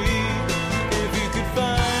agree. If you could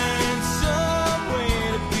find some way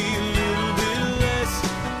to be a little bit less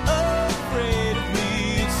afraid of me,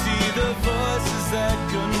 you'd see the voices that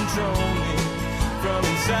control me from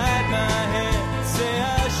inside my head say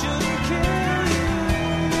I shouldn't kill you.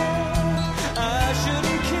 I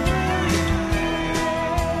shouldn't kill you.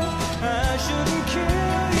 I shouldn't kill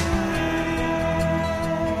you.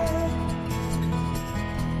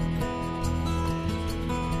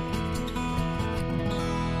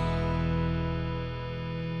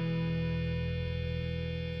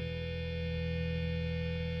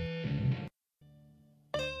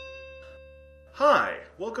 Hi,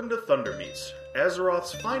 welcome to Thunder Meats,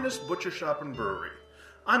 Azeroth's finest butcher shop and brewery.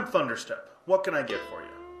 I'm Thunderstep. What can I get for you?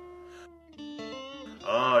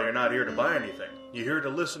 Oh, you're not here to buy anything. You're here to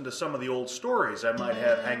listen to some of the old stories I might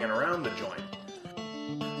have hanging around the joint.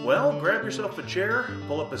 Well, grab yourself a chair,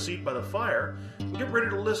 pull up a seat by the fire, and get ready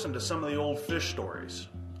to listen to some of the old fish stories.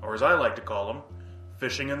 Or as I like to call them,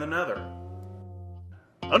 fishing in the Nether.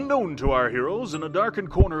 Unknown to our heroes, in a darkened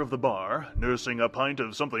corner of the bar, nursing a pint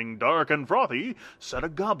of something dark and frothy, sat a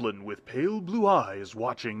goblin with pale blue eyes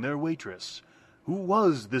watching their waitress. Who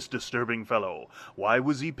was this disturbing fellow? Why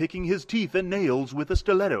was he picking his teeth and nails with a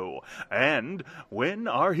stiletto? And when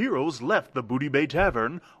our heroes left the Booty Bay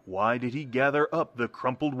Tavern, why did he gather up the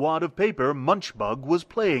crumpled wad of paper Munchbug was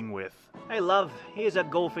playing with? Hey, love, here's a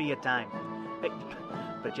goal for your time. Hey,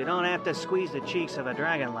 but you don't have to squeeze the cheeks of a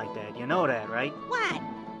dragon like that. You know that, right? What?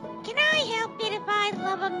 Can I help it if I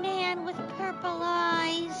love a man with purple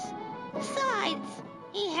eyes? Besides,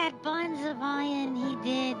 he had buns of iron, he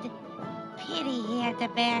did. Pity he had to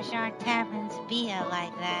bash our tavern's beer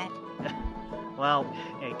like that. Well,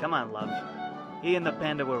 hey, come on, love. He and the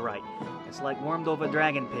panda were right. It's like warmed over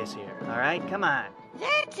dragon piss here, all right? Come on.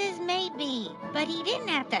 That's as may be, but he didn't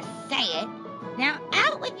have to say it. Now,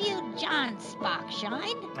 out with you, John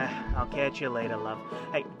Sparkshine. I'll catch you later, love.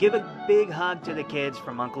 Hey, give a big hug to the kids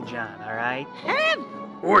from Uncle John, all right?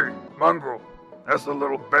 Oi, mongrel. That's the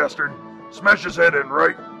little bastard. Smash his head in,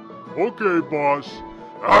 right? Okay, boss.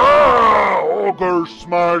 Ah! Ogre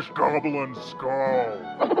smash goblin skull.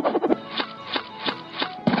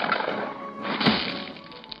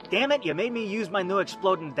 Damn it, you made me use my new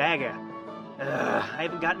exploding dagger. I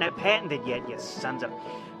haven't gotten that patented yet, you sons of...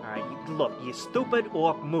 Alright, look, you stupid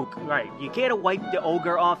orc mook. Right, you care to wipe the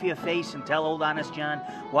ogre off your face and tell old Honest John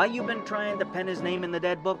why you been trying to pen his name in the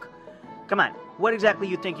dead book? Come on, what exactly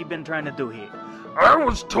you think you've been trying to do here? I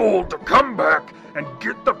was told to come back and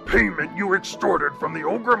get the payment you extorted from the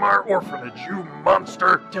Ogremar orphanage, you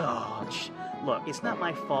monster! Oh, look, it's not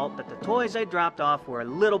my fault that the toys I dropped off were a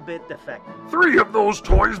little bit defective. 3 of those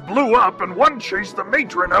toys blew up and 1 chased the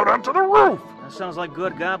matron out onto the roof! That sounds like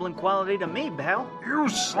good goblin quality to me, pal. You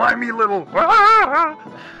slimy little...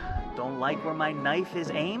 Don't like where my knife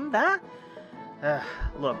is aimed, huh?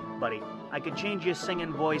 Look, buddy, I could change your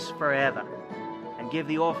singing voice forever and give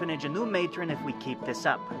the orphanage a new matron if we keep this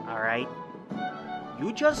up, all right?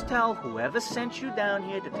 You just tell whoever sent you down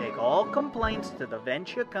here to take all complaints to the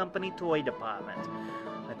Venture Company Toy Department.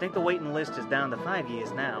 I think the waiting list is down to 5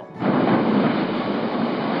 years now.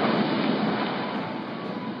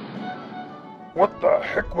 What the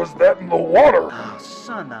heck was that in the water? Oh,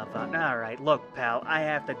 son of a... All right, look, pal, I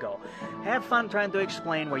have to go. Have fun trying to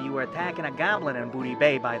explain where you were attacking a goblin in Booty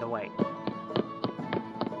Bay, by the way.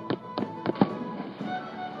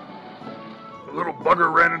 The little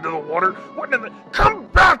bugger ran into the water. What in the... Come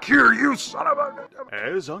back here, you son of a...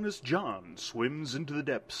 As Honest John swims into the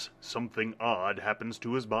depths, something odd happens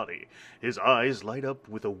to his body. His eyes light up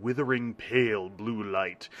with a withering pale blue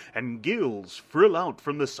light, and gills frill out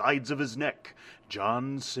from the sides of his neck.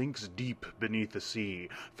 John sinks deep beneath the sea,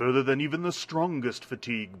 further than even the strongest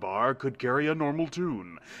fatigue bar could carry a normal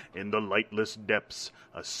tune. In the lightless depths,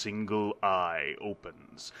 a single eye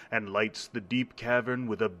opens, and lights the deep cavern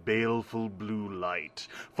with a baleful blue light,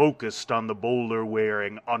 focused on the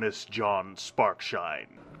boulder-wearing Honest John Sparkshine.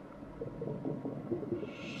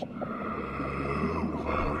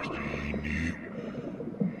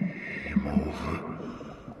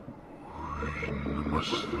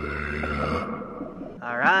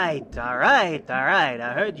 All right.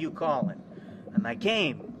 I heard you calling, and I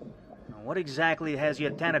came. Now, what exactly has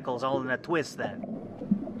your tentacles all in a twist, then?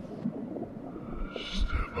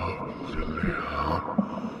 Step up to the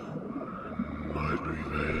hound. Might be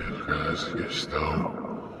there, guys, get stout.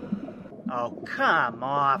 Oh, come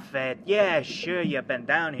off it. Yeah, sure, you've been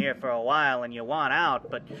down here for a while and you want out,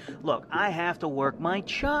 but look, I have to work my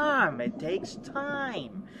charm. It takes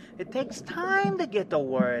time. It takes time to get the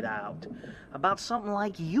word out about something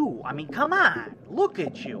like you. I mean, come on, look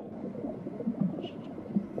at you.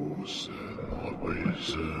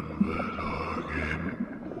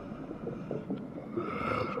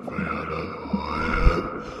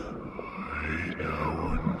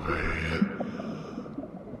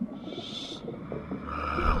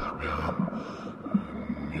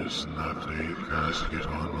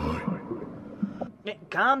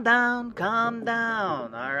 Calm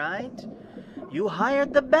down, all right? You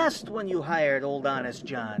hired the best when you hired old Honest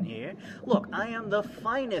John here. Look, I am the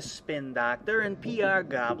finest spin doctor and PR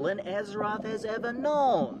goblin Azeroth has ever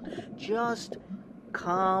known. Just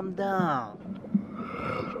calm down.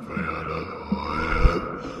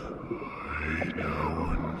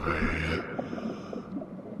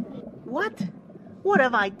 What? What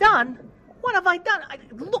have I done? What have I done?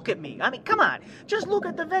 Look at me. I mean, come on. Just look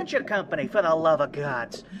at the Venture Company, for the love of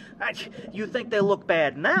gods. You think they look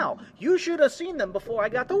bad now? You should have seen them before I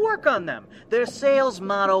got to work on them. Their sales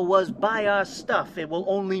motto was, buy our stuff. It will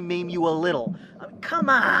only maim you a little. I mean, come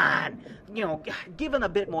on. You know, given a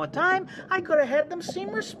bit more time, I could have had them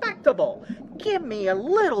seem respectable. Give me a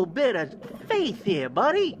little bit of faith here,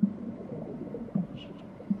 buddy.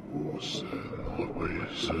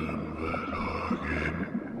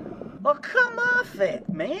 Oh, come off it,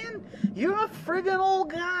 man. You're a friggin'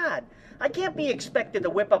 old god. I can't be expected to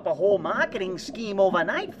whip up a whole marketing scheme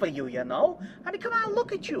overnight for you, you know? I mean, come on,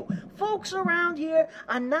 look at you. Folks around here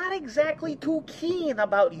are not exactly too keen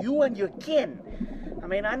about you and your kin. I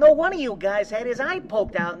mean, I know one of you guys had his eye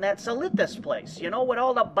poked out in that Solitas place, you know, with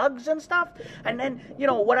all the bugs and stuff. And then, you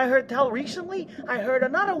know, what I heard tell recently, I heard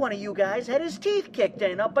another one of you guys had his teeth kicked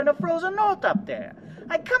in up in the frozen north up there.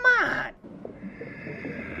 Like, come on.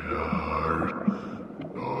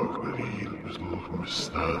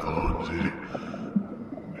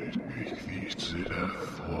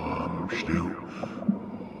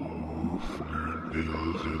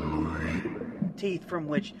 Teeth from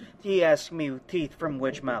which? He asked me, teeth from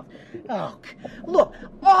which mouth? Oh, look,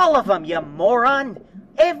 all of them, you moron!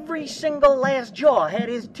 Every single last jaw had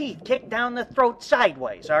his teeth kicked down the throat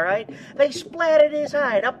sideways, all right? They splattered his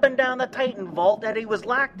hide up and down the Titan vault that he was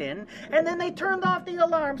locked in, and then they turned off the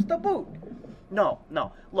alarms to boot. No,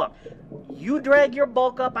 look, you drag your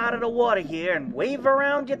bulk up out of the water here and wave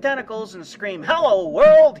around your tentacles and scream, "Hello,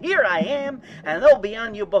 world, here I am," and they'll be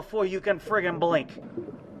on you before you can friggin' blink.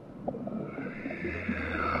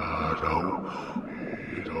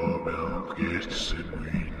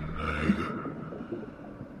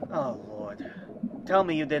 Oh, Lord. Tell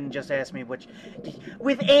me you didn't just ask me which...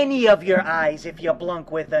 With any of your eyes if you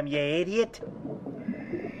blunk with them, you idiot.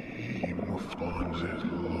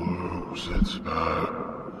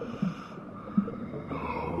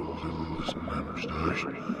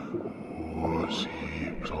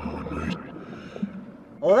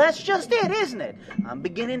 Well, that's just it, isn't it? I'm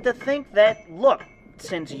beginning to think that, look,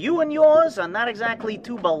 since you and yours are not exactly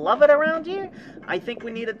too beloved around here, I think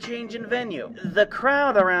we need a change in venue. The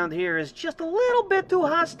crowd around here is just a little bit too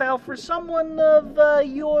hostile for someone of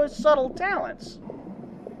your subtle talents.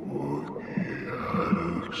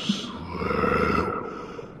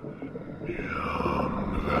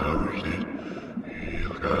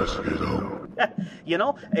 You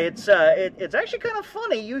know, it's actually kind of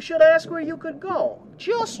funny. You should ask where you could go.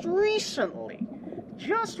 Just recently,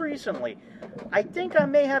 I think I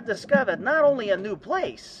may have discovered not only a new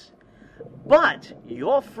place, but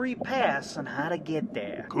your free pass on how to get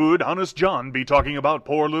there. Could honest John be talking about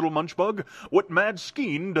poor little Munchbug? What mad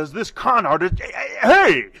scheme does this con artist...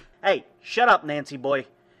 Hey! Hey, shut up, Nancy boy.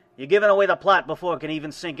 You're giving away the plot before it can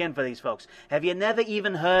even sink in for these folks. Have you never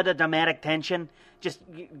even heard of dramatic tension? Just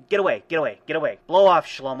get away. Blow off,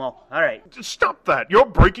 Shlomo. All right. Stop that. You're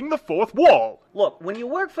breaking the fourth wall. Look, when you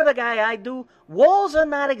work for the guy I do, walls are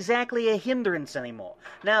not exactly a hindrance anymore.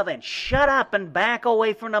 Now then, shut up and back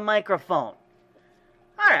away from the microphone.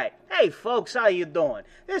 All right. Hey, folks, how you doing?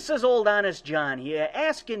 This is Old Honest John here,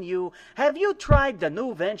 asking you, have you tried the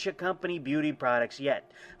new Venture Company beauty products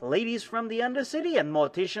yet? Ladies from the Undercity and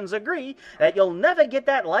morticians agree that you'll never get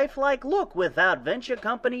that lifelike look without Venture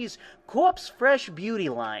Company's Corpse Fresh beauty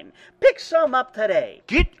line. Pick some up today.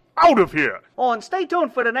 Get out of here! Oh, and stay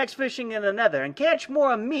tuned for the next Fishing in the Nether and catch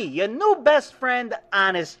more of me, your new best friend,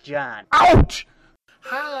 Honest John. Out!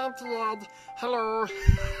 Hi, Auntie Ed. Hello.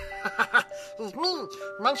 It's me,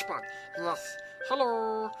 Munchbug. Yes.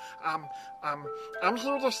 Hello. I'm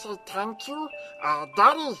here to say thank you.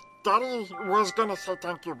 Daddy was gonna say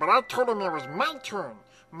thank you, but I told him it was my turn.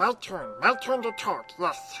 My turn to talk.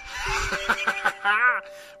 Yes.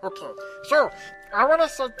 Okay. So, I want to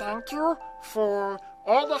say thank you for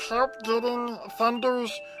all the help getting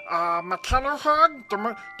Thunder's mechano hog,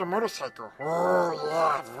 the motorcycle. Oh,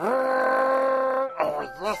 yeah. Oh,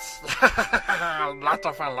 yes. Lots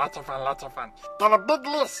of fun. Got a big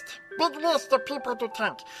list of people to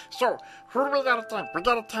thank. So, who do we gotta thank? We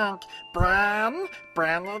gotta thank Bran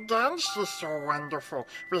again, she's so wonderful.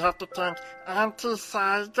 We have to thank Auntie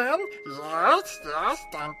Saigon, yes,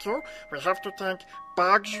 thank you. We have to thank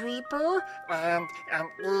Bugs Reaper and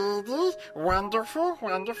Edie, wonderful,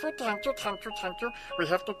 thank you. We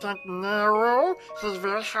have to thank Nero, he's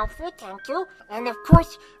very helpful, thank you. And of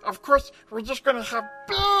course, we're just gonna have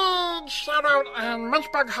big shout out and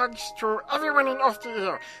Munchbug hugs to everyone in Off the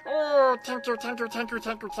Air. Oh, thank you. It's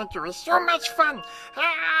so much fun.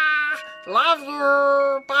 Love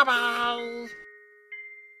you. Bye-bye.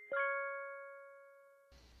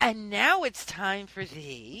 And now it's time for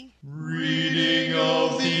the... reading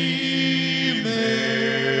of the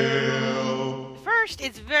email. First,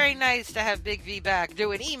 it's very nice to have Big V back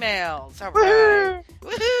doing emails. All right.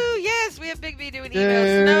 Woohoo! Yes, we have Big V doing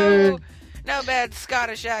emails. No bad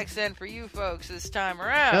Scottish accent for you folks this time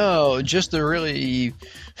around. No, just a really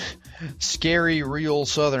scary, real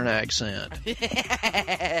Southern accent.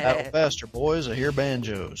 Battle faster, boys. I hear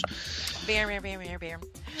banjos. Bear.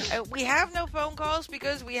 We have no phone calls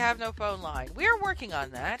because we have no phone line. We're working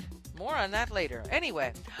on that. More on that later.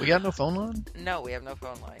 Anyway. We got no phone line? No, we have no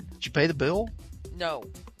phone line. Did you pay the bill? No.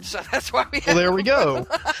 So that's why we have Well, there we go.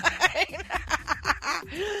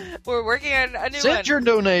 We're working on a new one. Send your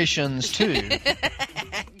donations, too.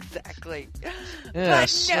 Exactly.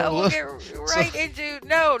 Yes. But no, we'll get right into...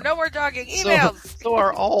 No more talking. Emails. So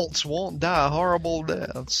our alts won't die horrible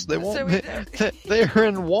deaths. They won't. They're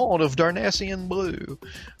in want of Darnassian blue.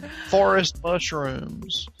 Forest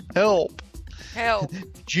mushrooms. Help.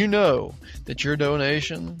 Did you know that your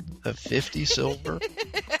donation of 50 silver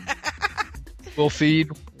will feed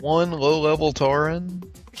one low-level Tauren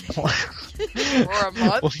for a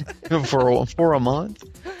month? for a month?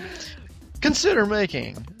 Consider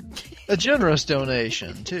making a generous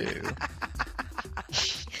donation too.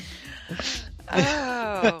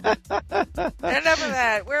 Oh. Enough of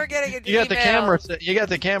that. We're getting into You got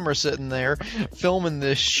the camera sitting there filming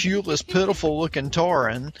this shoeless, pitiful-looking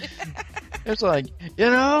Tauren. It's like,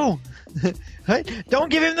 hey, don't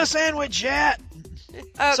give him the sandwich yet.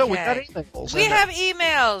 Okay. So we got emails. We have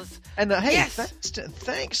emails. And hey, yes.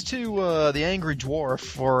 thanks to the Angry Dwarf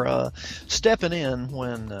for stepping in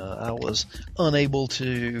when I was unable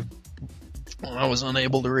to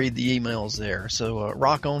read the emails there. So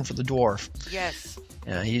rock on for the dwarf. Yes.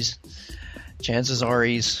 Yeah, chances are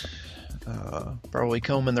he's probably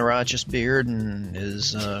combing the righteous beard and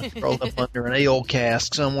is rolled up under an ale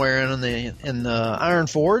cask somewhere in the Iron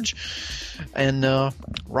Forge. And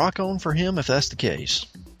rock on for him if that's the case.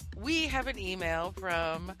 We have an email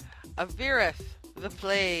from Avirith, the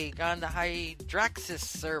Plague, on the Hydraxis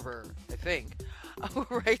server, I think, who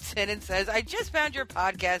writes in and says, I just found your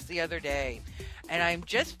podcast the other day, and I'm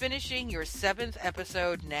just finishing your 7th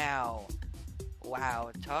episode now.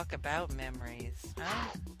 Wow, talk about memories, huh?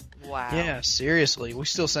 Wow. Yeah, seriously. We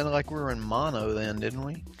still sounded like we were in mono then, didn't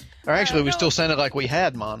we? Or actually, we still sounded like we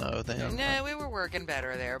had mono then. No, we were working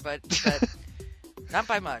better there, but not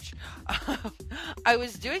by much. I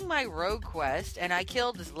was doing my rogue quest, and I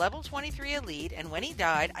killed this level 23 elite, and when he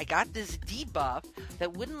died, I got this debuff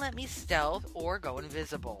that wouldn't let me stealth or go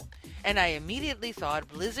invisible. And I immediately thought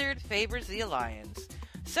Blizzard favors the Alliance.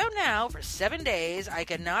 So now, for 7 days, I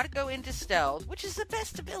cannot go into stealth, which is the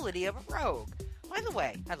best ability of a rogue. By the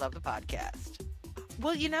way, I love the podcast.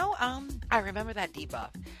 Well, I remember that debuff.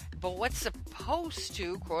 But what's supposed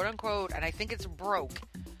to, quote unquote, and I think it's broke,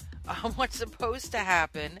 what's supposed to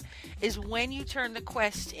happen is when you turn the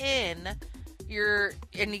quest in,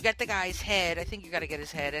 and you get the guy's head. I think you got to get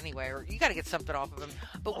his head anyway, or you got to get something off of him.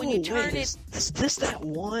 But when you turn it, is this that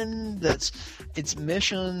one it's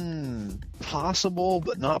mission possible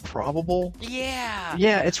but not probable? Yeah.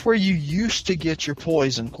 Yeah, it's where you used to get your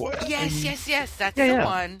poison quest. Yes. That's the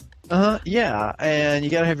one. Yeah, and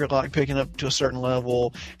you gotta have your lock picking up to a certain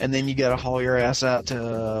level, and then you gotta haul your ass out to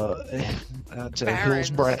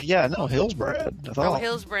Hillsbrad. Yeah, no, Hillsbrad. I thought. Oh,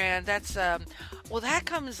 Hillsbrad. That's well, that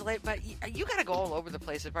comes late, but you gotta go all over the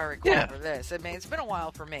place if I recall for this. I mean, it's been a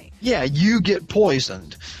while for me. Yeah, you get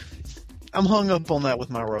poisoned. I'm hung up on that with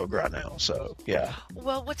my rogue right now, so yeah.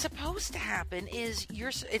 Well, what's supposed to happen is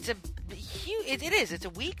it's a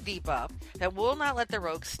weak debuff that will not let the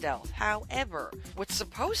rogue stealth. However, what's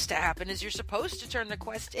supposed to happen is you're supposed to turn the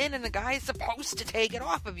quest in and the guy is supposed to take it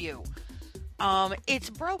off of you. It's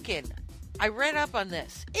broken. I read up on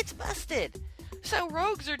this. It's busted. So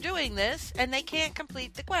rogues are doing this and they can't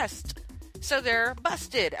complete the quest. So they're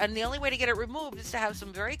busted. And the only way to get it removed is to have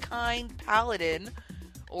some very kind paladin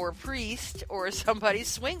or priest or somebody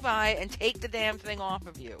swing by and take the damn thing off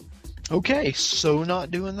of you. Okay, so not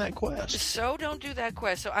doing that quest. So don't do that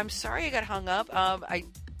quest. So I'm sorry you got hung up.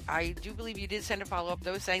 I do believe you did send a follow-up,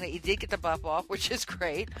 though, saying that you did get the buff off, which is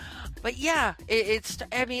great. But yeah,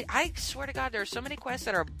 I swear to God, there are so many quests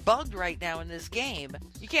that are bugged right now in this game.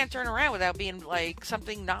 You can't turn around without being, like,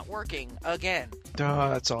 something not working again. Oh,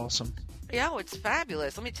 that's awesome. Yeah, it's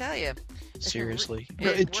fabulous, let me tell you. Seriously.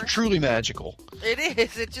 It's truly magical. It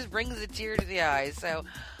is. It just brings a tear to the eyes. So,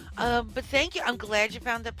 but thank you. I'm glad you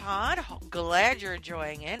found the pod. Glad you're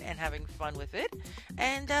enjoying it and having fun with it.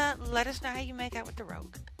 And let us know how you make out with the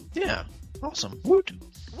rogue. Yeah. Awesome. Woot.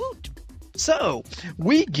 Woot. So,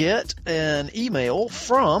 we get an email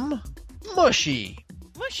from Mushy.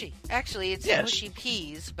 Mushy. Actually, it's Mushy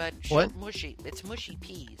Peas, but what? Mushy. It's Mushy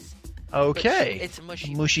Peas. Okay. It's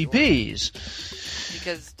Mushy. Mushy Peas.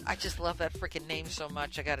 Because I just love that freaking name so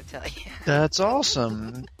much, I gotta tell you. That's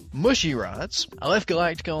awesome. Mushy writes, I left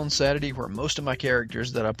Galactica on Saturday where most of my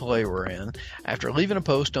characters that I play were in, after leaving a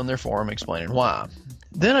post on their forum explaining why.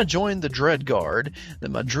 Then I joined the Dread Guard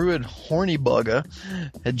that my druid Horny Bugga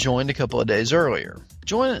had joined a couple of days earlier.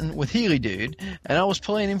 Joining with Healy Dude, and I was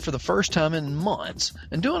playing him for the first time in months,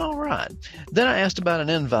 and doing alright. Then I asked about an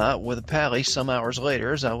invite with a pally some hours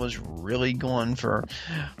later, as I was really going for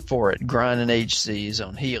it, grinding HCs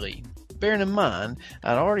on Healy. Bearing in mind,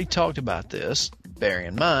 I'd already talked about this. Bearing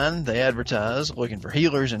in mind, they advertised looking for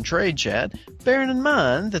healers in trade chat. Bearing in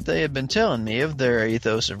mind that they had been telling me of their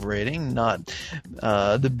ethos of raiding, not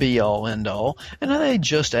the be-all, end-all, and how they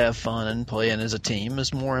just have fun and playing as a team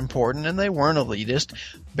is more important, and they weren't elitist.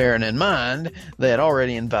 Bearing in mind, they had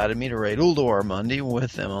already invited me to raid Uldor Monday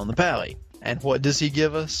with them on the pally. And what does he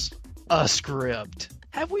give us? A script.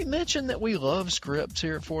 Have we mentioned that we love scripts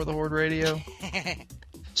here at For the Horde Radio?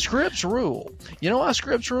 Scripts rule. You know why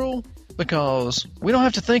scripts rule? Because we don't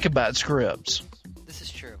have to think about scripts. This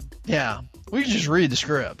is true. Yeah, we can just read the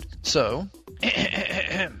script. So,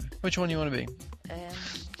 which one do you want to be?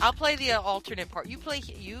 I'll play the alternate part. You play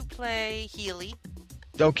Healy.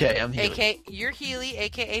 Okay, I'm Healy. You're Healy,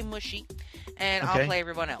 a.k.a. Mushy, and Okay. I'll play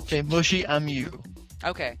everyone else. Okay, Mushy, I'm you.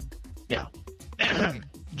 Okay. Yeah.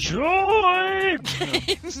 Joy!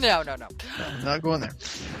 No. No, I'm not going there.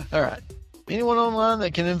 All right. Anyone online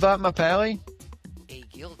that can invite my pally? A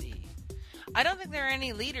guilty. I don't think there are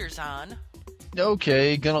any leaders on.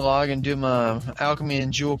 Okay, gonna log and do my alchemy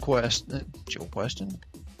and jewel quest. Jewel question?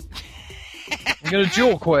 I'm gonna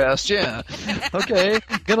jewel quest, yeah. Okay,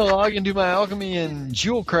 gonna log and do my alchemy and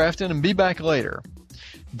jewel crafting and be back later.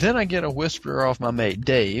 Then I get a whisper off my mate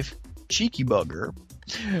Dave, cheeky bugger,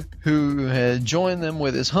 who had joined them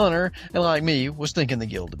with his hunter and, like me, was thinking the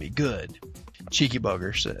guild to be good. Cheeky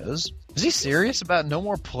bugger says, is he serious about no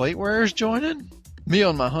more plate wearers joining? Me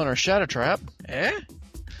on my hunter shadow trap, eh?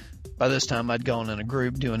 By this time I'd gone in a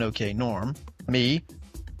group doing okay norm. Me?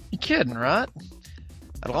 You kidding, right?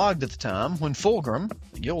 I logged at the time when Fulgrim,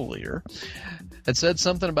 the guild leader, had said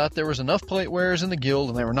something about there was enough plate wearers in the guild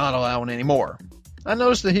and they were not allowing any more. I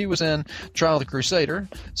noticed that he was in Trial of the Crusader,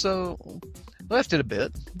 so left it a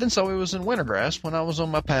bit, then saw he was in Wintergrasp when I was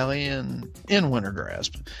on my pally in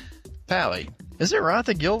Wintergrasp. Pally, is it right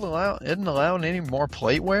the guild isn't allowing any more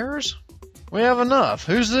plate wearers? We have enough.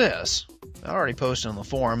 Who's this? I already posted on the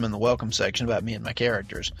forum in the welcome section about me and my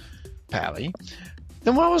characters. Pally.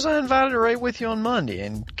 Then why was I invited to raid with you on Monday?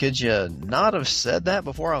 And could you not have said that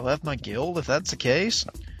before I left my guild, if that's the case?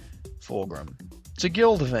 Fulgrim. It's a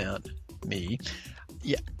guild event. Me.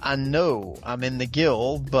 Yeah, I know I'm in the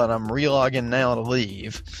guild, but I'm relogging now to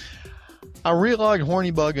leave. I relogged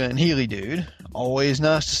Horny Bugga and Healy Dude. Always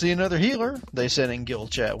nice to see another healer, they said in guild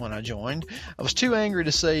chat when I joined. I was too angry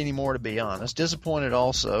to say any more, to be honest. Disappointed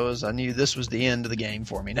also, as I knew this was the end of the game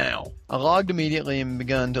for me now. I logged immediately and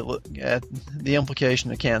begun to look at the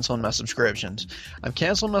implication of canceling my subscriptions. I'm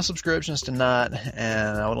canceling my subscriptions tonight,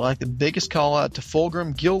 and I would like the biggest call out to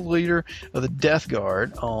Fulgrim, guild leader of the Death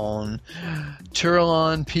Guard on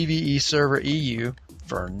Turalon PvE server EU,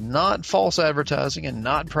 for not false advertising and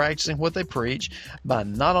not practicing what they preach by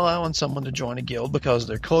not allowing someone to join a guild because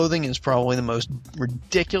their clothing is probably the most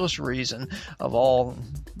ridiculous reason of all.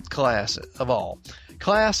 Class,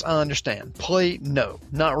 I understand. Plate, no,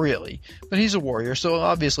 not really. But he's a warrior, so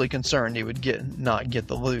obviously concerned he would not get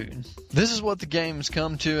the loot. This is what the game's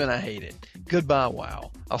come to, and I hate it. Goodbye,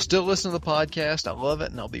 WoW. I'll still listen to the podcast, I love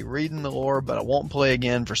it, and I'll be reading the lore, but I won't play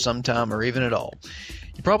again for some time or even at all.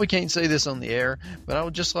 You probably can't say this on the air, but I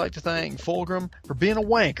would just like to thank Fulgrim for being a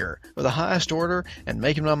wanker of the highest order and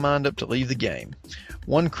making my mind up to leave the game.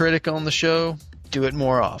 One critic on the show, do it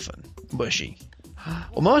more often. Bushy.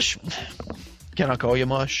 Well, Mush, can I call you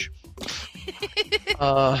Mush?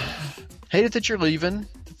 Hate it that you're leaving.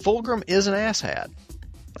 Fulgrim is an asshat.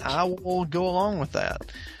 I will go along with that.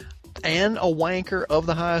 And a wanker of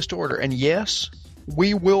the highest order. And yes,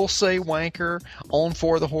 we will say wanker on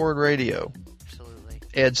For the Horde Radio.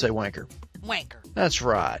 Ed, say wanker. Wanker. That's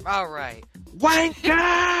right. All right.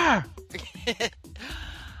 Wanker!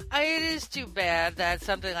 It is too bad that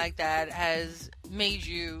something like that has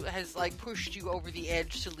pushed you over the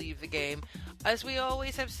edge to leave the game. As we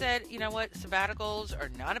always have said, you know what? Sabbaticals are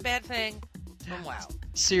not a bad thing from WoW.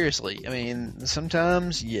 Seriously, I mean,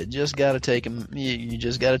 sometimes you just gotta take a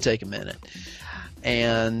minute.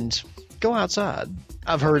 And Go outside.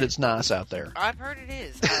 I've heard it's nice out there. I've heard it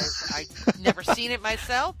is. I've never seen it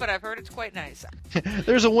myself, but I've heard it's quite nice.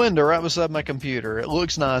 There's a window right beside my computer. It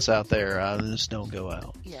looks nice out there. I just don't go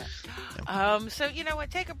out. Yeah. So you know what?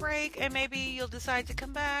 Take a break, and maybe you'll decide to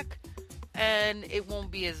come back, and it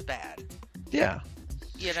won't be as bad. Yeah.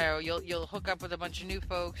 You know, you'll hook up with a bunch of new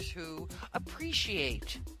folks who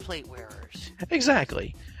appreciate plate wearers.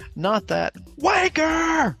 Exactly. Not that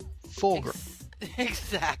Waker Fulgur.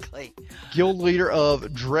 Exactly. Guild leader of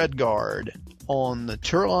Dreadguard on the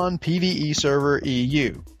Turlon PvE server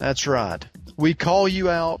EU. That's right. We call you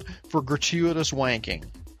out for gratuitous wanking.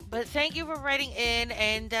 But thank you for writing in,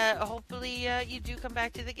 and hopefully you do come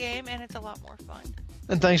back to the game, and it's a lot more fun.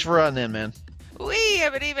 And thanks for writing in, man. We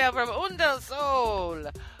have an email from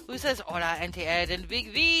Undersol, who says, Hola, Anti-Ed and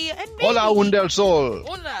Big V, and maybe... Hola, Undersol.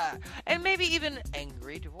 Hola, and maybe even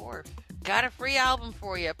Angry Dwarf. Got a free album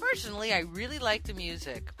for you. Personally, I really like the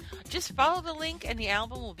music. Just follow the link, and the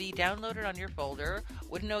album will be downloaded on your folder.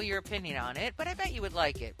 Wouldn't know your opinion on it, but I bet you would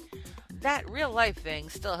like it. That real-life thing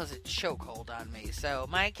still has a chokehold on me, so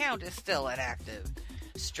my account is still inactive.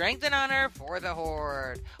 Strength and honor for the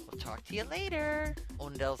Horde. We'll talk to you later.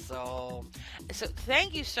 Undelsol. So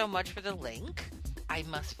thank you so much for the link. I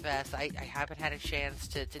must confess, I haven't had a chance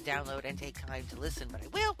to download and take time to listen, but I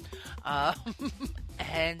will.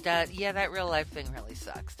 And yeah, that real life thing really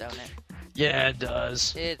sucks, don't it? Yeah, it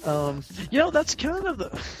does. You know, that's kind of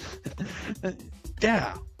the...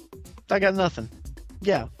 yeah. I got nothing.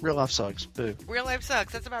 Yeah, real life sucks. Boo. Real life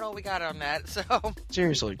sucks. That's about all we got on that, so...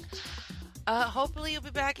 Seriously. Hopefully you'll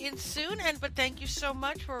be back in soon, but thank you so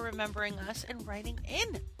much for remembering us and writing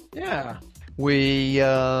in. Yeah. We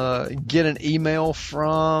get an email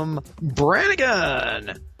from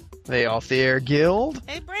Brannigan, the Off the Air Guild.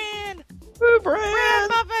 Hey, Bran! Woo, Bran!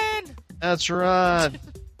 Muffin! That's right.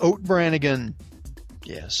 Oat Brannigan.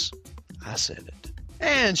 Yes, I said it.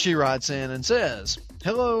 And she writes in and says,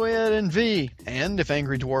 hello, Ed and V. And if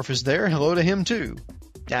Angry Dwarf is there, hello to him, too.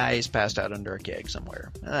 He's passed out under a keg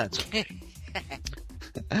somewhere. That's okay.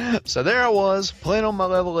 So there I was, playing on my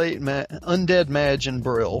level 8 Undead Mage and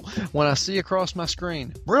Brill, when I see across my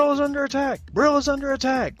screen, Brill is under attack! Brill is under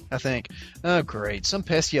attack! I think, oh great, some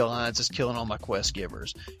pesky alliance is killing all my quest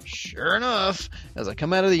givers. Sure enough, as I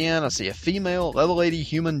come out of the inn, I see a female level 80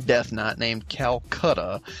 human death knight named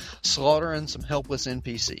Calcutta slaughtering some helpless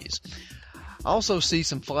NPCs. I also see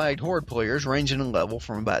some flagged Horde players ranging in level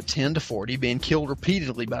from about 10 to 40 being killed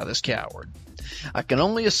repeatedly by this coward. I can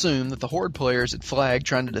only assume that the Horde players had flagged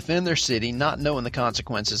trying to defend their city, not knowing the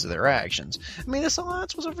consequences of their actions. I mean, this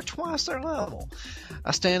alliance was over twice their level.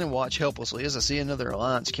 I stand and watch helplessly as I see another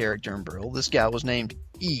alliance character in Brill. This guy was named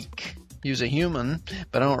Eek. He was a human,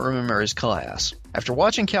 but I don't remember his class. After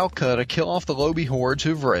watching Calcutta kill off the Lobby Hordes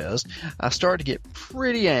who've rezzed, I start to get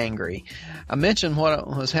pretty angry. I mentioned what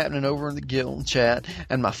was happening over in the guild chat,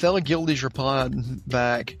 and my fellow guildies replied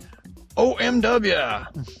back,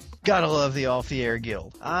 OMW! Gotta love the Off the Air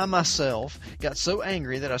Guild. I myself got so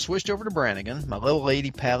angry that I switched over to Brannigan, my level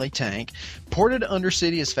 80 pally tank, ported to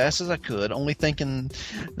Undercity as fast as I could, only thinking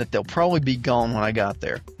that they'll probably be gone when I got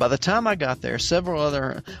there. By the time I got there, several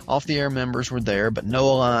other Off the Air members were there, but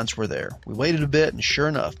no alliance were there. We waited a bit, and sure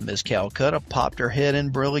enough, Ms. Calcutta popped her head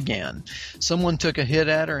in Brill again. Someone took a hit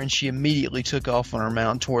at her, and she immediately took off on her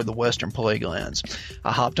mount toward the western plague lands.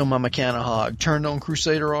 I hopped on my Mechana Hog, turned on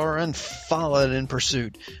Crusader Aura, and followed in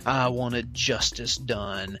pursuit. I wanted justice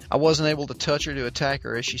done. I wasn't able to touch her to attack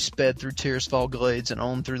her as she sped through Tearsfall Glades and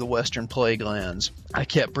on through the western plague lands. I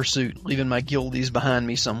kept pursuit, leaving my guildies behind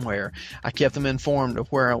me somewhere. I kept them informed of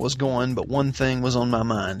where I was going, but one thing was on my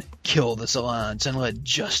mind. Kill this alliance and let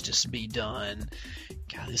justice be done.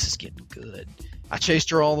 God, this is getting good. I chased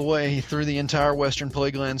her all the way through the entire western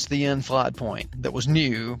plaguelands to the end flight point that was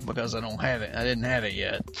new because I didn't have it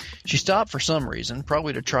yet. She stopped for some reason,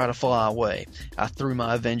 probably to try to fly away. I threw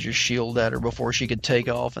my Avenger's shield at her before she could take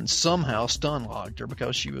off and somehow stun-locked her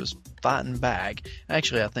because she was fighting back.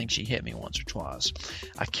 Actually, I think she hit me once or twice.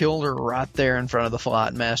 I killed her right there in front of the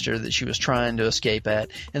flight master that she was trying to escape at,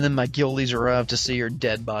 and then my guildies arrived to see her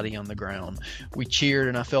dead body on the ground. We cheered,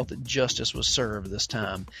 and I felt that justice was served this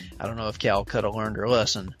time. I don't know if Calcutta learned her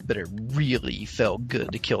lesson, but it really felt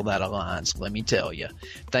good to kill that alliance, let me tell you.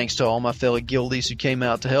 Thanks to all my fellow guildies who came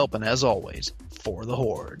out to help, and as always, for the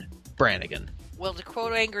Horde. Brannigan. Well, to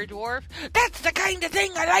quote Angry Dwarf, that's the kind of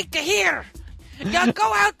thing I like to hear! You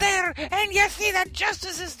go out there, and you see that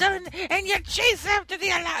justice is done, and you chase after the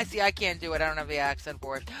alliance. See, I can't do it. I don't have the accent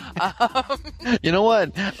for it. You know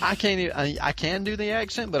what? I can do the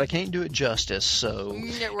accent, but I can't do it justice. So, right.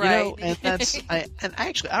 You know, and that's and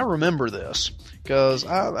actually I remember this because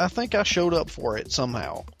I think I showed up for it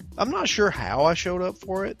somehow. I'm not sure how I showed up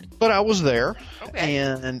for it, but I was there. Okay.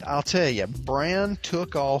 And I'll tell you, Bran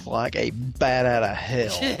took off like a bat out of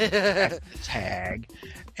hell. Tag.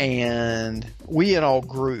 And we had all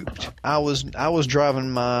grouped. I was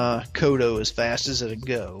driving my Kodo as fast as it'd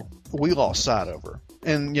go. We lost sight of her.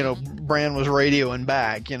 And, Bran was radioing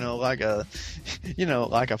back, like a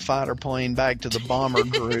fighter plane back to the bomber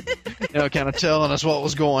group, kind of telling us what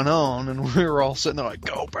was going on. And we were all sitting there like,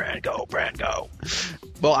 go, Bran, go, Bran, go.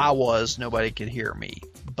 Well, I was. Nobody could hear me.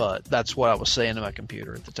 But that's what I was saying to my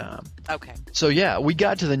computer at the time. Okay. So, yeah, we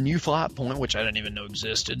got to the new flight point, which I didn't even know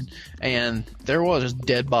existed. And there was a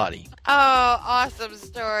dead body. Oh, awesome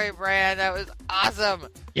story, Bran. That was awesome.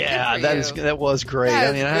 Yeah, that was great.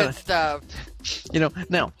 That is good stuff.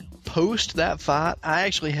 Now, post that fight, I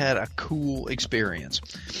actually had a cool experience.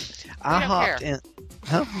 I hopped in.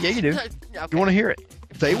 Huh? Yeah, you do. Okay. You want to hear it?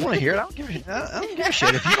 If they want to hear it, I don't give a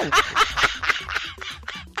shit. If you don't,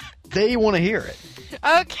 they want to hear it.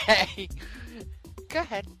 Okay. Go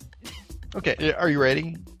ahead. Okay, are you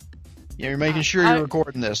ready? Yeah, you're making sure you're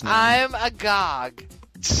recording this now. I'm agog.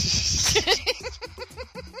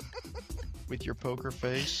 With your poker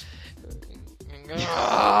face.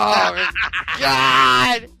 Oh,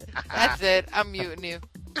 God! That's it. I'm muting you.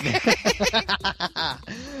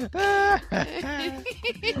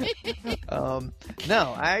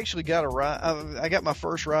 No, I actually got a ride. I got my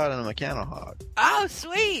first ride on a mechano hog. Oh,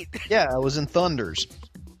 sweet! Yeah, I was in Thunders.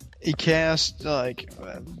 He cast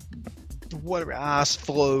whatever ice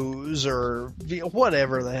flows or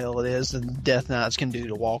whatever the hell it is that Death Knights can do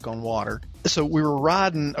to walk on water. So we were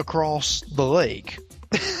riding across the lake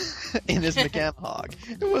in his mechano hog.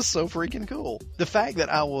 It was so freaking cool. The fact that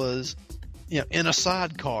I was, in a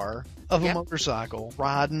sidecar of a motorcycle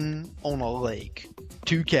riding on a lake,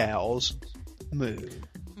 2 cows, moo.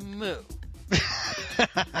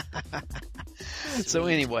 So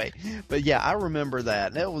anyway, but yeah, I remember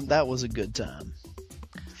that. That was a good time.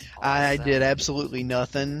 Awesome. I did absolutely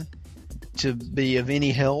nothing to be of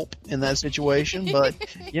any help in that situation, but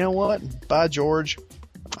you know what? By George,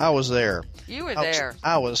 I was there. You were there.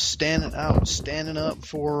 I was standing up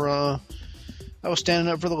for the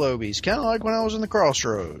lobies, kind of like when I was in the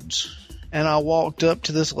Crossroads. And I walked up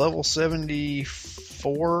to this level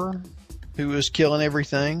 74 who was killing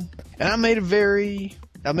everything, and I made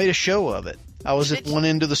a show of it. I was at one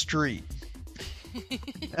end of the street,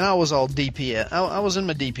 and I was all DPS. I was in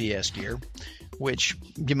my DPS gear, which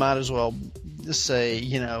you might as well say,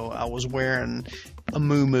 I was wearing a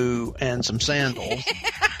moo-moo and some sandals.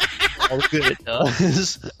 All the good it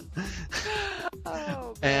does.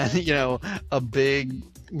 And, a big,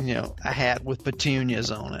 a hat with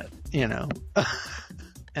petunias on it,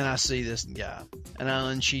 And I see this guy, and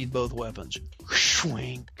I unsheathe both weapons.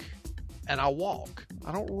 Schwink. And I walk.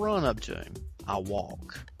 I don't run up to him. I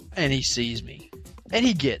walk. And he sees me. And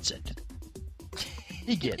he gets it.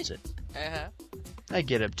 He gets it. Uh-huh. I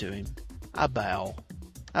get up to him. I bow.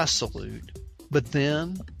 I salute. But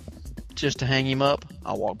then, just to hang him up,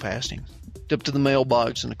 I walk past him. Up to the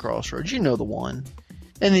mailbox in the Crossroads. You know the one.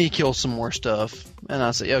 And then he kills some more stuff. And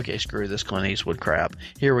I say, okay, screw this Clint Eastwood crap.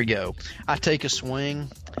 Here we go. I take a swing.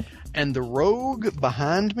 And the rogue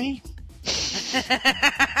behind me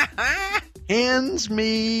hands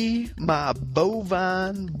me my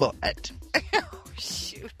bovine butt. Oh,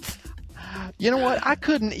 shoot. You know what? I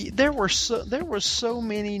couldn't. There were so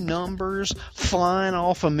many numbers flying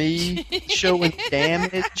off of me, showing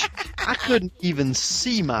damage. I couldn't even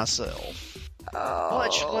see myself,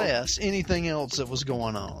 much less anything else that was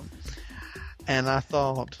going on. And I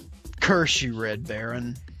thought, "Curse you, Red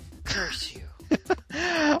Baron! Curse you!"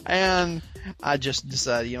 And I just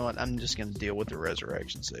decided, you know what? I'm just going to deal with the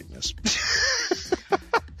resurrection sickness.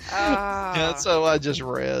 And so I just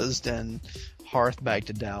rezzed and hearthed back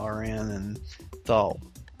to Dalaran and thought,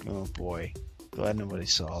 oh boy, glad nobody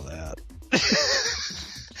saw that.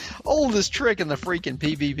 Oldest trick in the freaking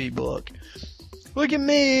PvP book. Look at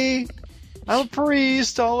me. I'm a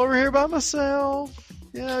priest all over here by myself.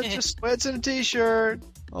 Just sweats and a t-shirt.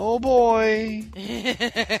 Oh boy.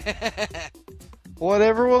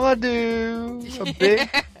 Whatever will I do? A big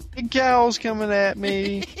cow's coming at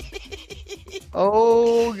me.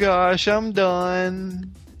 Oh gosh, I'm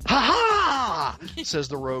done. Ha ha! Says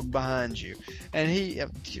the rogue behind you. And he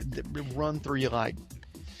run through you like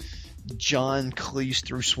John Cleese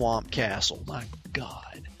through Swamp Castle. My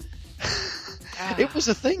God. It was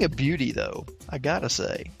a thing of beauty, though, I gotta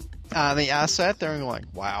say. I mean, I sat there and like,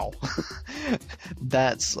 wow.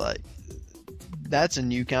 That's a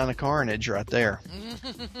new kind of carnage right there.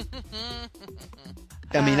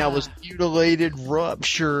 I mean, I was mutilated,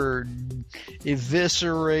 ruptured,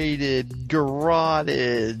 eviscerated,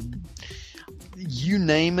 garroted, you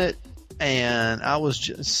name it, and I was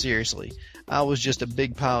just, seriously, I was just a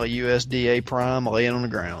big pile of USDA Prime laying on the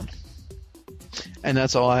ground. And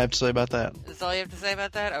that's all I have to say about that. That's all you have to say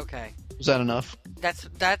about that? Okay. Was that enough? That's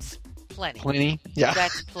plenty. Plenty? Yeah.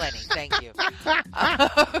 That's plenty. Thank you.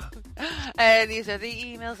 And these are the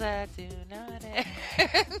emails that do not end.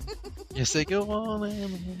 Yes, they go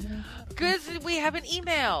on. Because we have an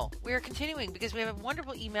email. We are continuing because we have a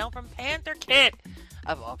wonderful email from Panther Kit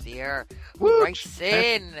of Off the Air who writes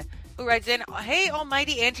in, hey,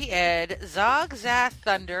 almighty Auntie-Ed, Zog, Zath,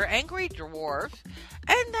 Thunder, Angry Dwarf,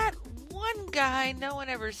 and that one guy no one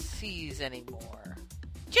ever sees anymore.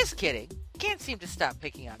 Just kidding. Can't seem to stop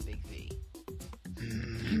picking on Big V.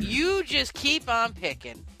 You just keep on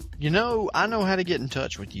picking. You know, I know how to get in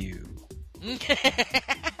touch with you.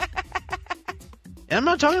 And I'm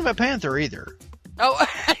not talking about Panther either. Oh,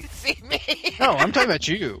 I see me. No, I'm talking about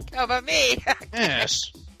you. Oh, about me.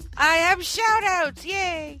 Yes. I have shout-outs.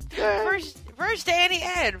 Yay. First to Annie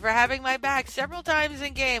Ed for having my back several times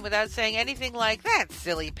in game without saying anything like, that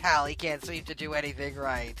silly pal, he can't seem to do anything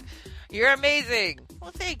right. You're amazing.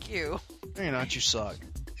 Well, thank you. No, you're not. You suck.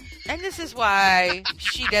 And this is why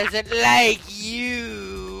she doesn't like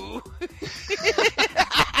you.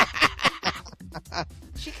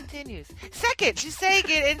 She continues. Second, to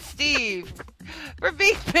Sagan and Steve for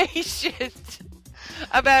being patient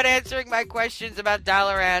about answering my questions about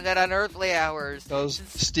Dalaran at unearthly hours. Those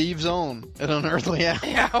Steve's own at unearthly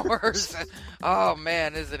hours. Oh,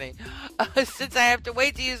 man, isn't he? Since I have to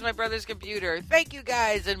wait to use my brother's computer. Thank you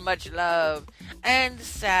guys and much love. And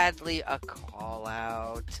sadly, a call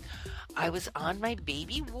out. I was on my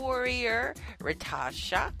baby warrior,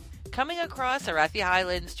 Ritasha, coming across Arathi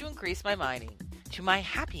Highlands to increase my mining. To my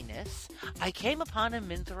happiness, I came upon a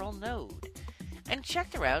Minthril node and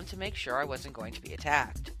checked around to make sure I wasn't going to be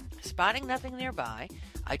attacked. Spotting nothing nearby,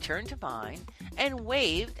 I turned to mine and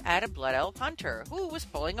waved at a Blood Elf hunter who was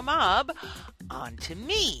pulling a mob onto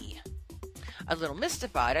me. A little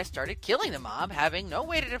mystified, I started killing the mob, having no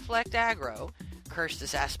way to deflect aggro, cursed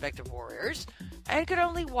this aspect of warriors, and could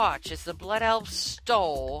only watch as the Blood Elf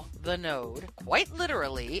stole the node, quite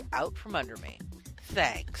literally, out from under me.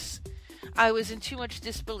 Thanks. I was in too much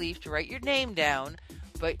disbelief to write your name down,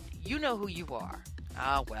 but you know who you are.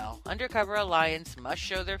 Ah, well, Undercover Alliance must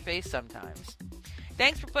show their face sometimes.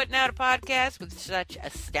 Thanks for putting out a podcast with such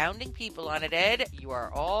astounding people on it, Ed. You are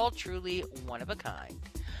all truly one of a kind.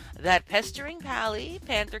 That pestering pally,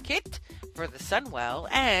 Panther Kit, for the Sunwell,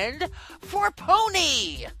 and for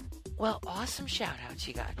Pony! Well, awesome shout-outs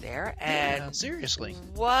you got there. And yeah, seriously.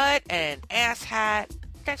 What an asshat.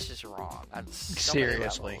 That's just wrong on so many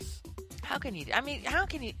seriously. levels. How can you... how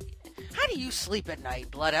do you sleep at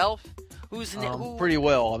night, Blood Elf? Pretty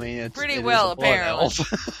well. I mean, it's pretty it well, is a Blood apparently.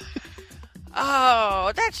 Elf.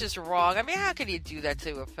 Oh, that's just wrong. I mean, how can you do that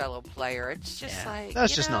to a fellow player? It's just like...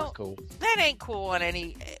 That's just not cool. That ain't cool on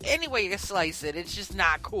any way you slice it. It's just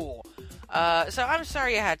not cool. So I'm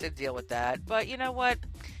sorry you had to deal with that. But you know what?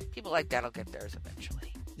 People like that will get theirs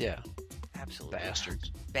eventually. Yeah. Absolutely.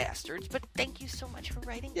 Bastards. But thank you so much for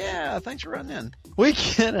writing. Yeah, thanks for writing in. We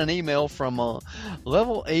get an email from a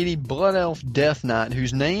level 80 Blood Elf Death Knight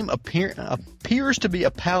whose name appears to be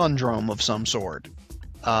a palindrome of some sort.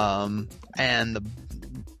 Not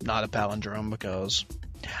a palindrome because...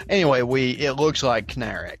 Anyway, it looks like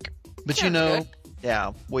Knarek. But Sounds good.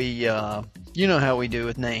 Yeah, you know how we do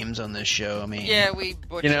with names on this show. I mean... Yeah, we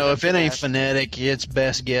butcher if it ain't best. phonetic, it's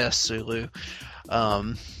best guess, Sulu.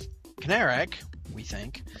 Knarek, we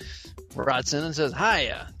think, writes in and says,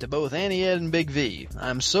 Hiya to both Annie Ed and Big V.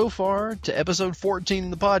 I'm so far to episode 14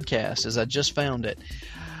 of the podcast as I just found it.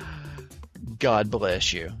 God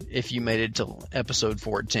bless you if you made it to episode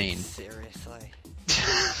 14. Seriously.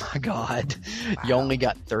 My God. Wow. You only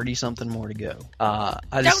got 30-something more to go. Don't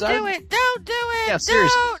do it! Yeah,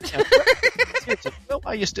 seriously. Don't! Seriously. Go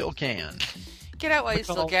while you still can. Get out while you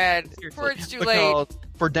still can, before it's too late.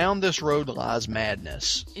 For down this road lies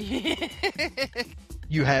madness.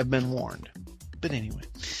 You have been warned. But anyway.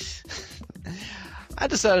 I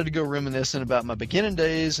decided to go reminiscing about my beginning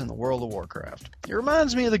days in the World of Warcraft. It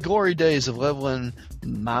reminds me of the glory days of leveling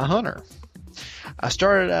my hunter. I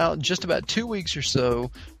started out just about 2 weeks or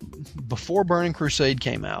so before Burning Crusade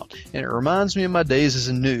came out, and it reminds me of my days as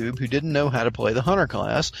a noob who didn't know how to play the hunter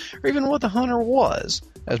class, or even what the hunter was,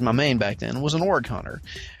 as my main back then was an orc hunter.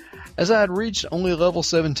 As I had reached only level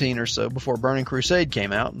 17 or so before Burning Crusade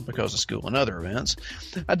came out, because of school and other events,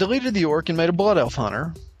 I deleted the orc and made a blood elf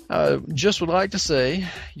hunter, Just would like to say,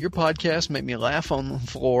 your podcast made me laugh on the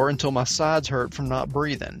floor until my sides hurt from not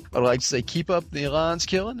breathing. I'd like to say keep up the Alliance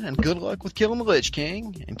killing, and good luck with killing the Lich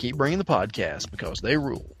King, and keep bringing the podcast, because they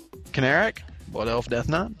rule. Canaric, Blood Elf Death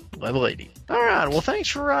Knight, level 80. Alright, well thanks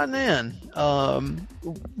for writing in.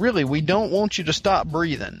 Really, we don't want you to stop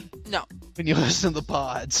breathing. No. When you listen to the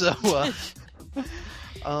pod, so...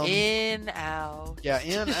 in, out. Yeah,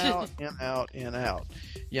 in, out, in, out, in, out.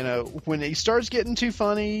 You know, when it starts getting too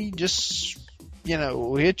funny, just, you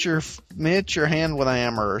know, hit your hand with a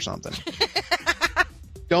hammer or something.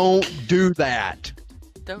 Don't do that.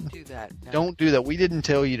 Don't do that. No. Don't do that. We didn't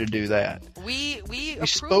tell you to do that. We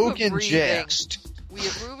spoke in jest. We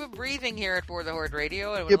approve of breathing here at For the Horde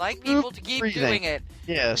Radio, and would like people to keep doing it.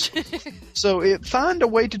 Yes. So find a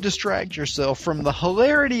way to distract yourself from the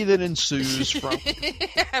hilarity that ensues from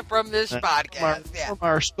from this podcast. From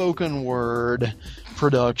our spoken word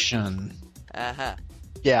production. Uh-huh.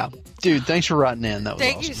 Yeah. Dude, thanks for writing in. That was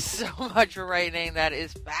Thank awesome. you so much for writing in. That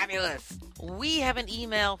is fabulous. We have an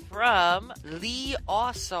email from Lee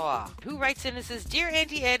Ossaw, who writes in and says, Dear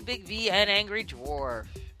Auntie Ed, Big V, and Angry Dwarf.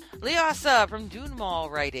 Lee Ossaw from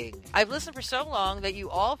Dunmall writing, I've listened for so long that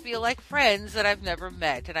you all feel like friends that I've never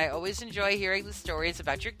met, and I always enjoy hearing the stories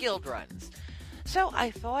about your guild runs. So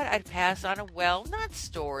I thought I'd pass on a, well, not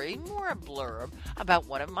story, more a blurb about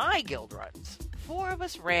one of my guild runs. 4 of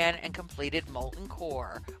us ran and completed Molten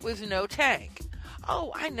Core with no tank.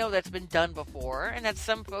 Oh, I know that's been done before, and that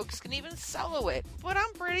some folks can even solo it, but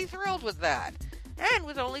I'm pretty thrilled with that. And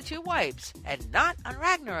with only 2 wipes, and not on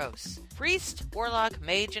Ragnaros. Priest, Warlock,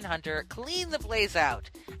 Mage, and Hunter clean the blaze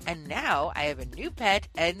out. And now I have a new pet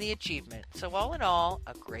and the achievement. So all in all,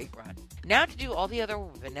 a great run. Now to do all the other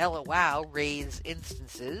vanilla WoW raids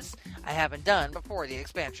instances I haven't done before the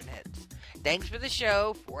expansion hits. Thanks for the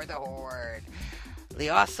show, For the Horde.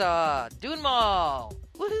 Liasa, Dunmall.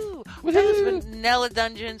 Woohoo! Those vanilla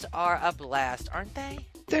dungeons are a blast, aren't they?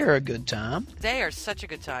 They're a good time. They are such a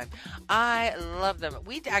good time. I love them.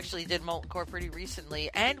 We actually did Molten Core pretty recently,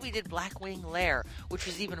 and we did Blackwing Lair, which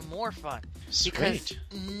was even more fun. Sweet. Because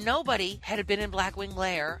nobody had been in Blackwing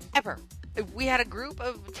Lair ever. We had a group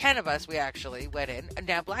of 10 of us, we actually went in.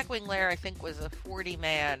 Now, Blackwing Lair, I think, was a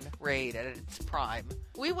 40-man raid at its prime.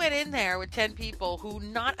 We went in there with 10 people who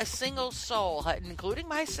not a single soul, including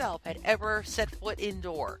myself, had ever set foot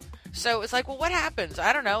indoor. So it's like, well, what happens?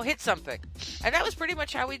 I don't know, hit something. And that was pretty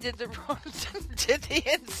much how we did the did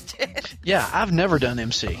the instant. Yeah, I've never done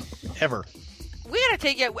MC, ever. We gotta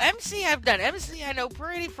take it. MC I've done. MC I know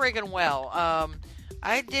pretty friggin' well.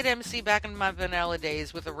 I did MC back in my vanilla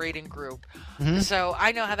days with a raiding group. Mm-hmm. So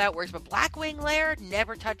I know how that works. But Blackwing Lair,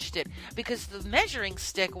 never touched it. Because the measuring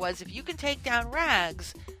stick was, if you can take down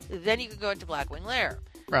Rags, then you can go into Blackwing Lair.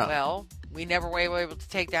 Right. Well, we never were able to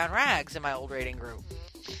take down Rags in my old raiding group.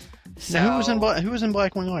 So, now, who was in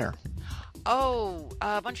Blackwing Lair? Oh,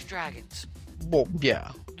 a bunch of dragons. Well, yeah.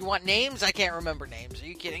 You want names? I can't remember names. Are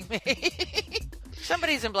you kidding me?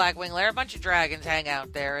 Somebody's in Blackwing Lair. A bunch of dragons hang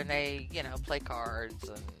out there, and they, play cards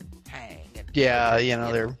and hang. And, yeah,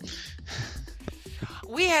 they're...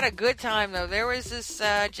 We had a good time, though. There was this,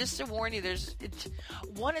 just to warn you, there's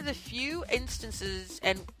one of the few instances,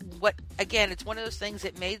 and it's one of those things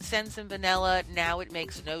that made sense in vanilla, now it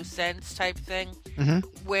makes no sense type thing,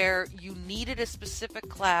 where you needed a specific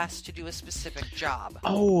class to do a specific job.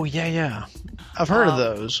 Oh, yeah. I've heard of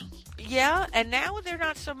those. Yeah, and now they're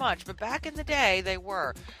not so much, but back in the day, they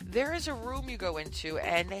were. There is a room you go into,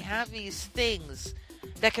 and they have these things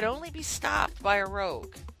that can only be stopped by a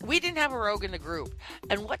rogue. We didn't have a rogue in the group.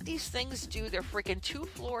 And what these things do, they're freaking 2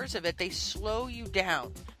 floors of it. They slow you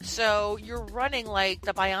down. So you're running like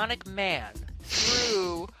the Bionic Man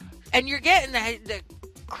through, and you're getting the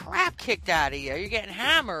crap kicked out of you. You're getting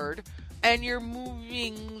hammered, and you're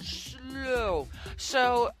moving slow.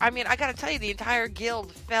 So, I gotta tell you, the entire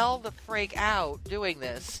guild fell the freak out doing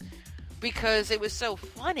this. Because it was so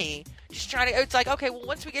funny. Just trying to, it's like, okay, well,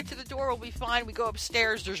 once we get to the door, we'll be fine. We go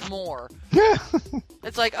upstairs, there's more.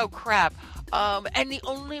 It's like, oh, crap. And the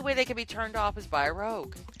only way they could be turned off is by a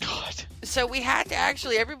rogue. God. So we had to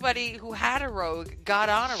actually, everybody who had a rogue got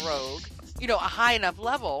on a rogue, a high enough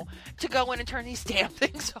level to go in and turn these damn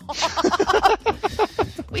things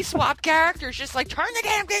off. We swapped characters, just like, turn the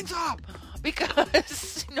damn things off.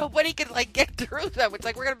 Because nobody could, get through them. It's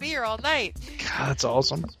like, we're going to be here all night. God, that's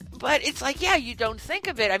awesome. But it's like, yeah, you don't think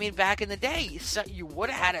of it. Back in the day, you would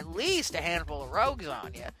have had at least a handful of rogues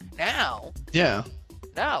on you. Now, yeah,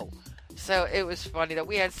 no. So it was funny that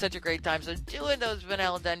we had such a great time. So doing those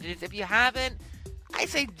vanilla dungeons, if you haven't, I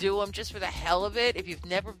say do them just for the hell of it. If you've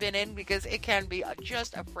never been in, because it can be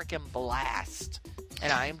just a freaking blast.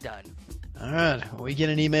 And I am done. Alright, we get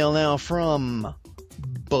an email now from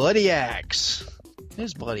Bloody Axe. It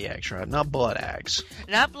is Bloody Axe, right? Not Blood Axe.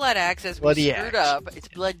 Not Blood Axe, as Bloody we screwed Axe. up. It's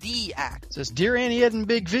Bloody Axe. It says, Dear Annie Ed and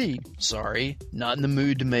Big V, sorry, not in the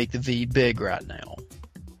mood to make the V big right now.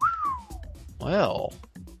 Well,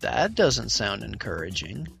 that doesn't sound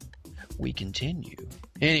encouraging. We continue.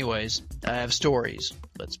 Anyways, I have stories.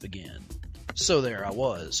 Let's begin. So there I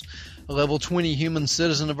was, a level 20 human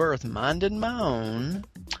citizen of Earth, minding my own,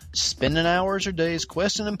 spending hours or days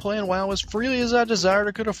questing and playing WoW as freely as I desired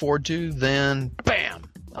or could afford to, then, bam!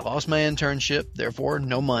 I lost my internship, therefore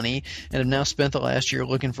no money, and have now spent the last year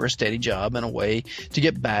looking for a steady job and a way to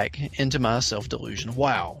get back into my self-delusion.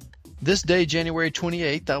 Wow. This day, January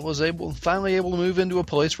 28th, I was finally able to move into a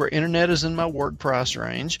place where internet is in my work price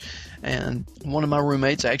range, and one of my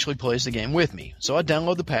roommates actually plays the game with me. So I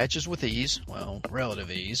download the patches with ease, well, relative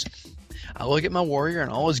ease. I look at my warrior and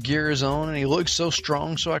all his gear is on, and he looks so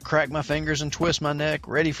strong, so I crack my fingers and twist my neck,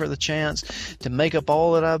 ready for the chance to make up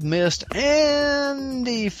all that I've missed, and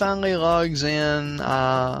he finally logs in.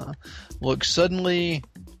 Look, suddenly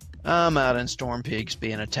I'm out in Storm Peaks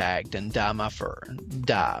being attacked and die.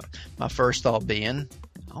 My first thought being,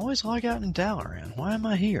 I always log out in Dalaran. Why am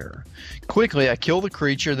I here? Quickly, I kill the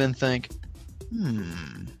creature, then think,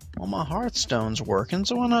 well, my Hearthstone's working,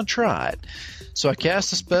 so why not try it? So I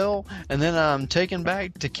cast a spell, and then I'm taken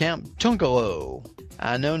back to Camp Tunkalo.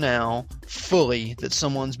 I know now, fully, that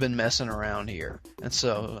someone's been messing around here. And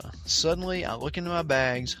so, suddenly, I look into my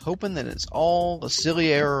bags, hoping that it's all a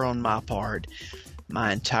silly error on my part.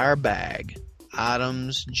 My entire bag,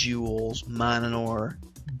 items, jewels, mining ore,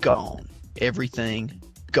 gone. Everything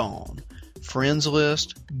gone. Friends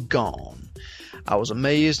list, gone. I was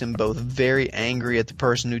amazed and both very angry at the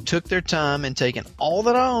person who took their time and taken all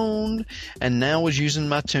that I owned and now was using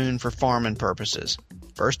my tune for farming purposes.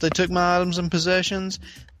 First they took my items and possessions,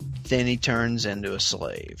 then he turns into a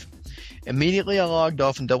slave. Immediately I logged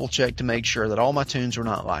off and double-checked to make sure that all my tunes were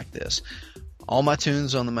not like this. All my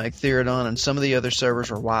tunes on the Magtheridon and some of the other servers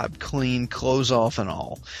were wiped clean, clothes off and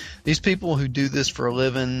all. These people who do this for a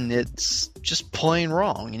living, it's just plain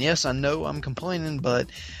wrong. And yes, I know I'm complaining, but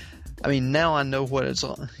I mean, now I know what it's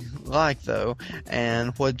like, though,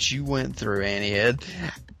 and what you went through, Annie Ed.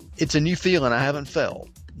 It's a new feeling I haven't felt.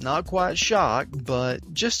 Not quite shocked,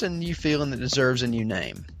 but just a new feeling that deserves a new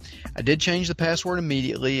name. I did change the password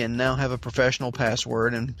immediately and now have a professional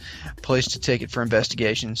password and place to take it for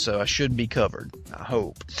investigation, so I should be covered. I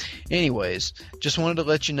hope. Anyways, just wanted to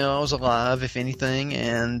let you know I was alive, if anything,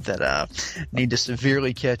 and that I need to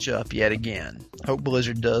severely catch up yet again. Hope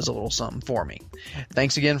Blizzard does a little something for me.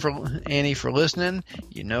 Thanks again, Annie, for listening.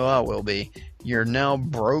 You know I will be. Your now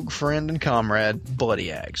broke friend and comrade,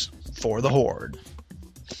 Bloody Axe, for the Horde.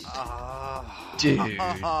 Dude.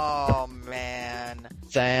 Oh, man.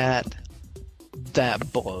 That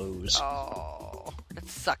blows. Oh, that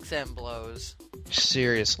sucks and blows.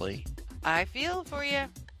 Seriously. I feel for you.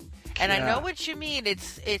 And I know what you mean. It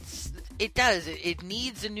does. It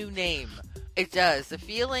needs a new name. It does. The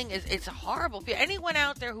feeling is, it's a horrible feeling. Anyone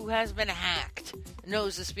out there who has been hacked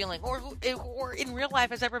knows this feeling, or in real life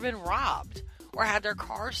has ever been robbed or had their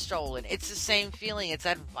car stolen. It's the same feeling. It's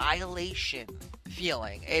that violation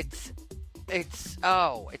feeling. It's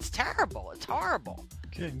terrible. It's horrible.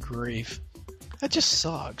 Good grief. That just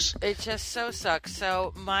sucks. It just so sucks.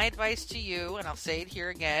 So my advice to you, and I'll say it here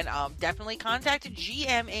again, definitely contact a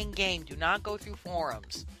GM in-game. Do not go through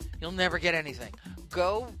forums. You'll never get anything.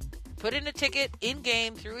 Go put in a ticket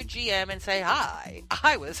in-game through a GM and say, hi,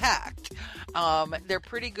 I was hacked. They're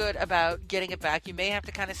pretty good about getting it back. You may have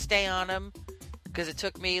to kind of stay on them, because it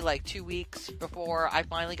took me like 2 weeks before I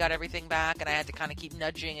finally got everything back, and I had to kind of keep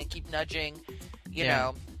nudging, you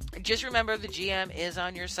know. Just remember the GM is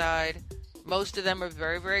on your side. Most of them are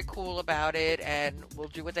very, very cool about it and will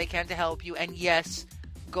do what they can to help you. And yes,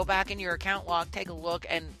 go back in your account log, take a look,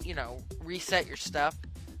 and, you know, reset your stuff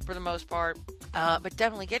for the most part. But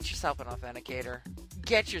definitely get yourself an authenticator.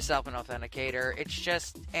 It's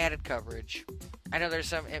just added coverage. I know there's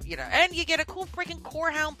some, you know, and you get a cool freaking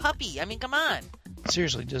Corehound puppy. I mean, come on.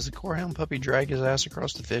 Seriously, does the Corehound puppy drag his ass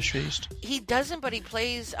across the fish feast? He doesn't, but he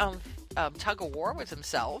plays tug of war with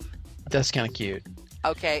himself. That's kind of cute.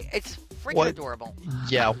 Okay, it's freaking adorable.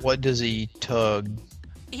 Yeah, what does he tug?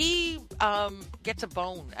 He gets a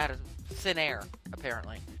bone out of thin air,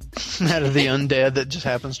 apparently. Out of the undead that just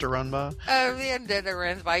happens to run by? The undead that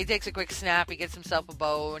runs by. He takes a quick snap, he gets himself a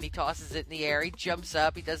bone, he tosses it in the air, he jumps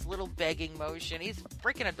up, he does a little begging motion. He's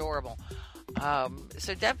freaking adorable.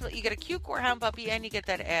 So definitely, you get a cute Corehound puppy, and you get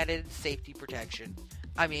that added safety protection.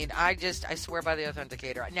 I mean, I swear by the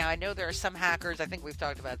authenticator. Now, I know there are some hackers, I think we've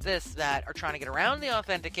talked about this, that are trying to get around the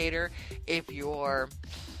authenticator if you're,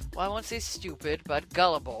 well, I won't say stupid, but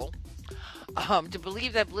gullible, to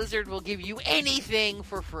believe that Blizzard will give you anything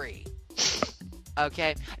for free.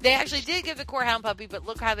 Okay? They actually did give the Core Hound Puppy, but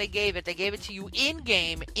look how they gave it. They gave it to you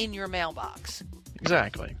in-game in your mailbox.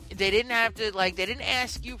 Exactly. They didn't have to, they didn't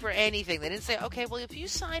ask you for anything. They didn't say, okay, well, if you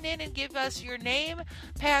sign in and give us your name,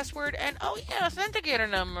 password, and, authenticator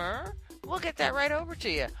number, we'll get that right over to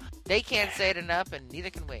you. They can't say it enough, and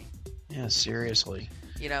neither can we. Yeah, seriously.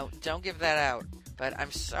 Don't give that out. But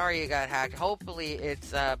I'm sorry you got hacked. Hopefully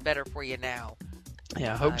it's better for you now.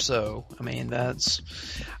 Yeah, I hope so. I mean, I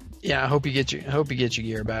hope you get your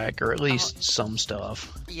gear back, or at least some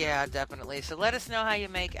stuff. Yeah, definitely. So let us know how you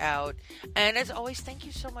make out. And as always, thank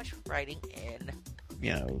you so much for writing in.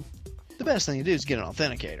 The best thing to do is get an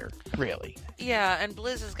authenticator, really. Yeah, and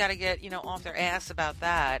Blizz has got to get, off their ass about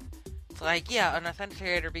that. It's like, yeah, an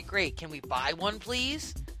authenticator would be great. Can we buy one,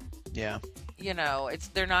 please? Yeah.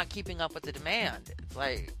 They're not keeping up with the demand. It's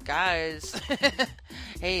like, guys,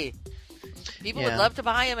 hey, people would love to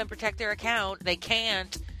buy them and protect their account. They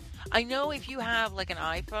can't. I know if you have an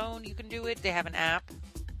iPhone, you can do it. They have an app.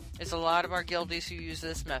 There's a lot of our guildies who use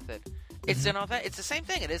this method. It's it's the same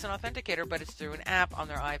thing. It is an authenticator, but it's through an app on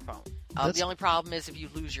their iPhone. The only problem is if you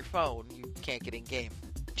lose your phone, you can't get in game.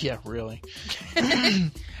 Yeah, really.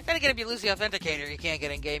 Then again, if you lose the authenticator, you can't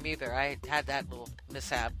get in game either. I had that little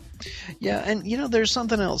mishap. Yeah, and there's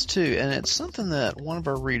something else too, and it's something that one of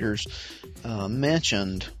our readers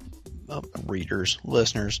mentioned.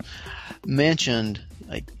 Listeners mentioned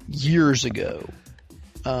years ago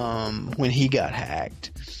when he got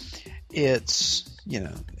hacked. It's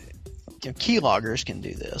keyloggers can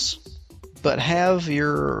do this, but have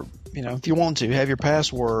your if you want to have your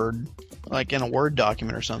password in a Word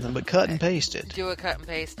document or something, but cut and paste it. Do a cut and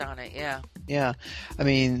paste on it, yeah. Yeah, I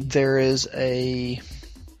mean there is there's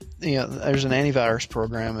an antivirus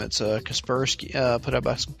program. It's Kaspersky, put up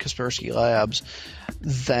by Kaspersky Labs,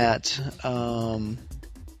 that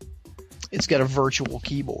it's got a virtual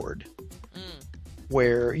keyboard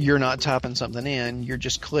where you're not typing something in, you're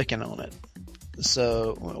just clicking on it.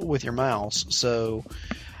 So with your mouse, so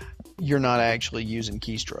you're not actually using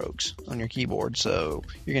keystrokes on your keyboard. So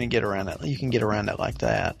you're going to get around that. You can get around it like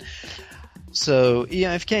that. So,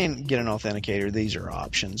 yeah, if you can't get an authenticator, these are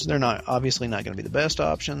options. They're obviously not going to be the best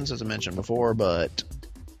options, as I mentioned before, but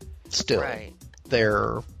still,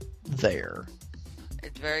 they're there.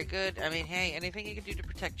 It's very good. I mean, hey, anything you can do to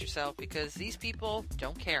protect yourself, because these people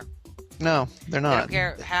don't care. No, they're not. They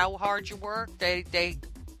don't care how hard you work. They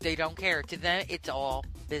don't care. To them, it's all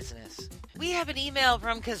business. We have an email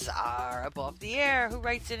from Kazar up off the air, who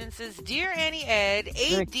writes in and says, Dear Annie Ed,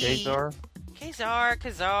 AD...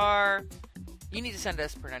 Kazar. You need to send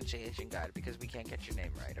us a pronunciation guide because we can't get your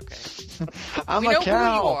name right, okay? I'm a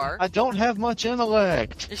cow. Who you are. I don't have much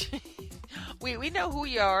intellect. we know who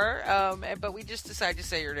you are, but we just decided to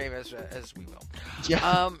say your name as we will.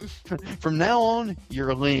 Yeah. From now on,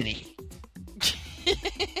 you're Lenny.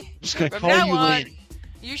 Just going to call you Lenny.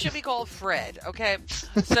 You should be called Fred, okay?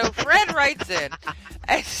 So Fred writes in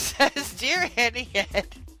and says, Dear Annie Ed,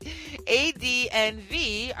 AD and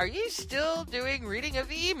V, are you still doing reading of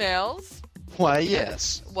the emails? Why,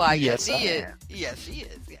 yes. Why, yes, he is. Yes, he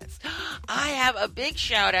is, yes. I have a big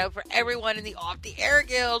shout out for everyone in the Off the Air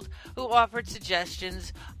Guild who offered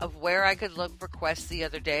suggestions of where I could look for quests the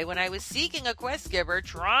other day when I was seeking a quest giver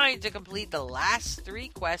trying to complete the last 3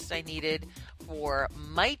 quests I needed for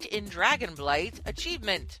Might in Dragonblight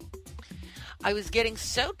achievement. I was getting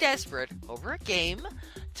so desperate over a game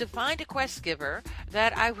to find a quest giver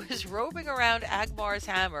that I was roving around Agmar's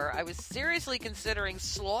Hammer. I was seriously considering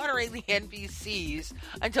slaughtering the NPCs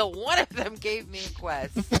until one of them gave me a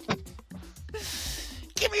quest.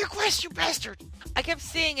 Give me your quest, you bastard! I kept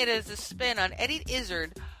seeing it as a spin on Eddie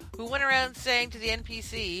Izzard, who went around saying to the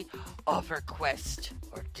NPC, offer quest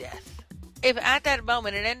or death. If at that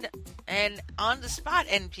moment an on-the-spot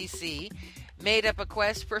NPC made up a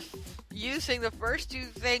quest for using the first 2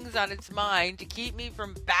 things on its mind to keep me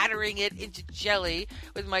from battering it into jelly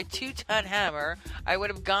with my 2-ton hammer, I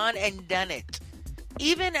would have gone and done it.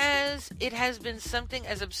 Even as it has been something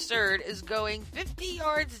as absurd as going 50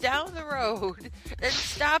 yards down the road, then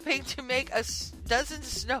stopping to make a dozen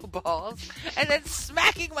snowballs, and then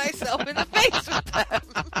smacking myself in the face with them.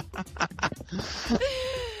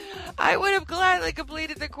 I would have gladly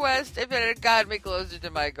completed the quest if it had gotten me closer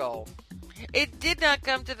to my goal. It did not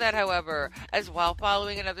come to that, however, as while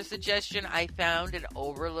following another suggestion, I found an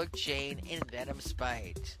overlooked chain in Venom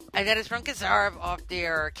Spite. And that is from Kazar from Off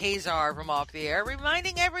the Air,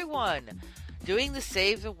 reminding everyone doing the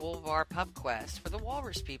Save the Wolvar pub quest for the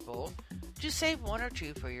walrus people. Just save 1 or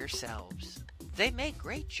 2 for yourselves. They make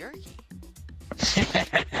great jerky.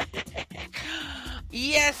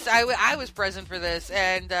 Yes, I was present for this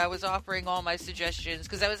and was offering all my suggestions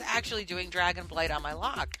because I was actually doing Dragon Blight on my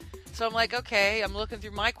lock. So I'm like, okay, I'm looking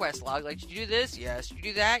through my quest log. Like, did you do this? Yes. Did you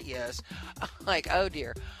do that? Yes. I'm like, oh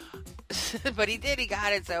dear. But he did. He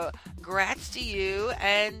got it. So grats to you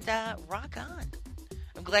and rock on.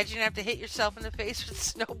 I'm glad you didn't have to hit yourself in the face with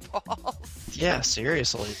snowballs. Yeah,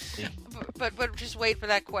 seriously. But just wait for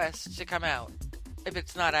that quest to come out if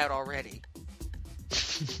it's not out already.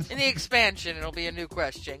 In the expansion, it'll be a new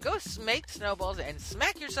question. Go make snowballs and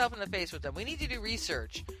smack yourself in the face with them. We need to do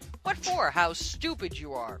research. What for? How stupid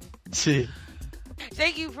you are. See.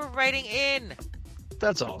 Thank you for writing in.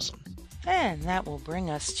 That's awesome. And that will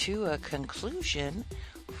bring us to a conclusion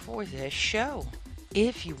for this show.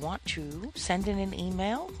 If you want to send in an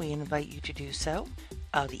email, we invite you to do so.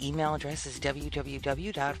 The email address is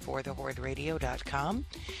www.forthehorderadio.com.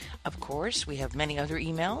 Of course, we have many other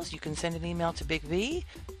emails. You can send an email to Big V,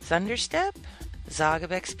 Thunderstep,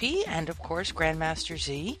 Zogofxp, and of course Grandmaster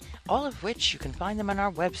Z, all of which you can find them on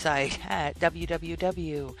our website at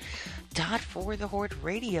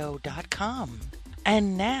www.forthehorderadio.com.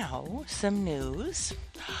 And now, some news.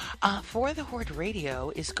 For the Horde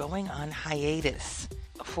Radio is going on hiatus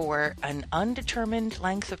for an undetermined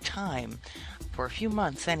length of time, for a few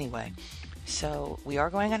months anyway. So we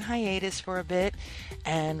are going on hiatus for a bit,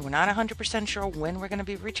 and we're not 100% sure when we're going to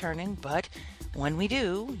be returning, but when we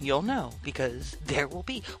do, you'll know, because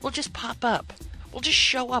we'll just pop up. We'll just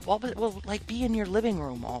show up. We'll like be in your living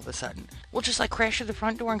room all of a sudden. We'll just like crash through the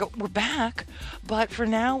front door and go, we're back. But for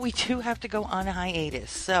now, we do have to go on a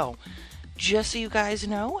hiatus. So just so you guys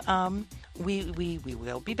know, we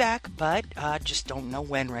will be back, but just don't know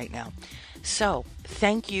when right now. So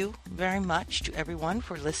thank you very much to everyone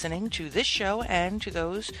for listening to this show and to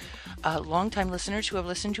those longtime listeners who have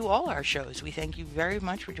listened to all our shows. We thank you very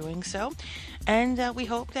much for doing so. And we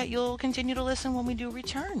hope that you'll continue to listen when we do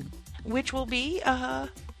return, which will be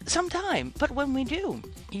sometime. But when we do,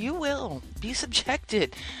 you will be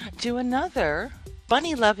subjected to another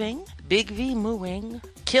bunny-loving, Big V mooing,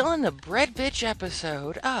 killing the bread bitch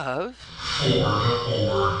episode of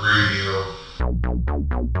Horde Radio.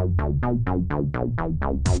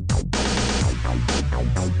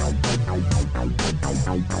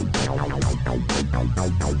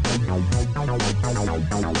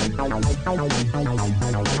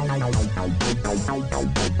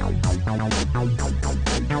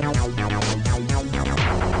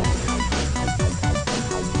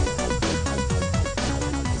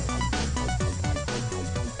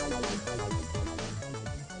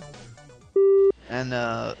 And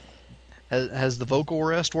has the vocal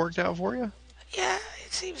rest worked out for you? Yeah,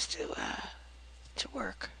 it seems to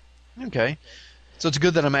work. Okay. So it's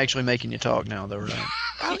good that I'm actually making you talk now, though, right?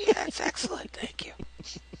 Oh, yeah, it's excellent. Thank you.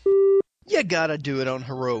 You gotta do it on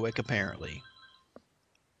heroic, apparently.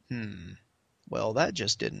 Well, that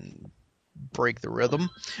just didn't break the rhythm.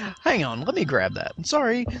 Hang on, let me grab that.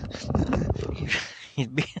 Sorry. He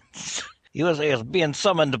was being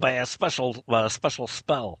summoned by a special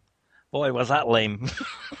spell. Boy, was that lame.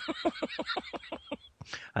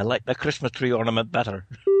 I like the Christmas tree ornament better.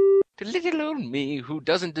 To little old me, who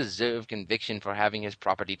doesn't deserve conviction for having his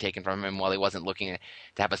property taken from him while he wasn't looking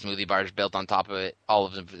to have a smoothie bars built on top of it. All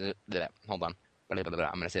of them. Hold on. I'm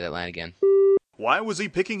going to say that line again. Why was he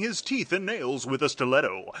picking his teeth and nails with a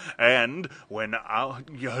stiletto? And when Give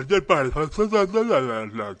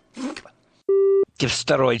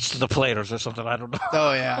steroids to the players or something, I don't know.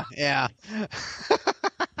 Oh, yeah.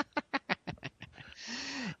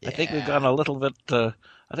 I think we've gone a little bit. I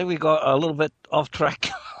think we got a little bit off track.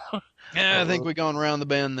 Yeah, I think we've gone around the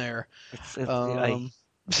bend there.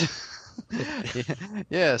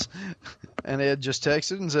 Yes, and Ed just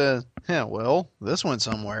texted and said, "Yeah, well, this went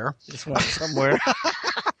somewhere.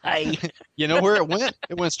 You know where it went?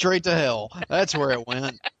 It went straight to hell. That's where it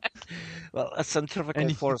went. Well, a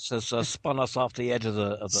centrifugal force has spun us off the edge of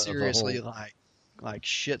the seriously, of the hole. like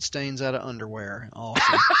shit stains out of underwear.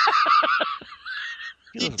 Awesome."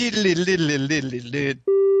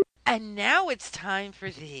 And now it's time for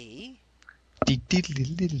the... No,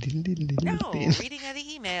 reading of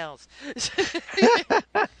the emails.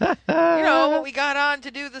 You know what we got on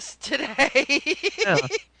to do this today. Yeah.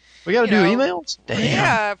 We got to do emails? Damn.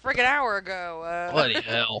 Yeah, a friggin' hour ago. Bloody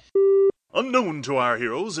hell. Unknown to our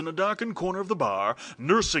heroes, in a darkened corner of the bar,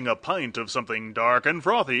 nursing a pint of something dark and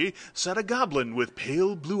frothy, sat a goblin with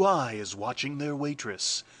pale blue eyes watching their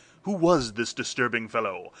waitress. Who was this disturbing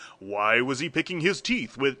fellow? Why was he picking his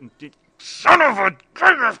teeth with... Son of a...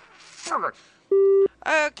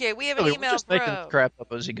 Okay, we have an Really, email we're just making from... crap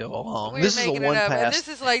up as you go along. We're This is a making one it up, and pass. this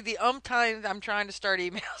is like the time I'm trying to start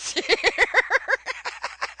emails here.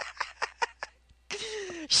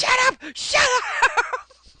 Shut up! Shut up!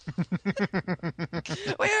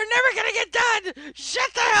 We are never gonna get done!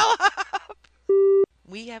 Shut the hell up!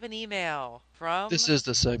 We have an email from... This is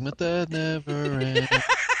the segment that never ends.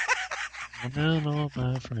 And all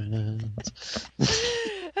my friends.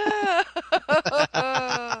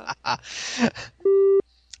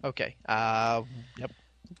 Okay. Yep.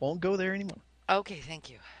 Won't go there anymore. Okay, thank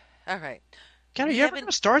you. All right. God, are you ever going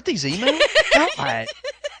to start these emails? God.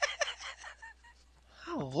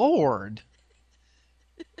 Oh, Lord.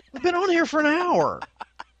 We've been on here for an hour.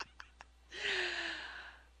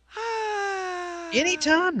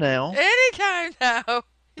 Anytime now. Anytime now.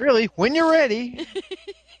 Really, when you're ready.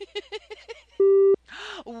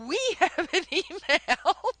 We have an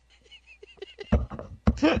email.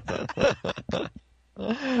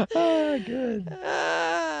 Good.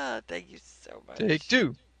 Thank you so much. Take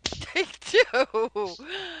two. Take two.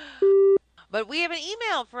 But we have an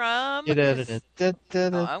email from... Oh,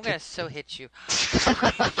 I'm going to so hit you.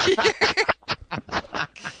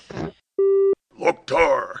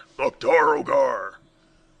 Loktar Ogar.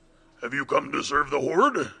 Have you come to serve the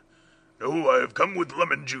Horde? No, I have come with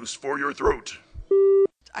lemon juice for your throat.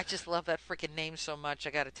 I just love that freaking name so much, I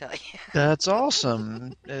gotta tell you. That's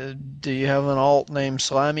awesome. Do you have an alt named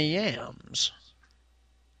Slimy Yams?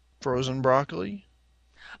 Frozen broccoli?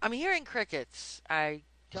 I'm hearing crickets. I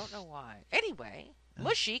don't know why. Anyway,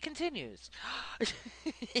 Mushy continues.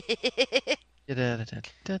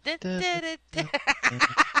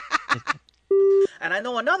 And I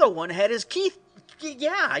know another one had his Keith.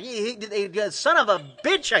 Yeah, son of a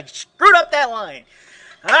bitch, I screwed up that line.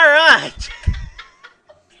 All right.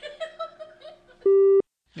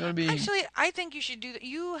 Actually, I think you should do that.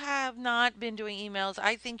 You have not been doing emails.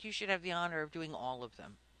 I think you should have the honor of doing all of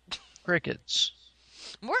them. Crickets.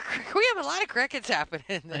 We have a lot of crickets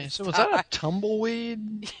happening this So was that a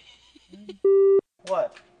tumbleweed?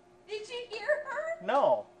 What? Did you hear her?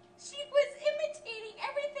 No. She was imitating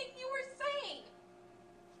everything you were saying.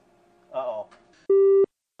 Uh-oh.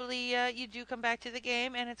 Hopefully, you do come back to the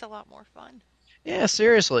game, and it's a lot more fun. Yeah,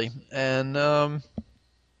 seriously. And,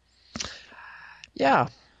 yeah.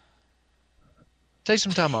 Take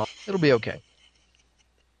some time off. It'll be okay.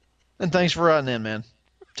 And thanks for writing in, man.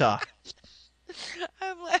 Ta.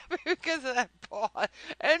 I'm laughing because of that pause.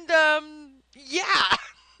 And, yeah.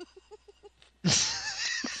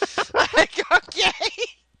 Like, okay.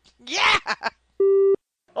 Yeah.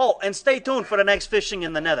 Oh, and stay tuned for the next fishing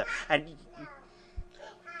in the Nether. And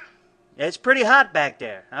it's pretty hot back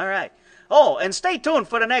there. All right. Oh, and stay tuned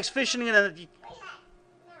for the next fishing in the...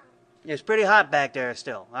 It's pretty hot back there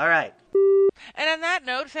still. All right. And on that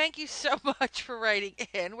note, thank you so much for writing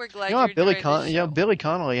in. We're glad You know, you're Billy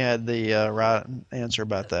Connolly had the right answer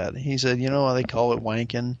about that. He said, you know why they call it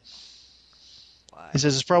wanking? Why? He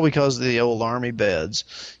says it's probably because of the old army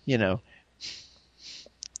beds. You know,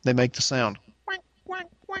 they make the sound.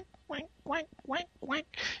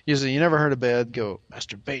 You never heard a bed go,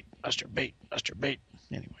 masturbate, masturbate, masturbate.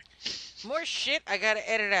 Anyway. More shit I gotta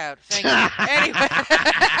edit out. Thank you. Anyway.